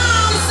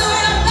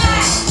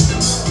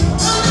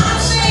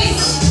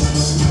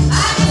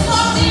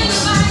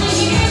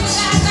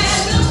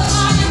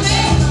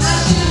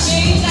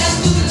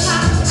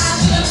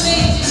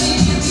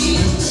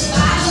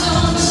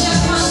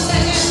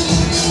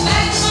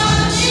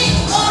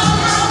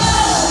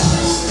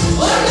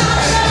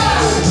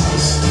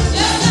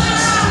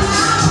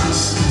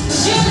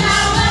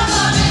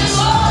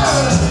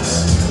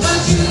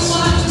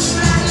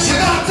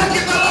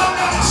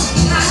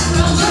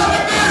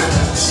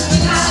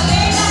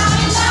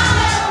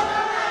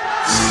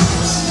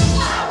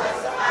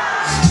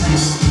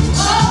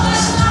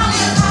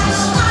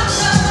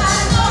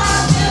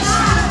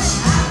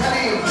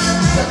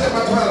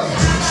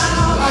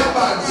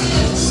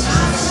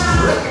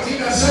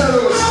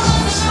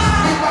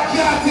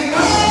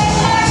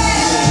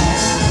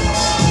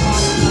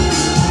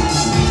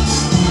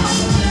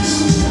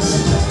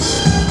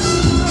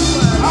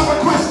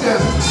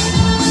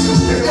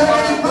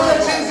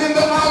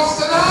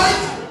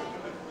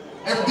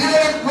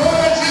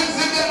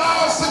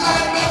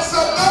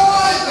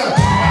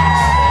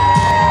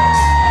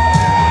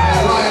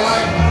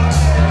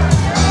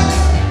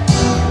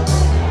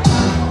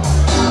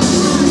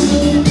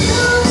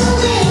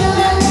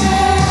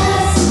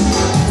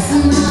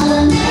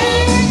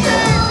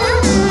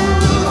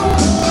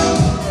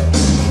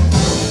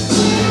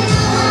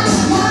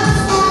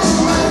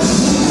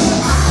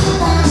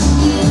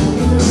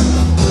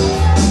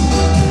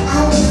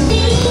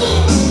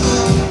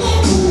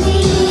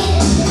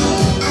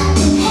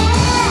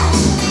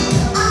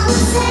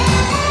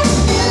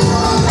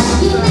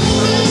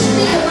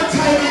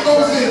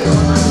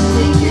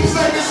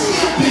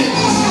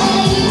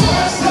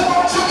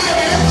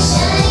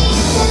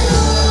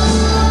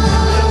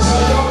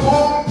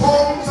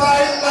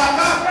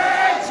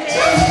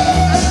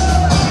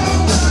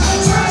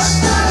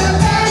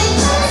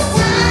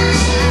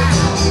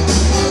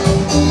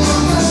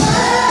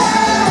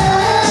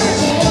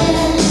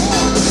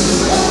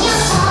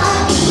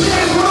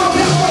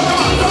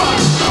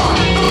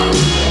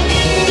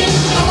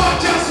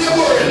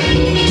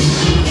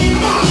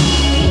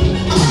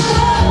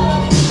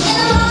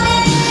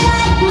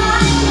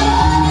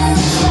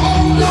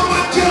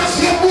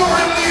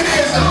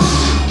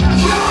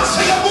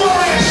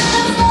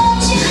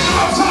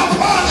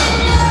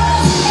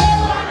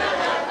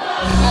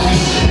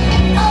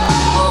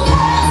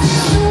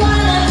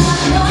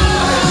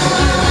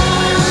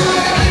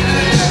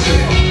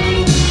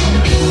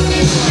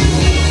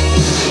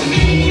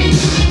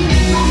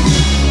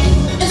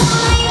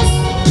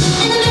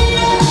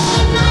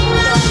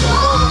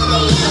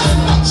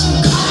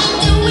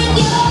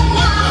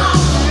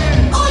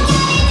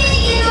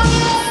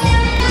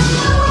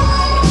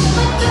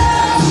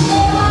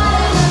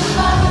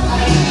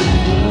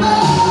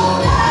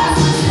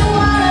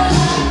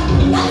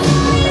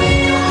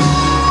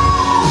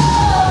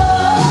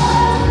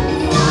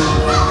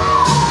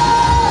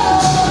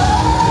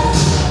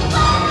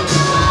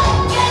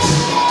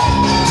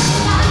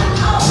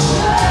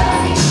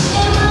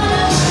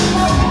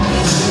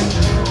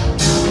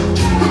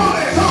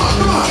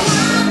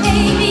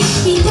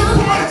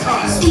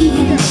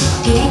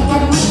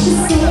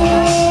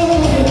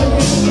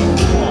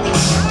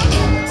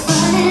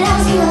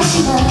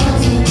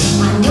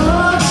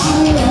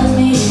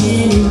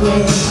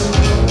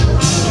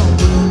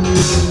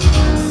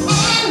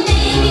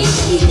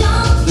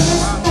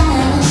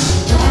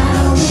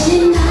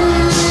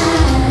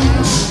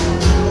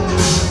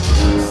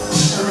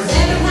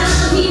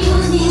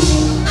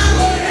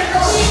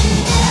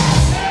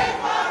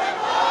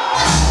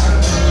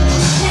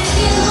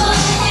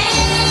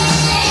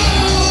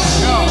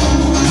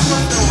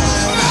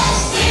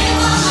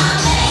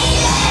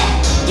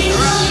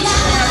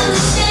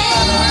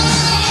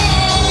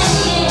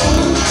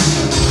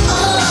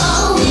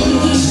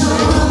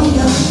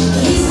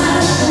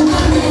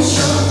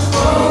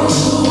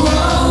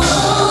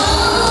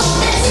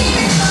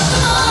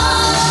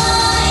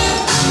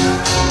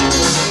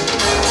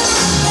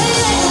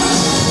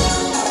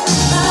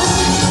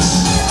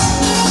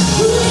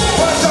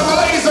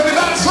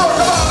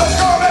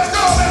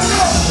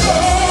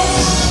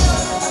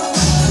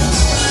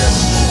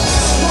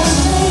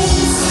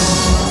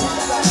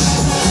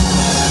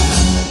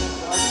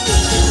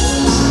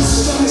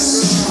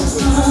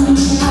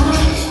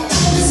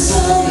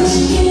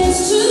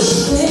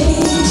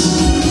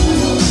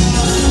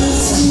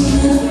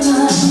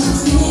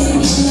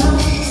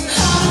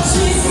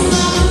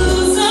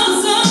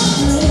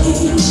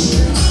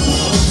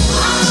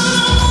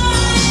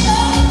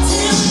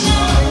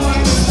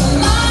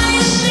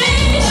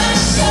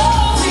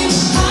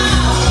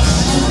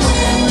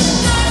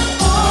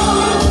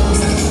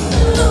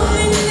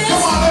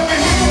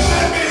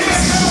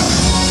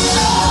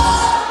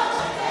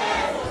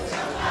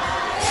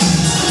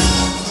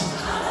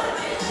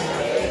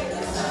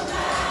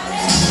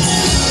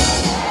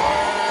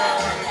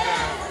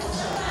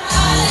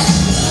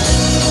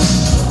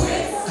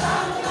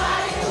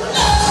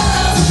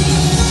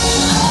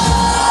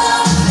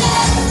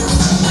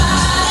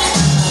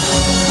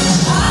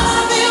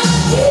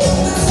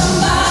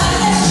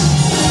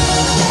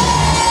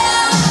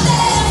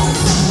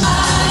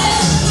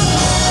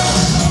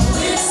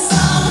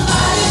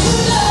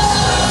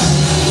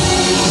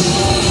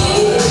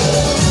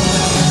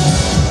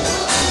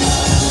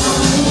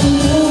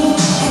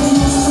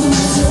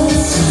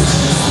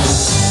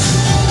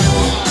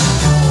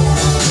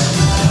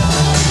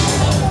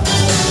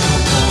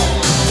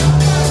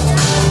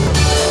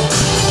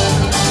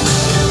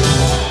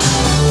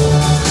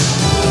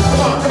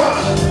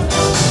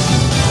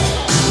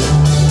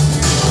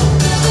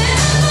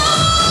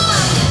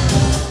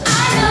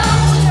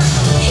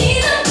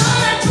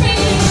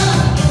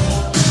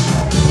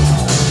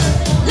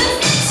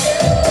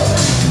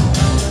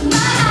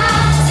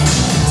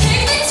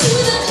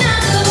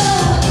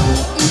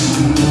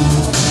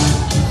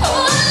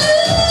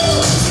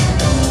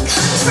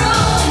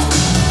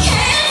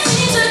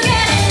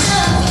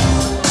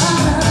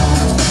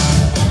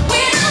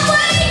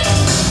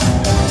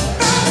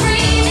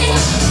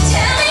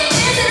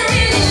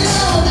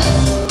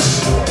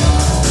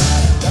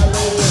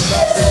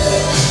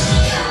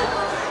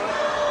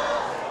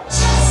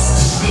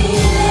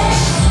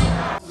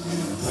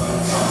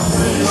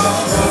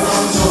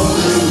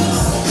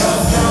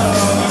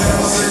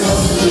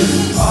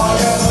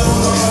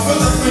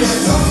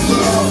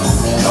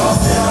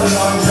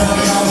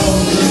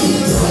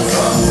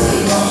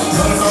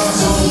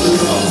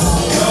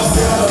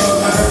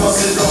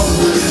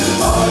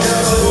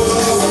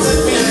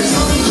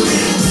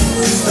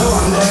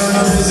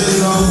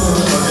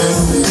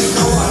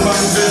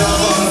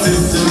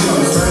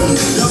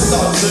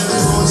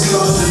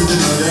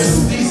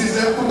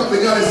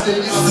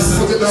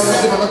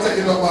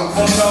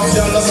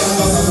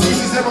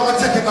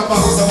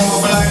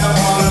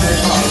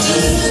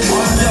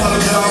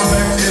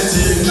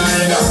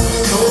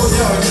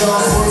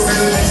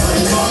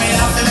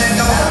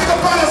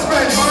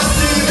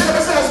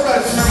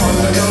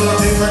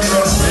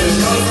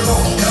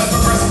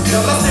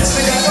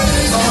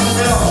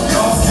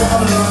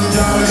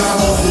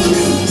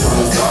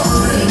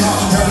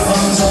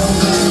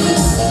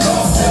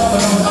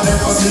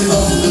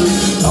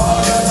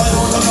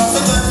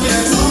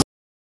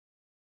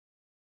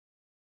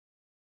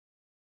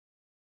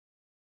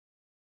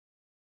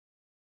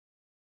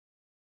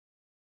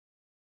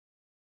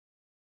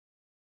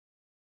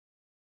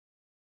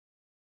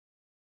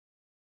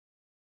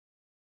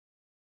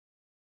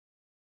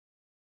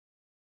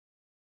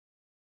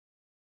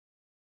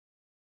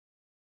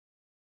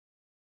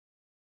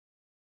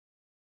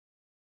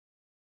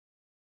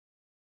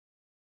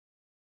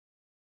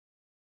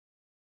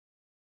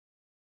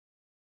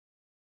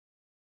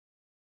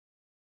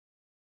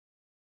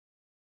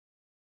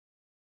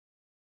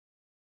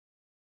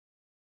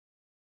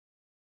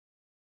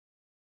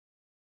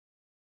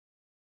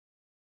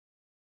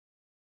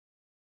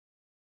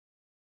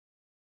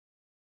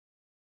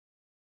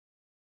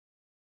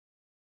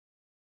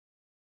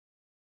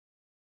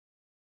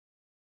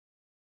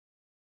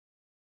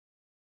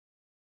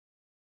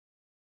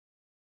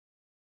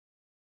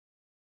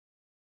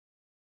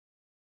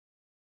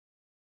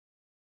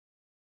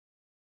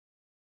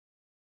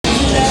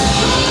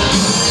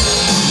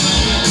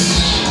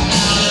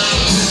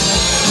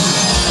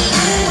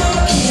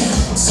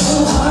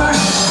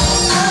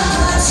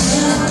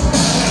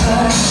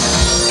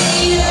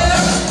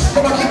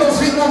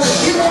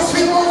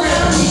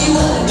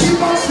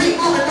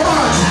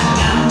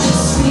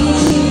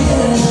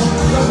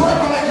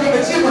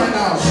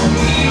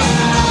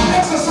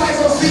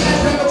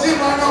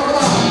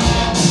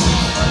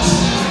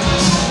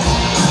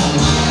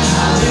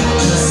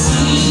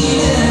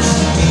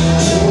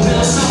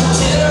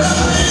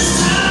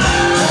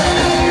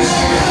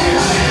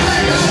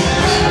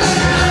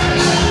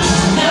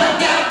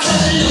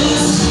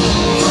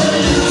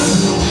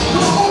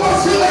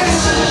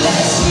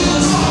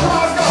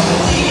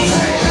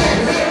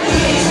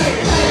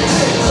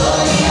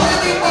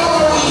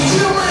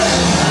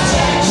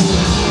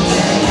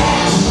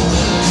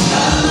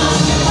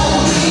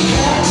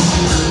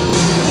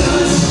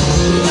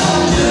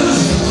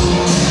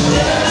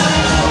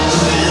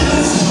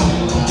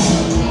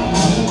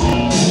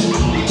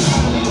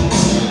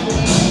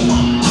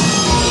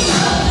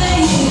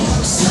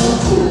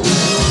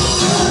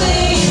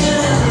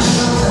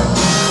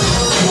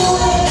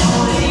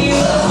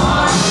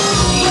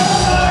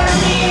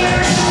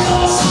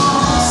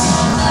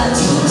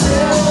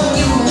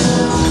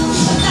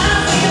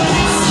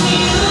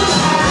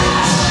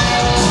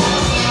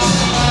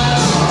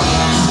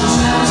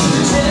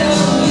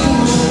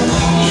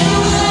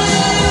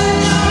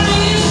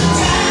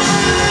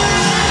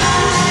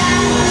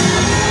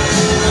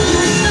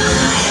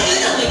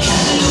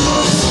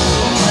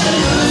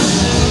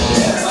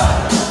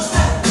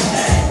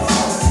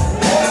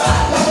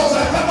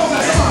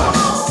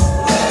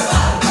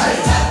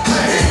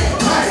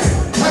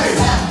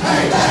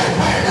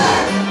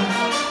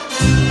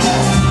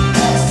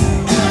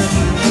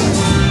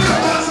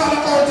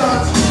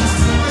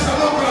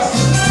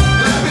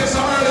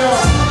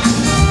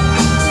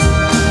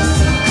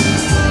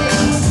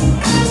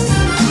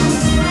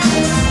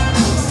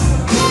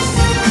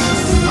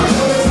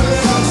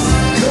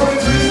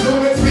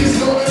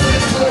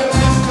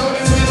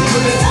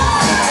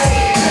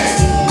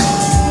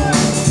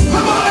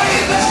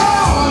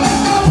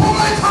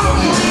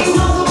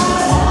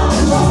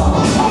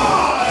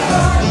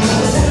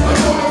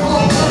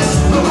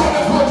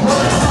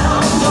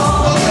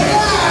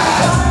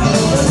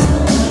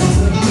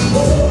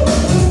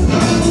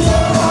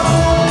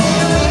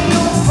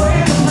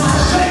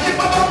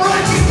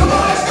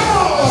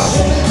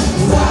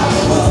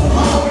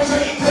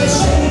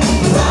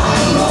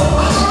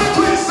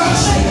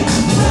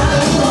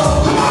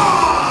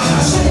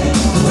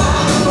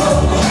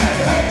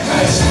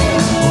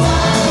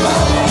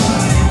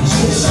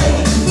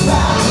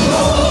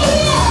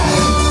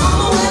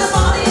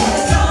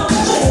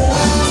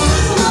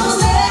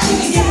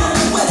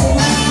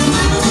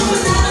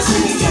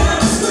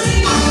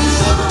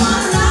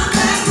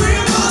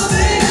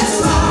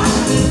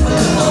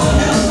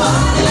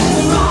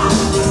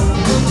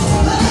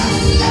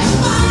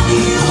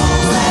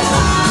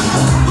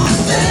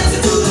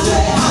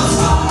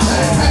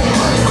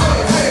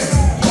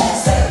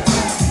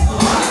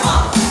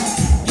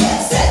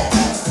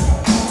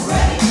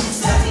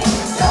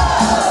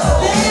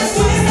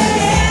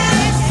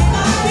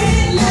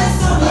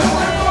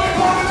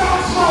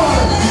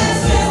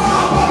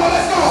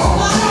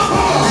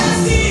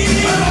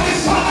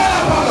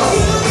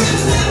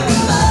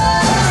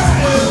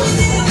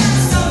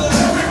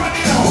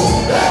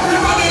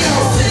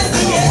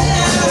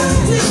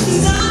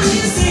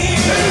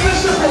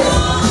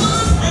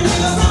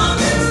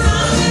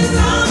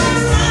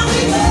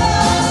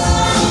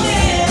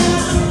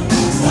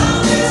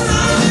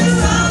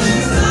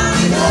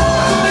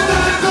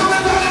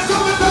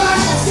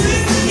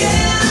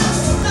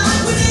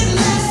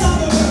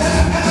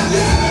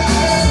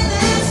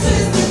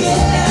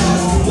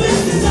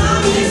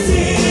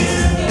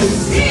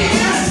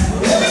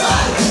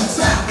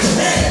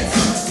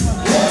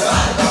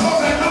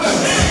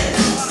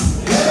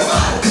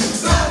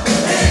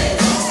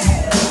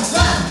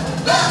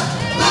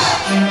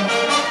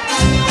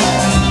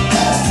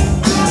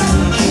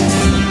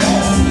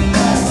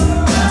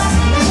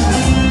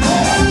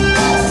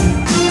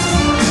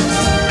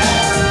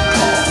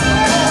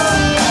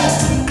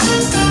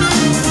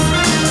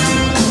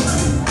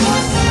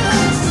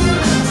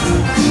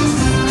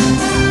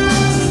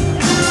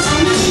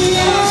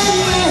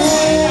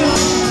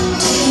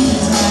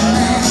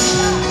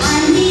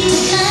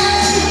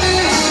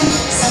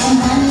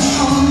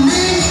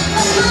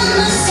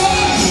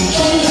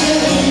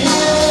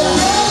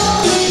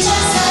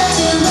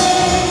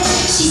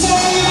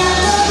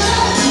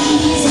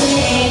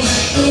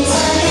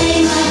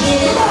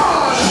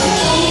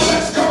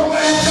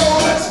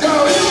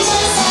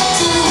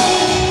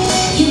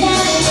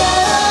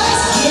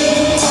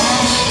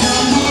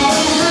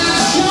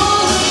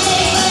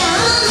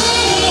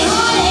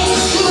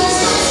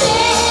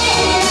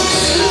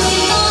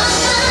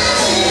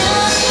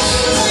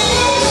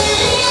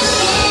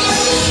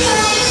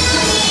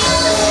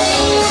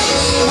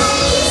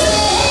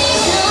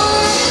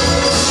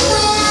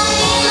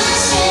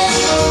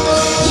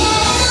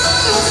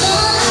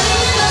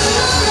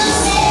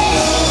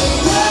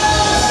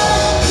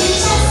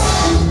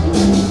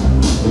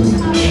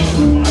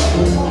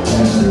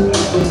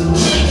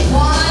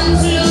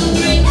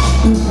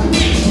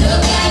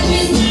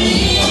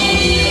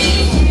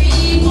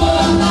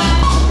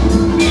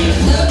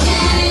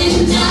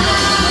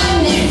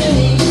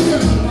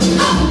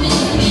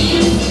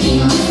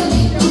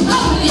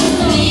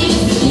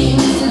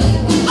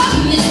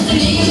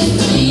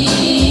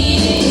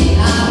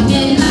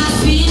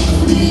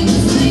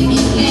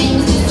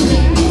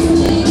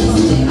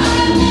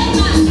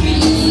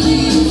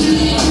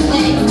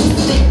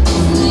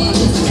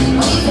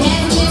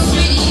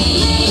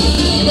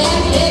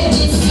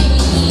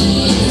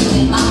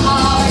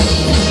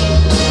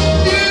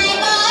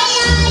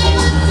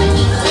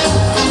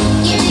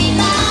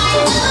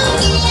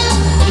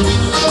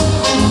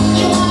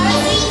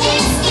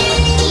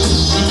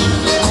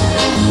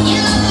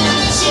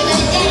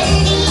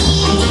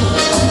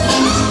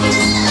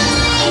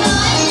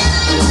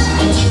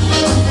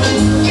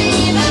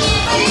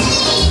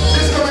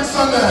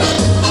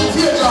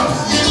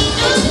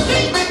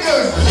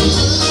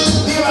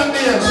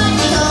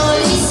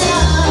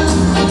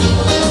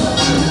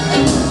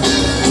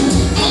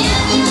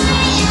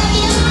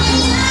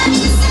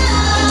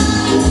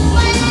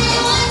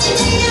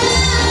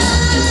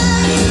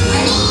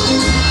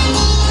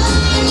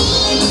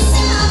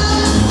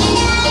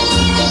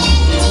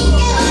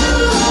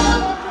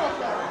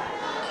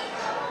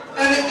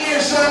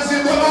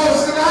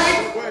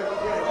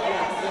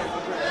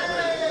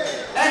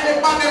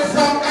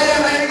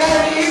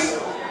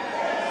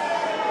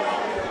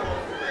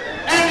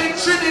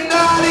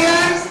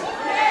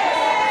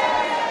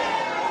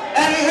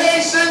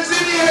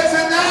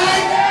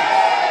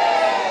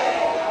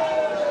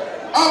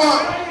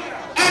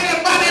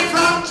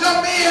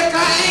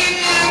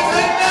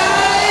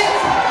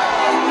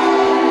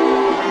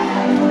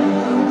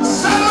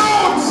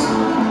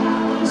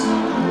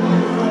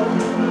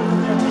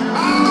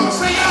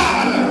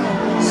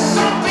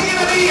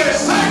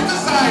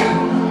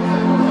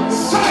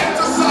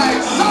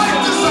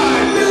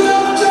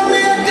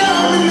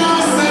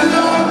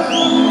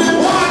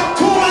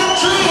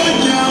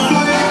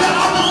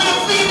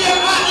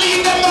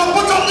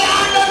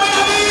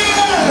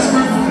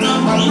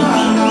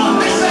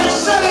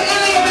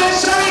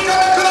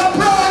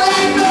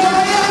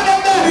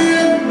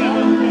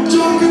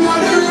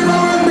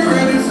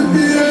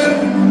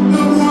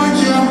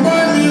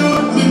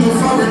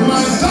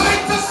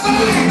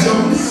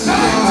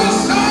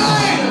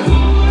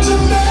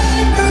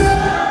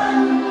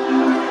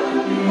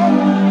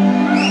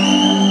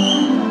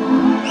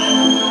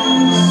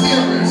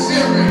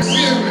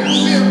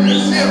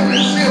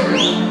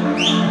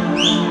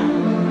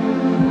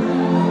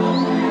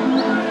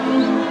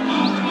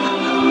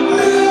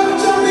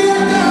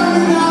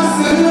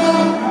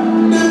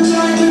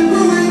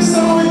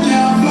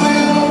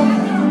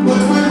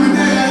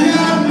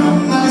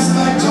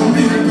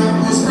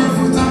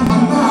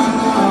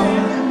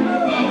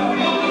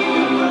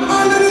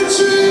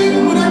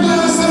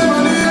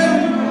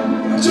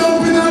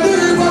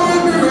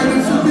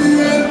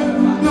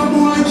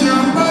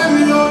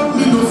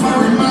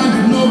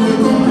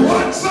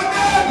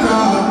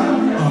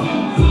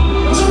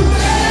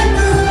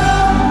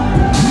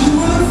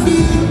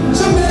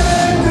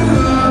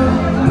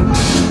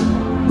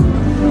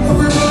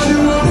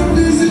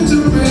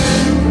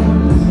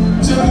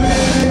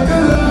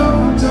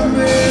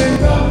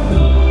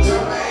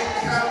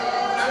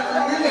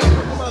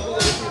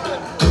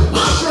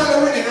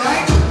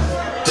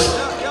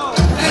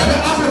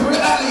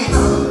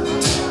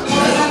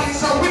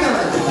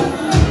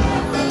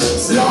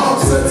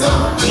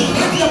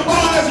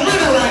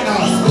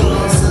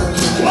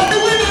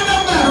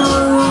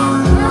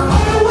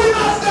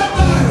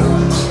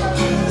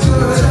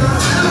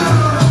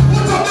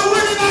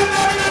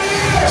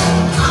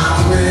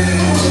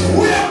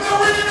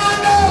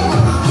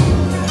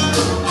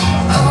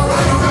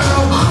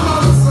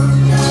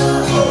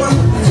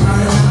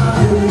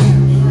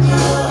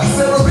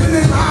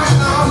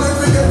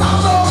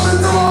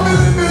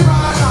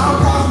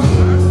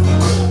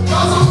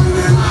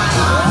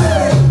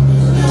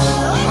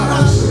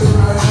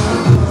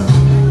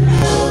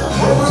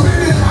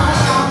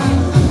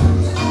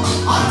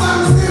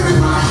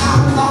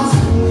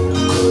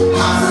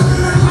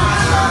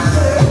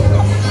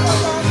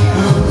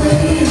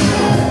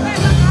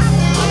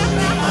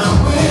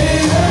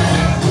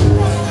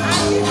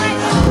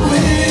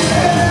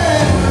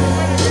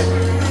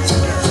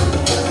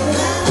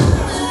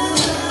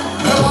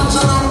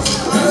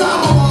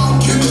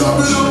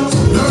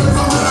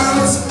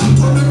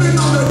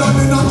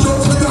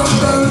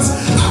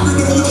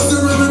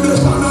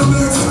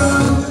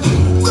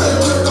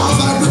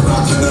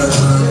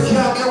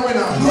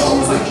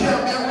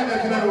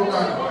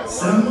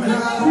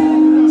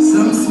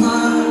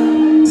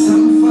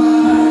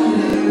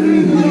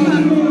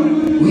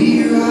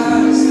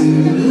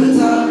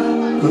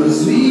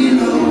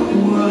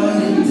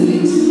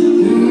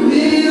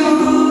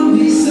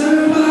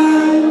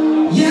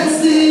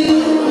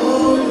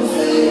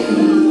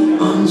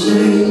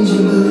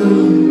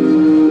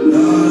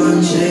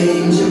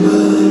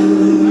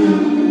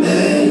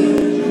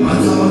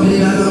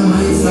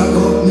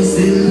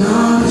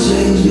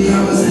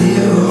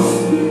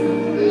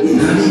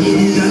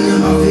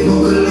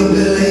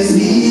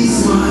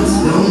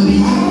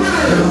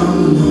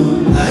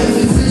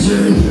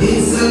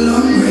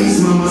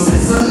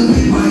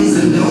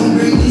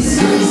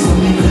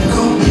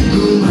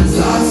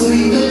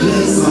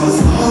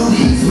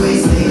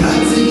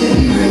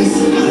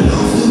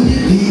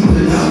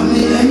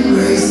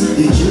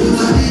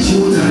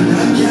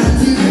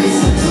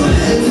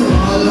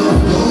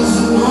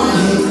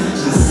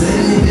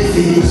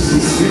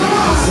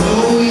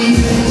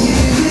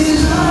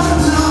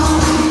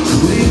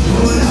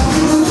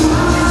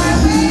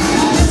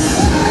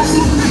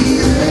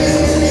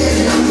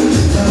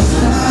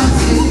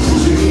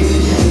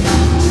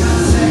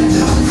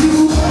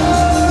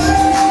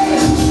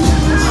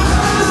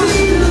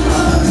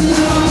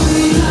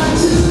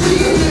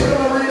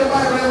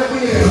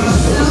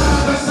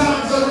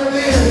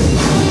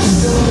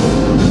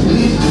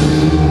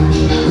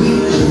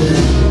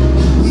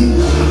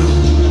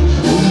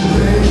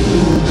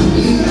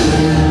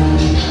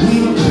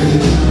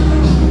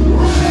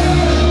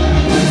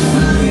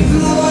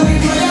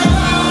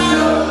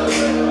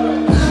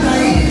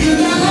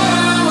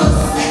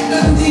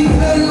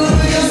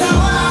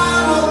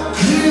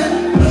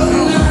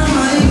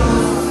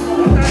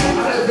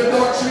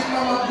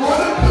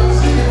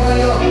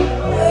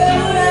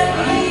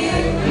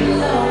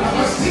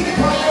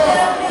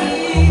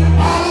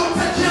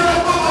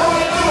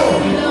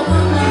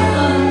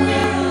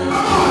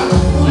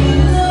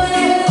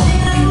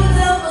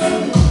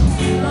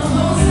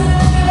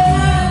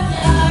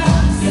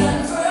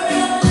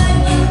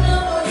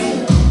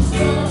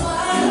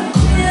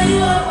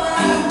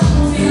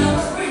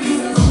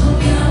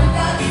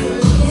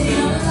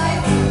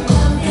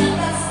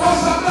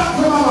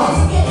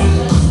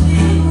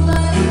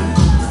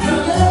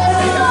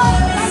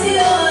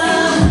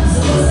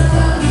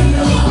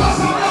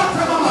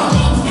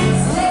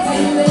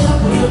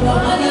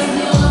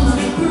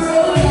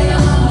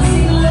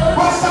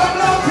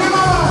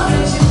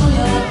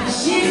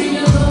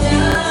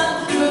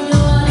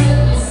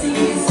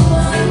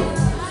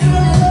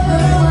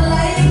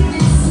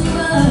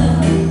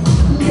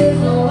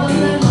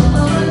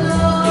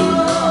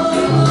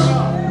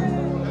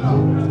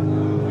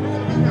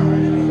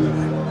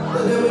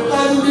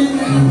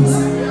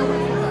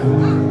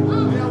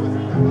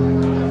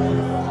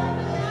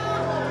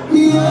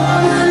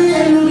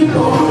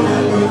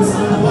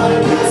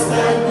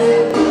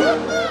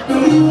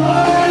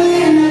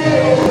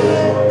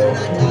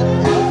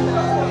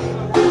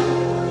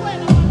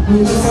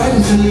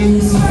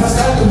 feelings. I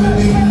start to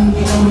believe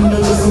I'm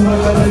not just a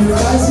matter of the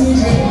guys we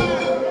drink.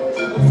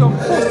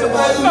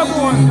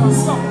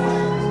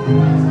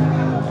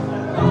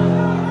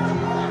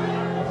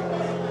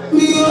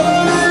 Me all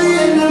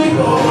alone, me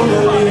all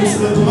alone. It's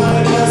not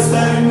my last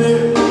time.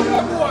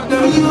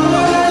 Now me all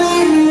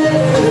alone.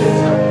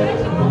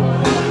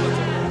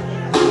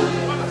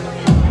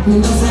 Me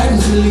no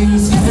friend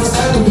feelings. If I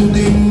start to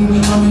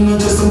believe I'm not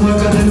just a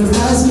matter of the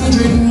guys we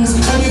drinks.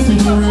 And if you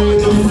know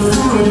it, I'm not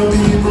for your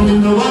people. Me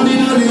no want me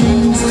no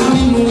links. I'm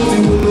in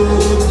moving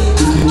good.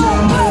 If you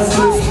can't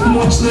myself,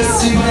 much less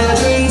see my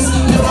drinks.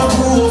 Never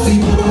grew up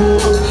in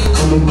boat.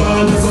 Come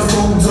on, as a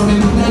song, so me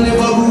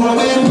never grew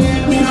away.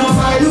 Me no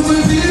fight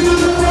with people,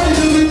 no fight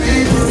with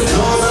people.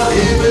 Those are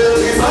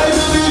people, if I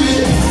believe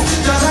it.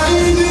 Cause I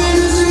ain't doing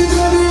the street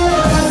of the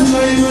world. That's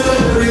why you know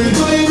the real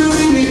going to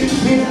be me.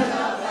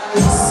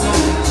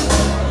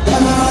 I'm a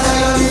man, I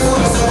got the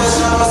force of a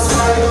shower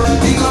strike.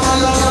 Think of my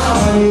love, I'm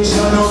a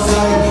nation of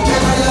life.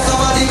 Can I just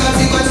have a dig and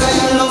think what's I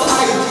love I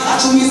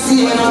actually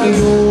see when I'm in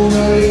home,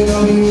 I'm in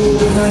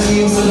home, and I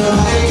came so the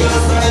high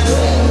class right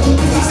there.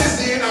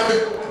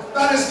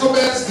 That is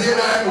Scubell still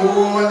I'm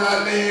on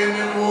a lane,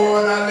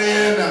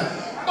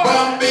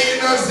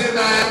 Bambinos in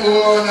I'm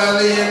on a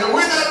lane.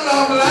 We don't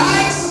love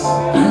lies.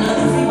 And not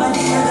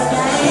everybody ever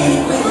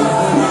like we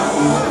love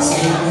lies.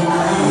 Say we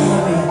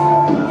lie.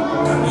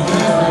 We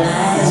love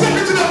lies. Take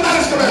me to the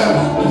dance,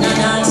 Scubell. We not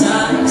dance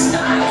on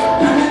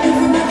style. And not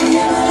everybody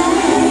ever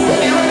like.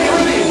 Ready.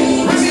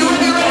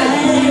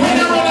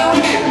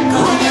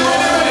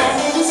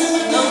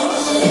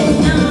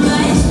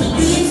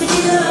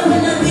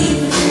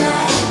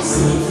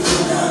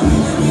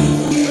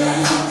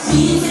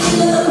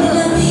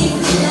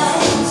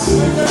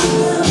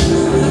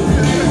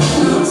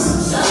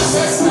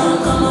 Success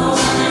don't come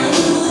overnight.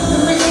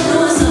 When you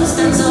know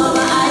substance over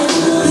I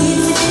do it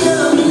for the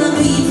love, we don't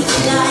do it for the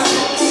life.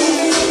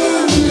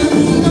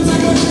 No for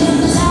them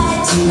love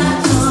light, not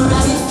no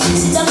right.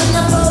 Sit up in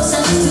the post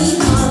and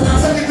speak all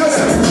night.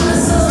 My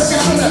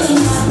social media,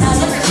 I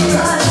left the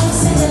car,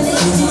 second day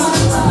to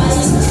my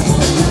eyes.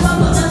 Never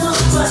put them up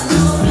for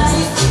no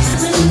flight.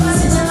 When you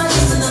pass it, I'm a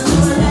listen to no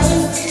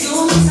life. You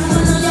miss out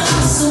on your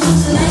ass, so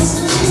much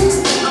license.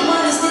 I'm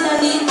honest in a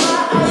lead bar.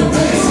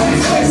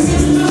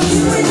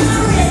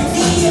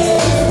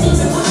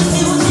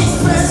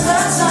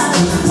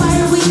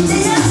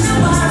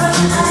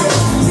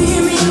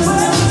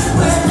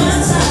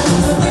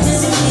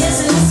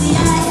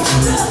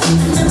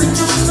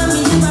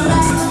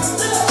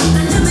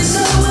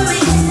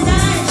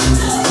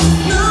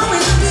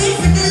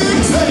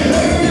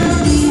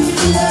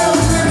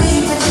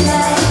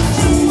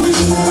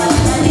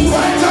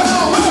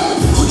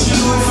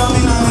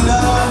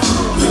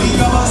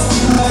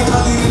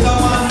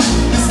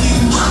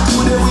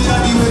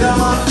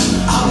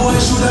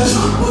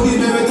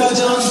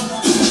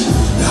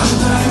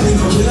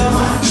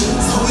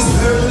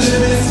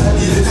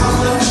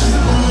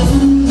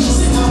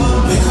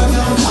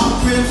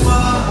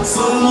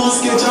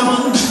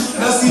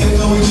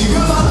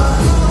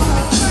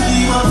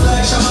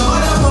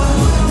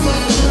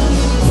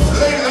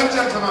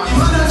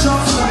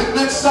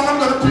 Song I'm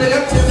going to play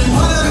it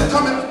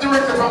coming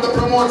directly from the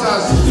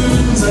promoters.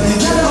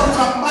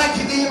 From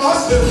Mikey,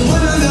 Demus,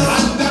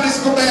 and Dennis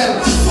Scubell.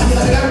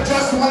 And I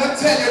just want to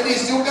tell you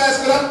this, you guys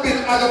could have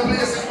been other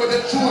places, but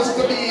they choose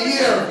to be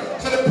here.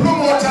 So the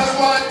promoters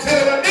want to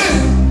tell you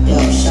this. Yo,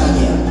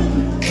 Shaggy.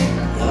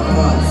 Yo,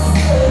 boss.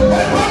 What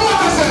the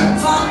promoters say?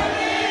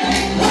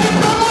 What the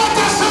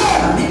promoters say?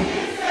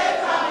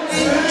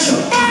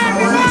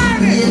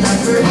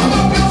 I'm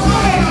up your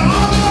fire,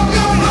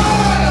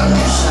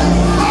 Yo,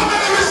 Shaggy.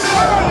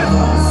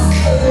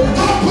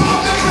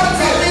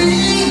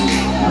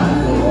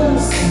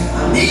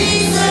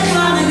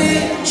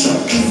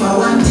 If I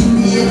want to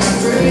be a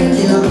friend,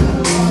 you know,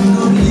 you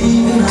don't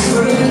believe in a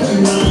friend,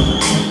 you know.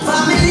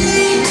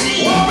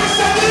 Family, what we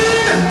say?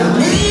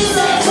 me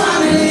say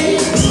family.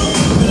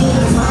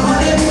 If I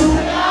want them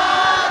to,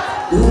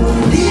 you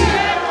will leave.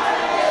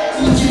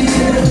 You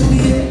can to be.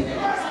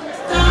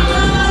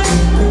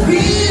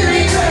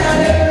 Really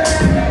clear.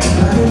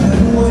 I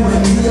don't know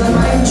when we are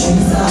my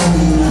trees are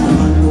being. I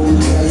don't know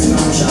where it's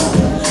not shop.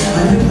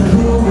 I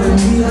don't know when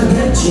we are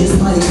get chased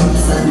by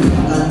cops and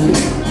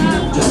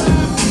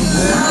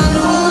I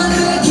know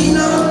I'm lucky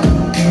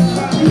now.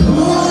 I'm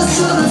always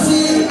trying to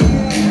feel.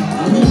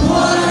 I'm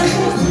more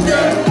like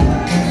dead.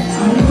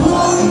 I'm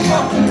more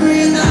fucking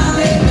green now,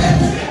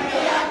 baby.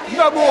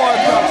 No more.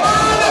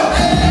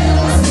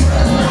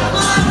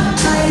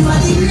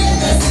 I'm the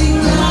greatest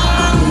thing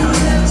now.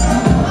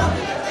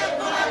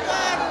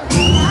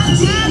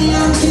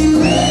 I'm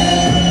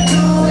king,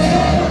 no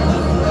way.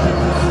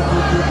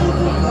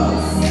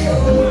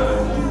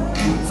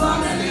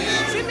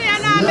 See me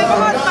and I make a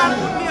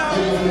husband put me on.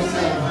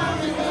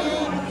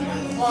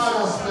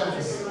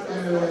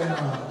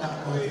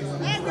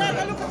 Hey,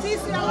 girl, look at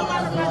this. I love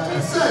all about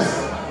this.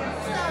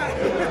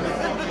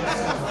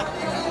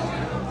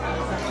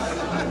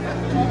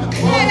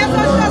 Yeah, that's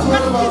what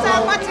she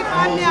was watching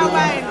on me a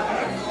while.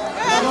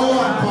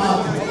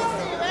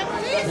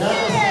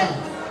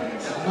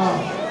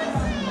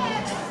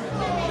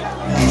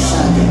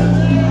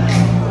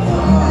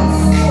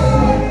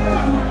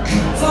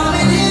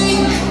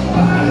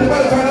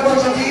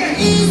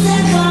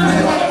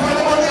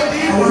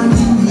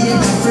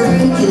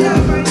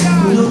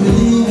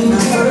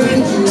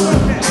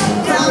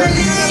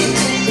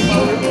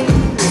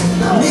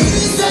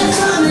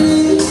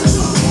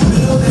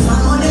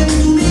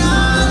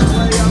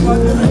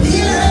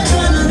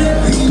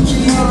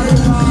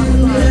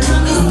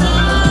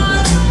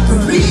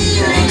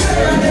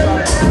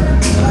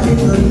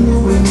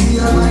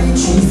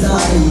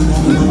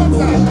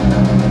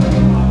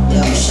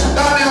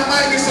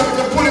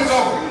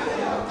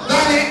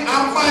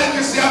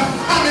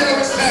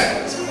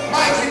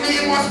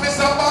 Demus,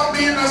 Mr.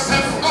 Bambino,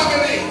 said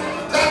family.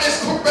 That is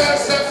Scubell,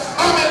 said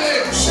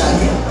family.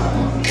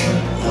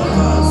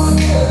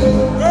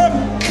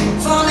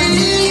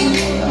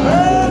 Family.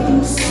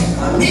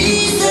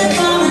 Me say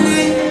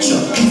family.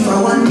 If I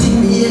want to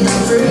be a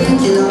friend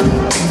killer,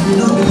 you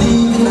don't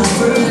believe in a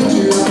friend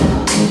killer.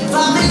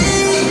 Family.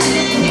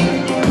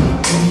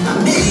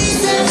 Me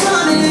say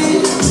family.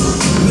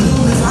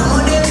 If I'm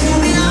on them, you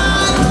be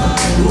hard.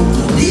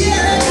 The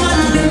other one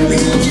of them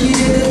will kill you to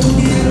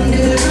the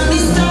end from the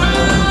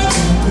start.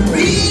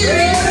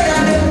 Real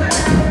than them.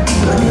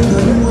 I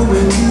don't know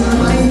when you are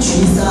my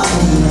trees are.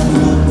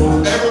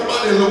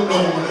 Everybody look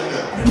down on it.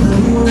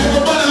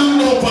 Everybody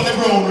look down on the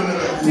ground on it.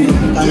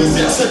 You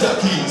see a set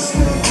of keys.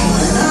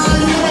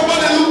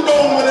 Everybody look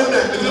down on it.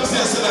 You see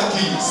a set of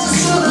keys.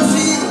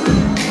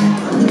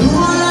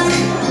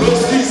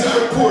 Those keys are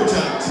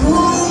important.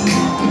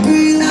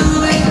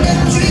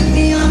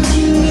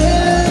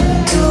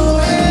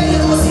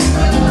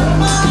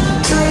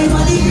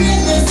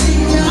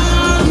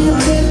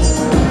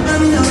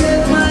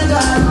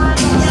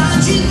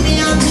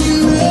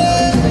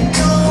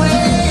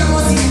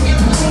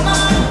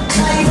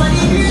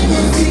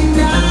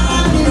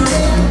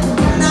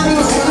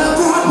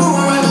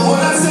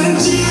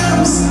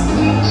 James.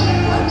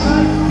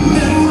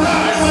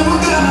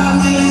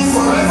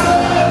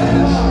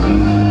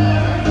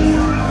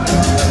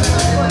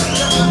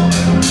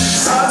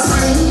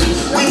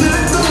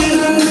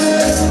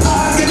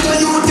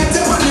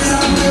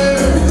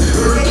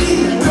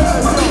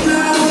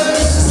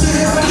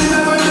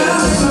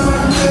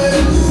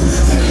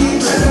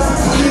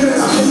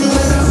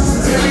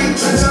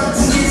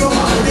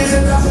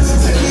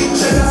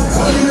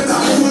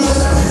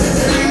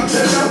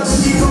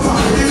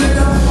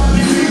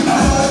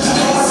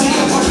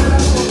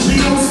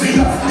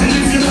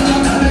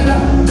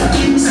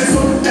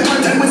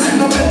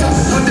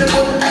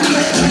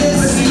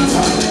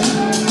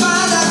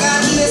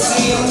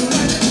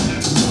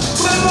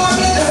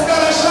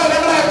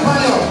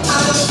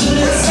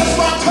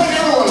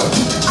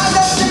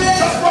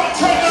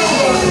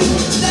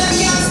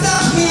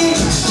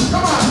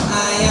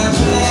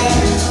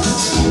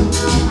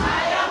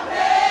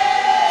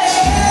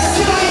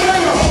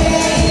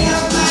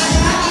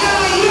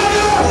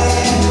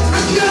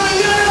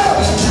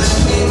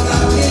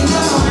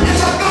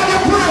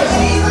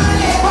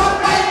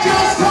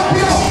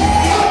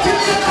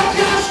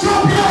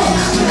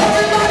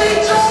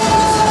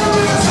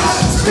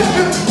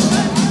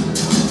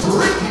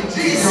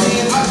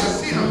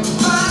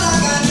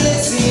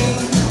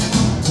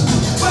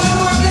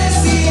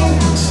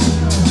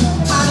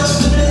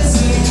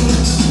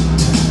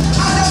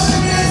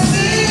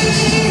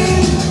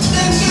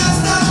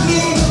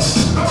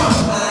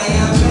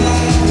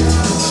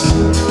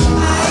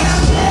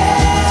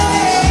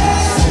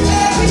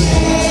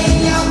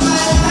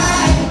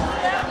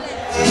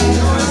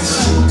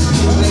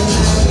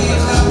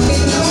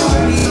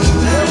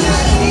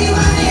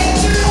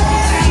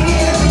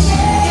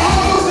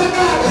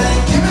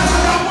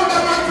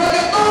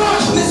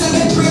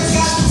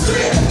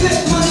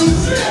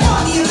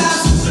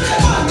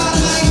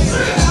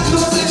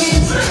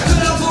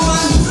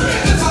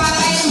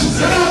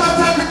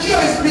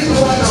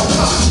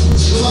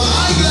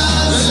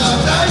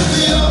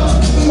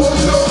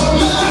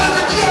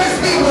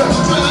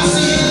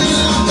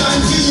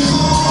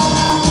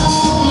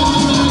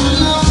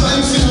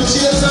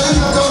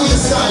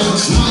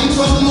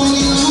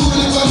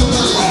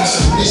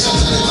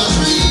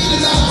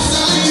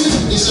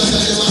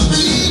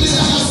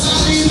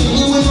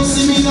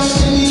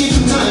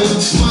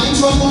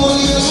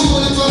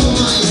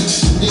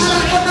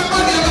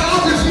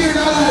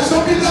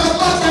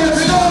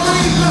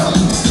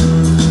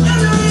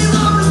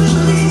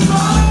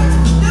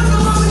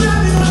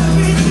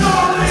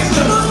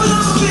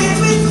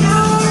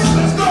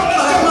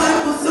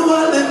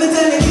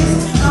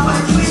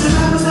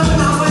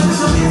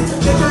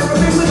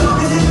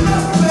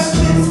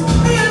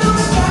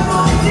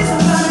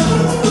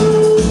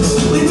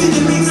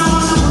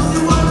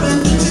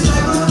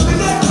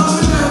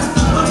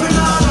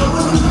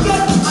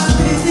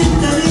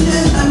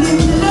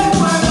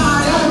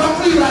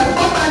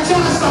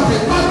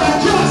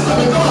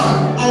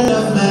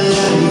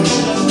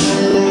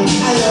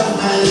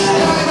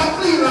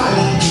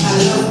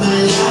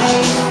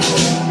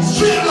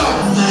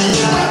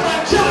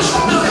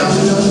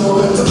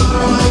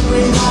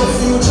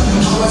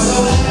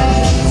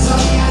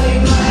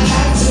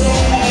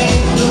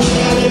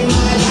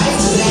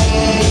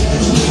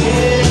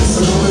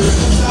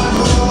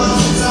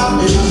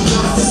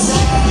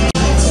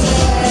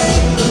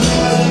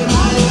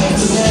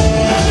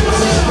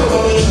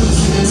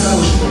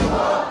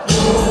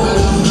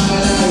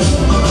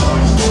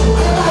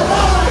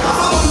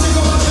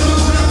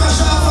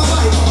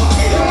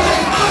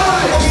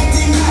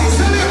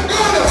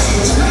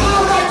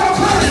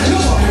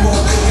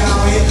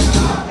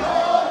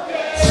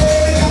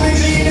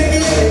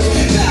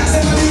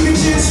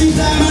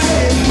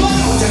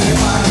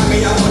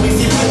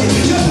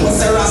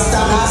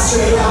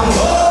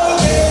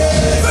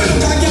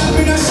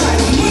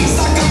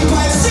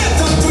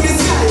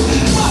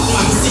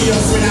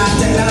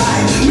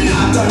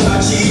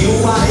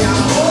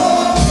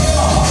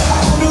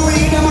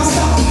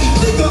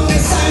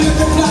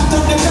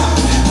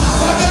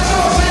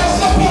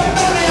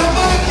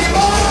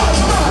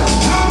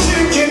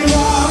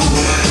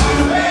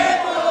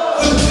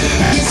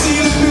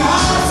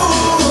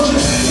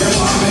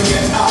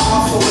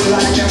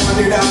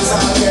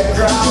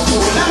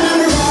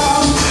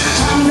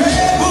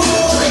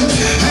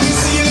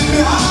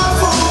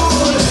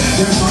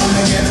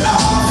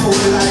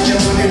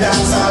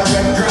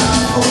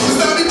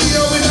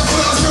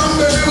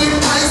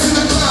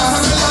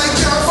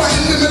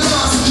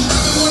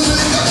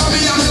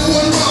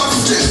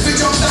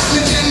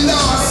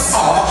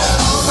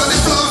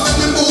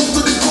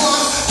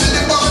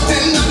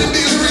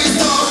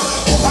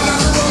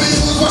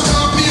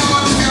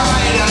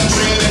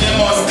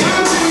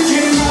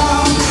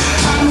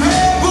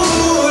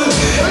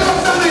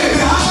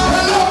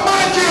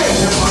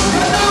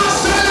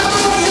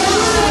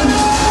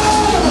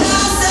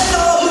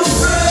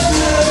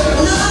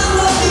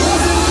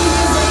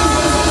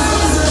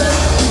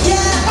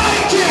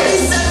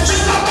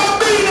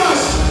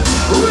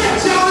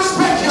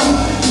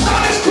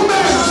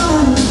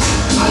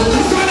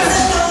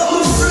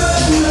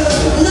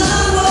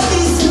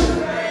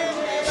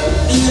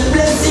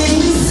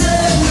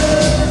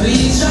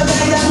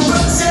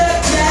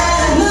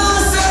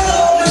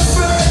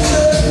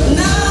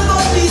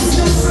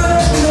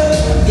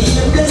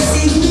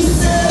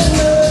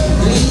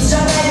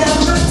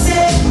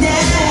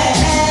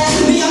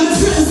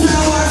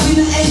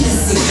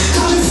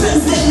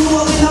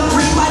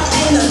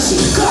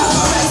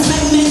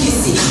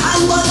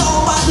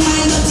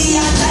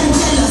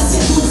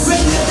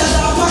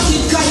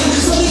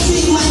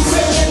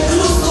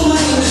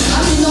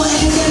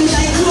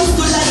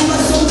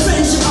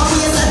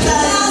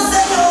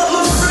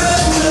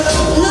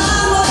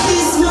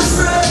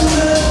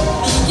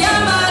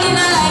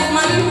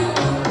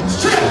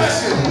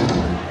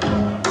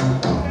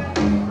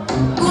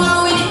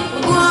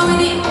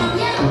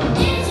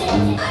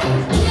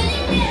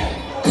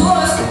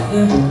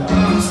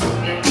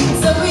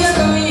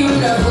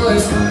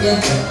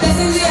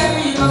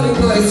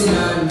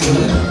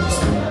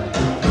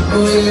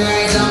 When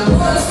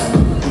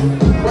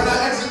I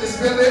exit this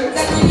building,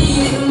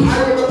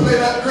 I will play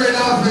that great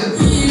outfit.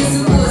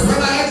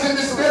 When I exit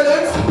this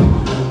building,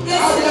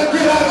 I'll be a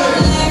great outfit.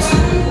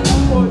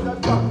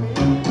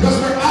 Because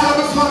when I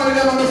have a family,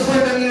 them and a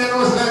friend, and you know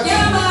what's like.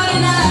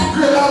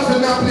 Great outfit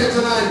now play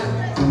tonight.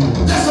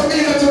 That's what we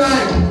do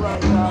tonight.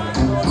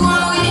 Go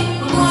on with it.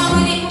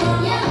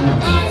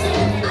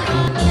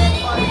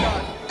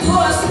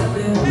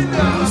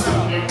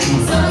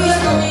 So we are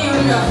coming here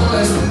with our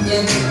voice.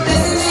 Yeah.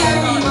 Listen to your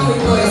people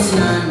with voice in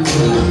our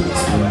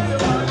voice.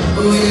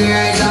 We will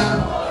rise up.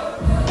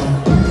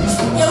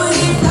 Yeah, we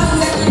give thanks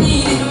that we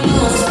need it the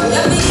most.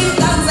 Yeah, we give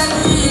thanks that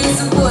we really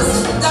supposed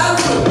to. Thank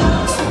you.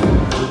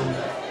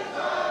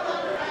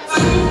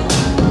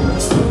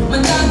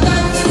 But thank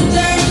God for the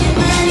journey,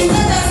 man. It's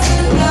a test to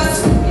the plus.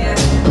 Yeah.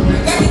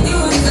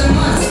 Gratitude is a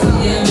must.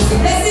 Yeah.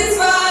 Blessings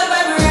for all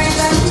by the right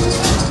hand.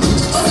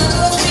 But I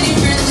don't feel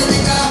friends with the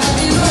God. I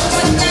feel road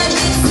one time.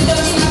 We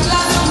don't need a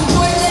class. I'm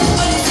bored. Then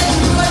only set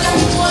the road. I'm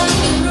one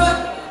in the road.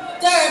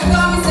 Third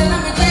promise and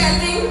I'm a child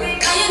thing.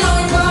 And you know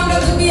it's bound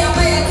up to be a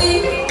fire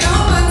thing.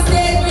 Now I'm on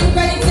stage with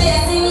credit say I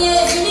sing.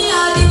 Yeah, if you need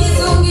all the kids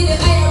who give the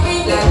higher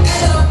ring. Like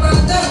hello,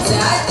 brother. Say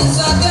I think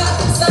so.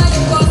 Start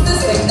the poster.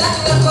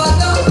 Spectacular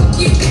photo.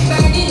 Keep it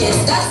burning. Yes,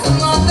 that's the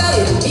motto.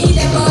 You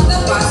need a motto.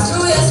 Pass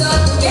through your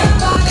soul. Get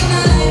part in a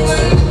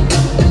life.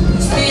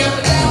 Me up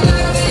with that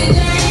God for the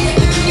journey.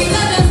 It's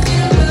not just in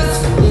the plus.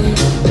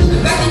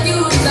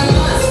 Gratitude is a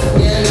must.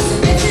 Yeah,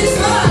 this is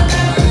for all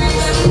time right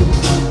now.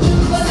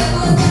 But I go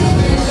to the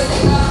friends with the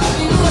God.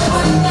 You know what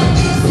one time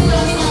is. You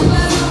don't need a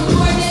class. I'm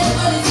more than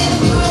all the same.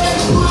 You know that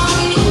go on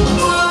with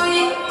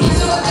it. You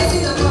know what this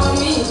is about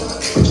me.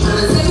 And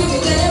I say we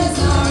tell them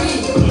sorry.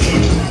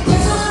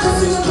 That's all this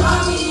is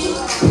about me.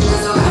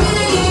 That's all I'm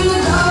gonna give you the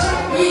love.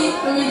 Read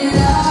for me to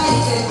lie.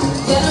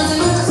 Tell us the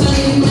most of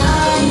the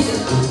night.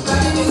 Got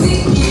the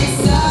music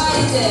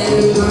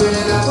excited. We're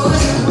like a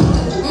potion.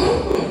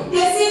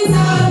 Blessings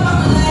all about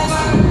my life.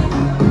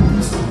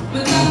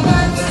 But thank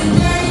God for the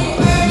journey.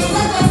 It's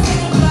not just in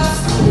the plus.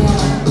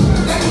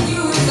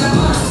 Gratitude is a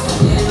must.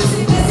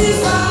 Blessings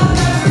for all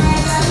my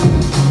right hand.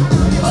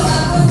 But I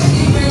go to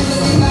the friends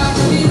with the God.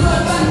 We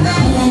roll one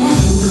time.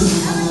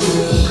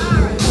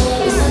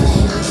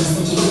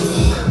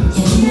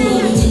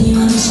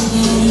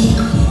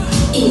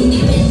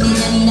 Independent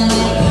and in the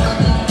way.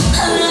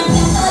 I'm not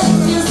that how you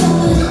feel so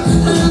good.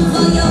 My love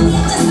for you, we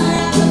have to start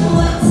out with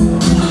words.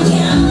 I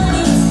can't hold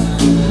it.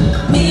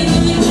 Baby,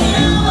 we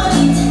can't hold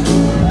it.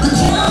 I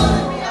can't hold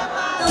it.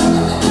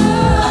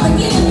 I'm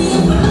forgiving me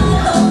for my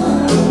love.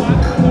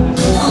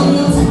 All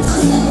your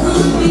tattoos that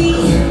could be.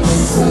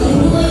 So you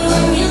know you're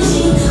a real G.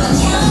 I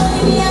can't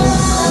hold me out.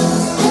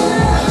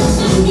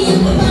 Forgiving me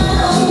for my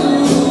love.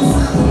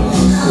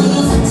 All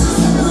your tattoos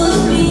that could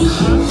be.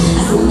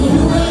 I so you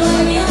know you're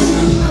a real G.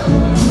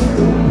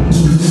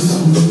 Give me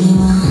something you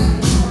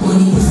want.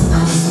 Money is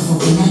about to stuff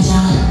up in a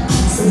jar.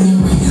 Send you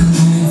when I'm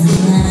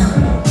rising now.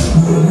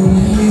 Oh,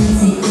 when I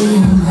take me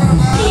on man.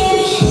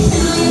 Baby, I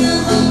know you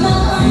love my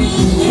money.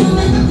 You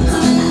make me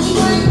come and knock you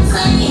one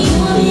time. You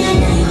want me a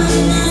diamond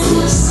and that's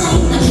much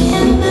sight. I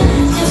can't back,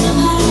 cause I'm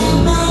hot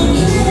like mine.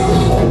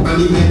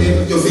 And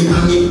if you feel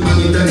hanging,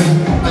 hang it down.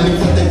 And if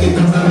you take it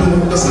as a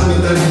load, just hang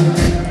it down.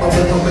 Pop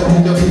it,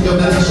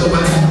 then I show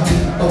my head.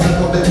 Pop it,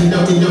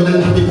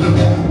 then I be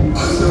planted.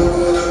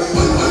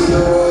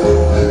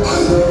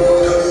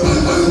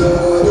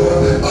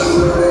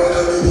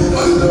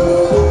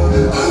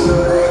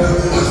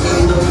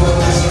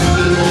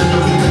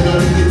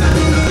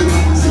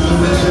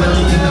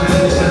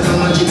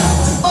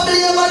 Bubble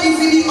your body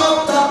for the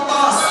up top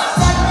pass.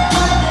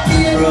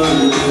 Run,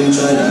 you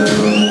try to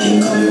run,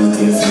 think of your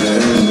thing for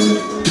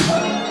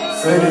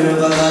Friday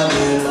never got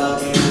me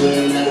talking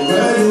when I'm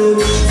ready.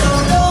 So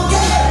don't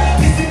care,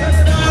 if you got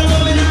down,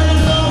 coming out of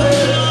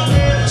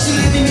nowhere. She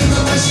living in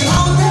the way she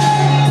out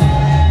there,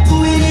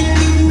 doing it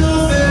with no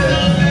fear.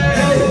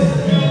 Hey,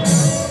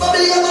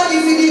 bubble your body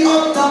for the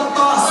up top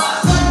pass.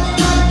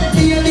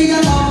 Be a big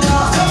and up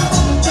top.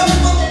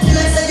 Jump up,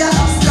 let's say you're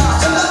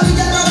upstart. Jump up, you're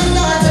not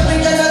start, jump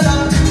in, you're not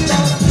jump.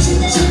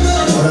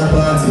 For a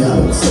party, I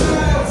look so.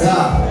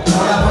 Yeah,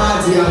 for a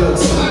party, I look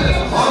so.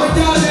 All the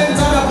talent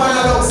on the pan,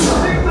 I look so.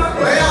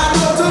 Where I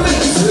go to me?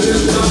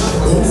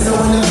 Don't say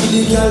when I feel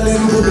the girl,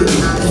 them do it.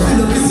 If you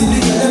look, you see the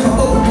girl, them a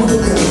bubble to the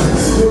girl.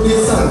 Look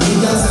this song, the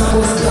girl start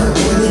to start.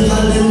 When the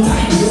girl, them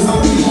tight, there's a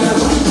big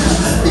girl.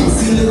 Big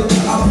silly,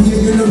 up here,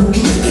 you know,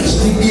 looking. Catch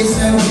the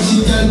baseline, when she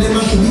girl, them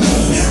a shoot it.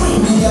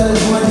 When the girl,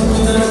 them a dip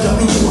it and a drop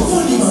it. You a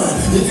funny man.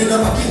 If you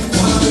not happy,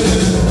 wanna be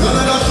there. Girl,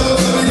 I got shows,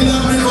 so we did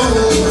not bring home.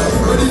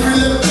 When the feel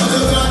them, I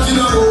just talk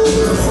in a row.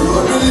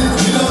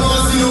 You don't know,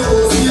 see no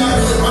hoes. See a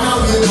real man, I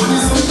wait. Man,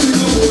 it's something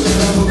to hold.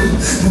 Bubble,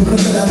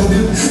 bubble,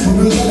 bubble,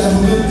 bubble, bubble,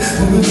 bubble,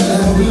 bubble,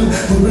 bubble, bubble,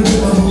 bubble,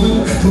 bubble,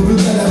 bubble, bubble,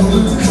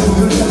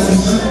 bubble,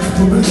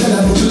 bubble,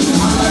 bubble.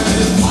 I like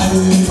it. I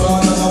live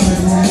on as a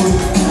big woman.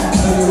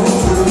 Every room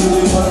full of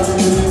the party.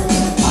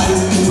 I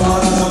live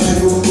on as a big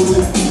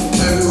woman.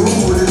 Every room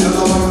full of the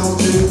man of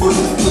the people.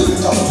 Every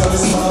top of the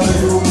man of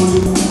the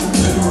people.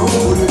 Every room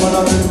full of the man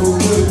of the people.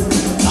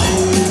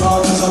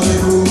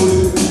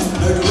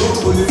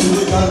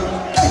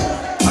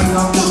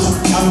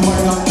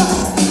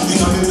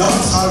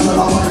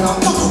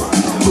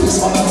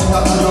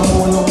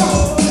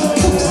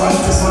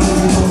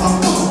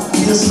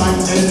 just like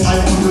 10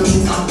 times on the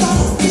thing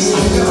and this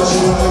I never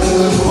show I can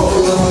go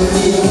the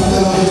money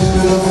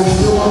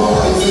you want my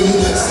wife in the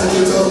next set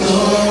it up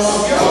now.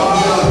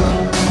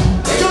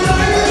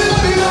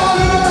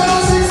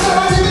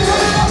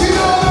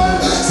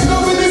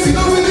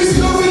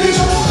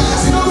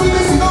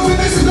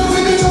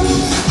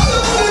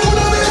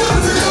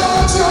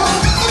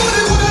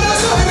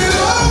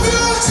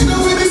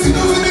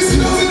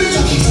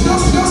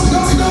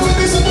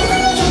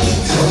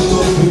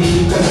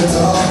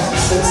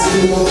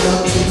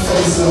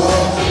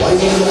 Why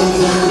you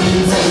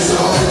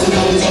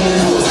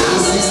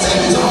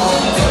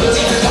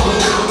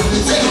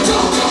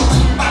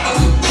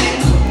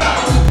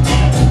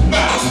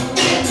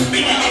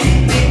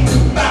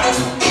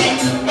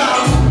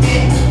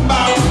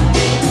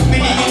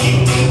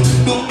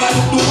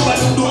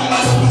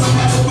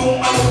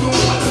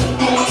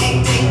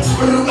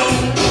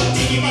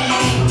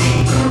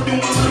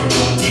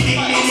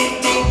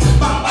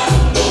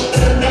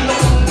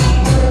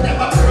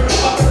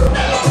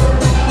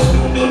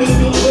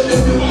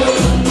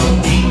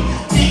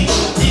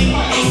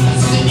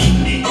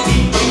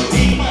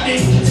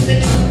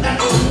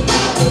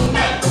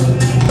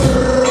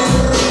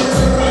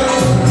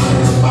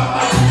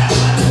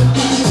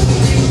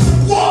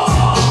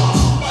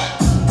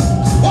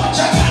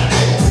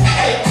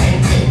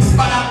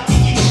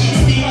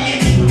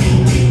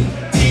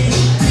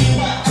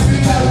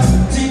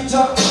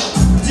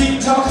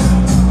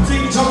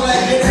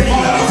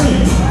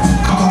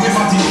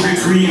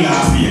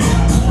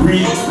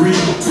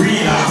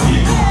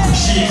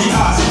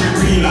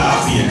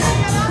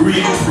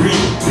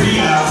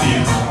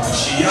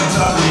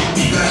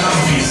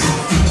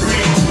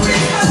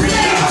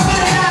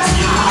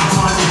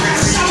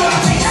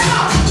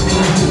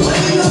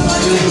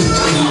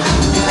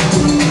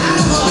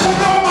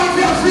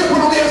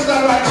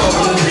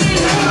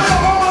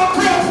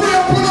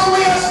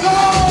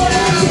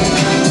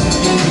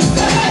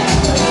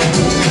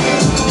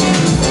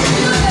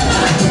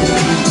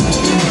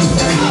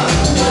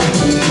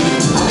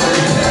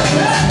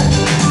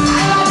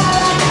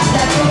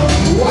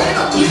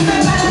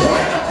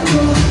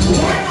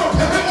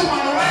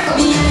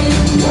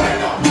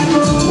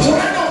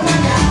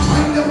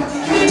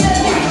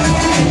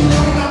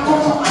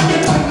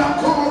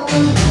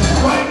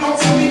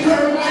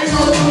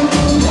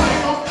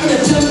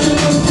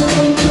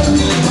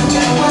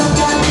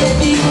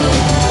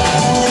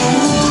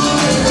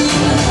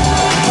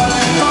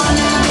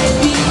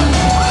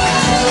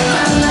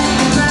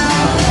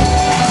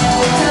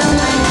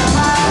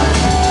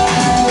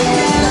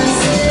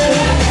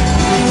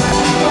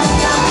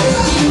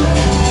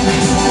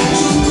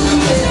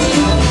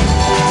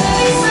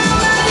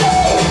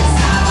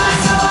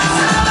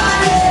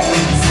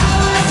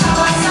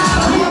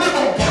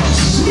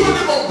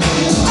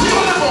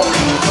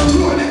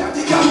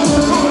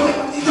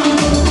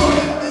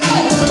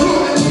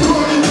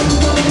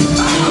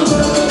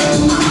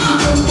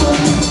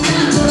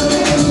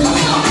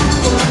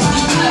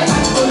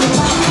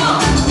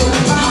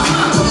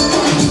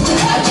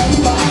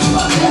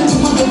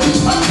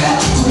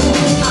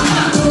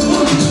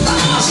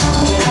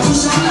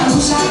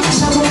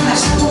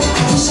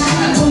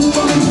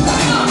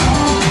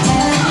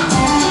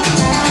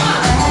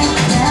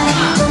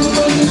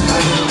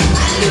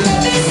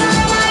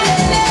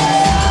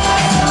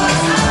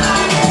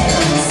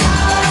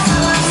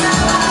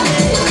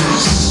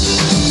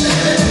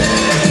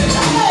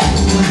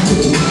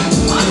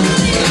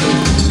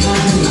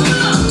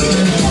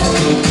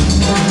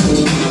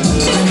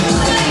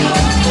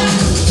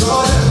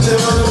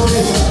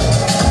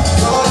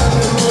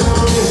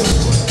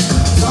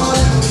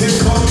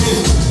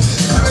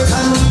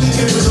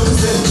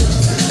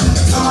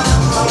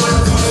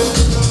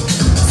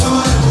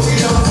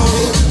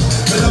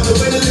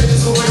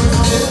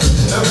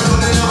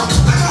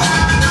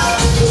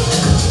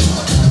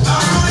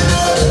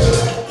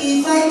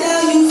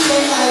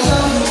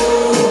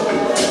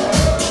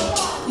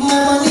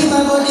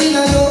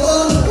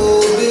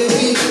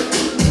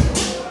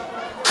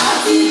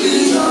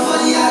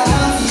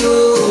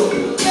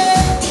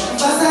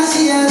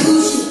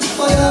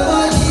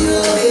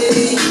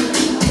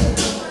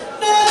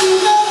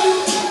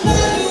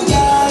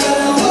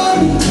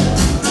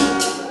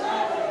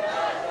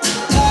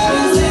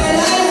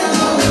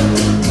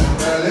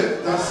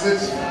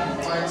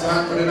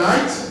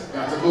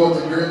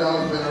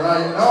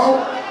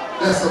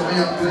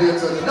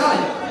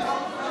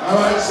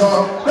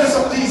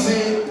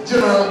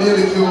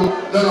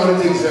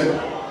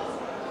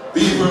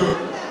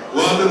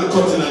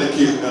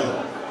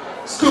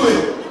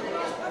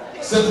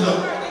Scubell, set it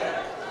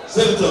up.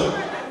 Set it up.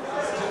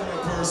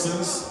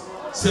 Persons,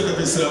 set up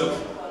yourself.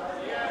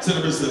 Set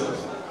up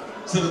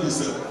yourself. Set up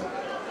yourself.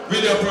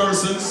 Video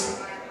persons.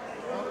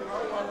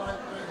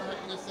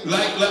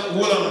 Like,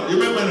 hold on.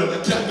 You remember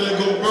that the candle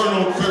go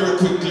burn out very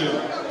quickly.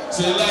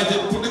 So you light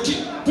it, put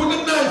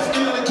the knife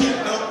in the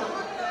cake now.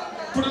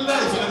 Put the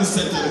knife in the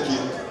center of the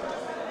cake.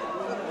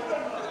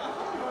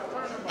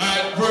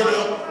 Alright, burn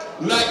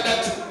up. Like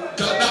that.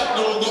 That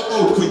don't go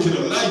out quick, you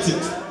know, light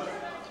it.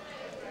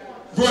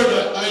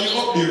 Verna, are you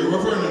up there? Where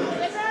Verna?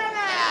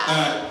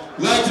 Alright,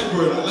 light it,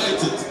 Verna,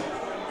 light it.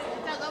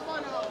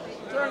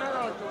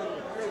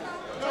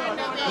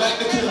 Light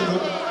the candle.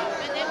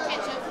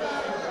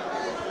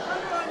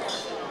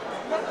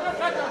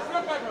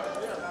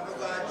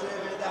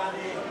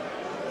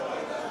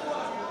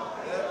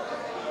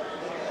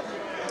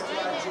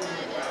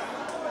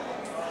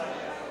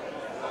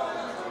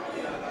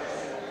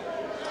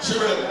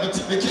 Sure,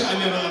 the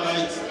candle on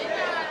light.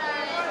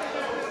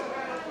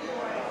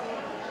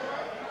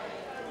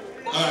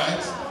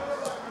 Alright.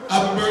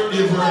 Happy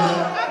birthday, Verna.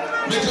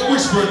 Make a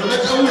wish, Verna.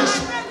 Make a wish.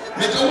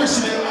 Make a wish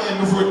in your mind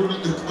before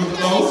the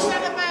house.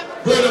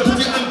 Verna, put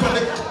your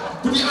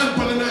hand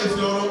on the knife, you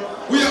know.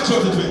 Who you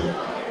cut it with?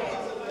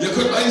 You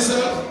cut by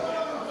yourself?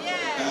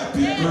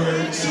 Happy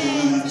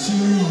birthday to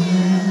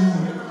you.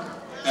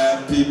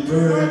 Happy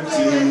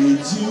birthday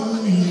to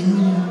you.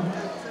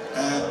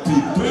 Happy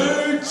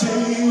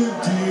birthday,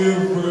 dear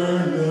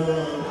Verna.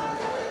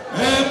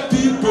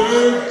 Happy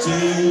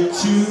birthday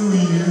to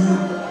you.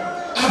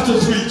 After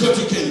 3, cut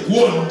your cake.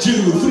 1, 2,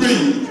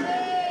 3.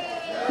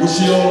 Wish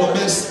you all the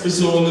best. Wish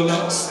you all the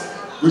lucks.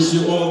 Wish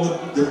you all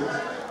the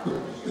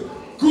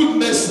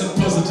goodness and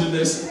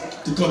positiveness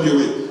to come your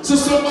way. So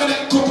somebody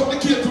cut up the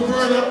cake for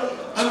Verna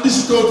and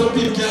dish it out and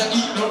people can't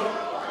eat now.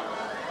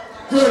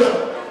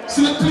 Verna,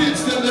 see the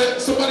plates them there.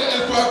 Somebody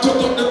else cut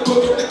up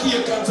the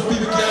cake and some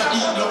people can't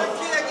eat now.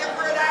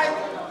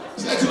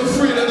 It's like you're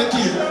afraid of the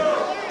cake.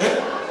 Eh?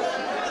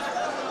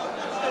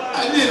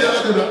 I need to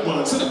do that,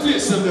 man. So the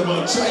plates them there,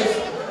 man. Try it.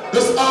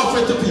 Just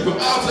after the people,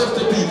 after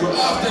the people,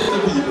 after the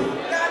people.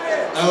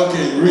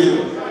 Okay,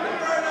 real.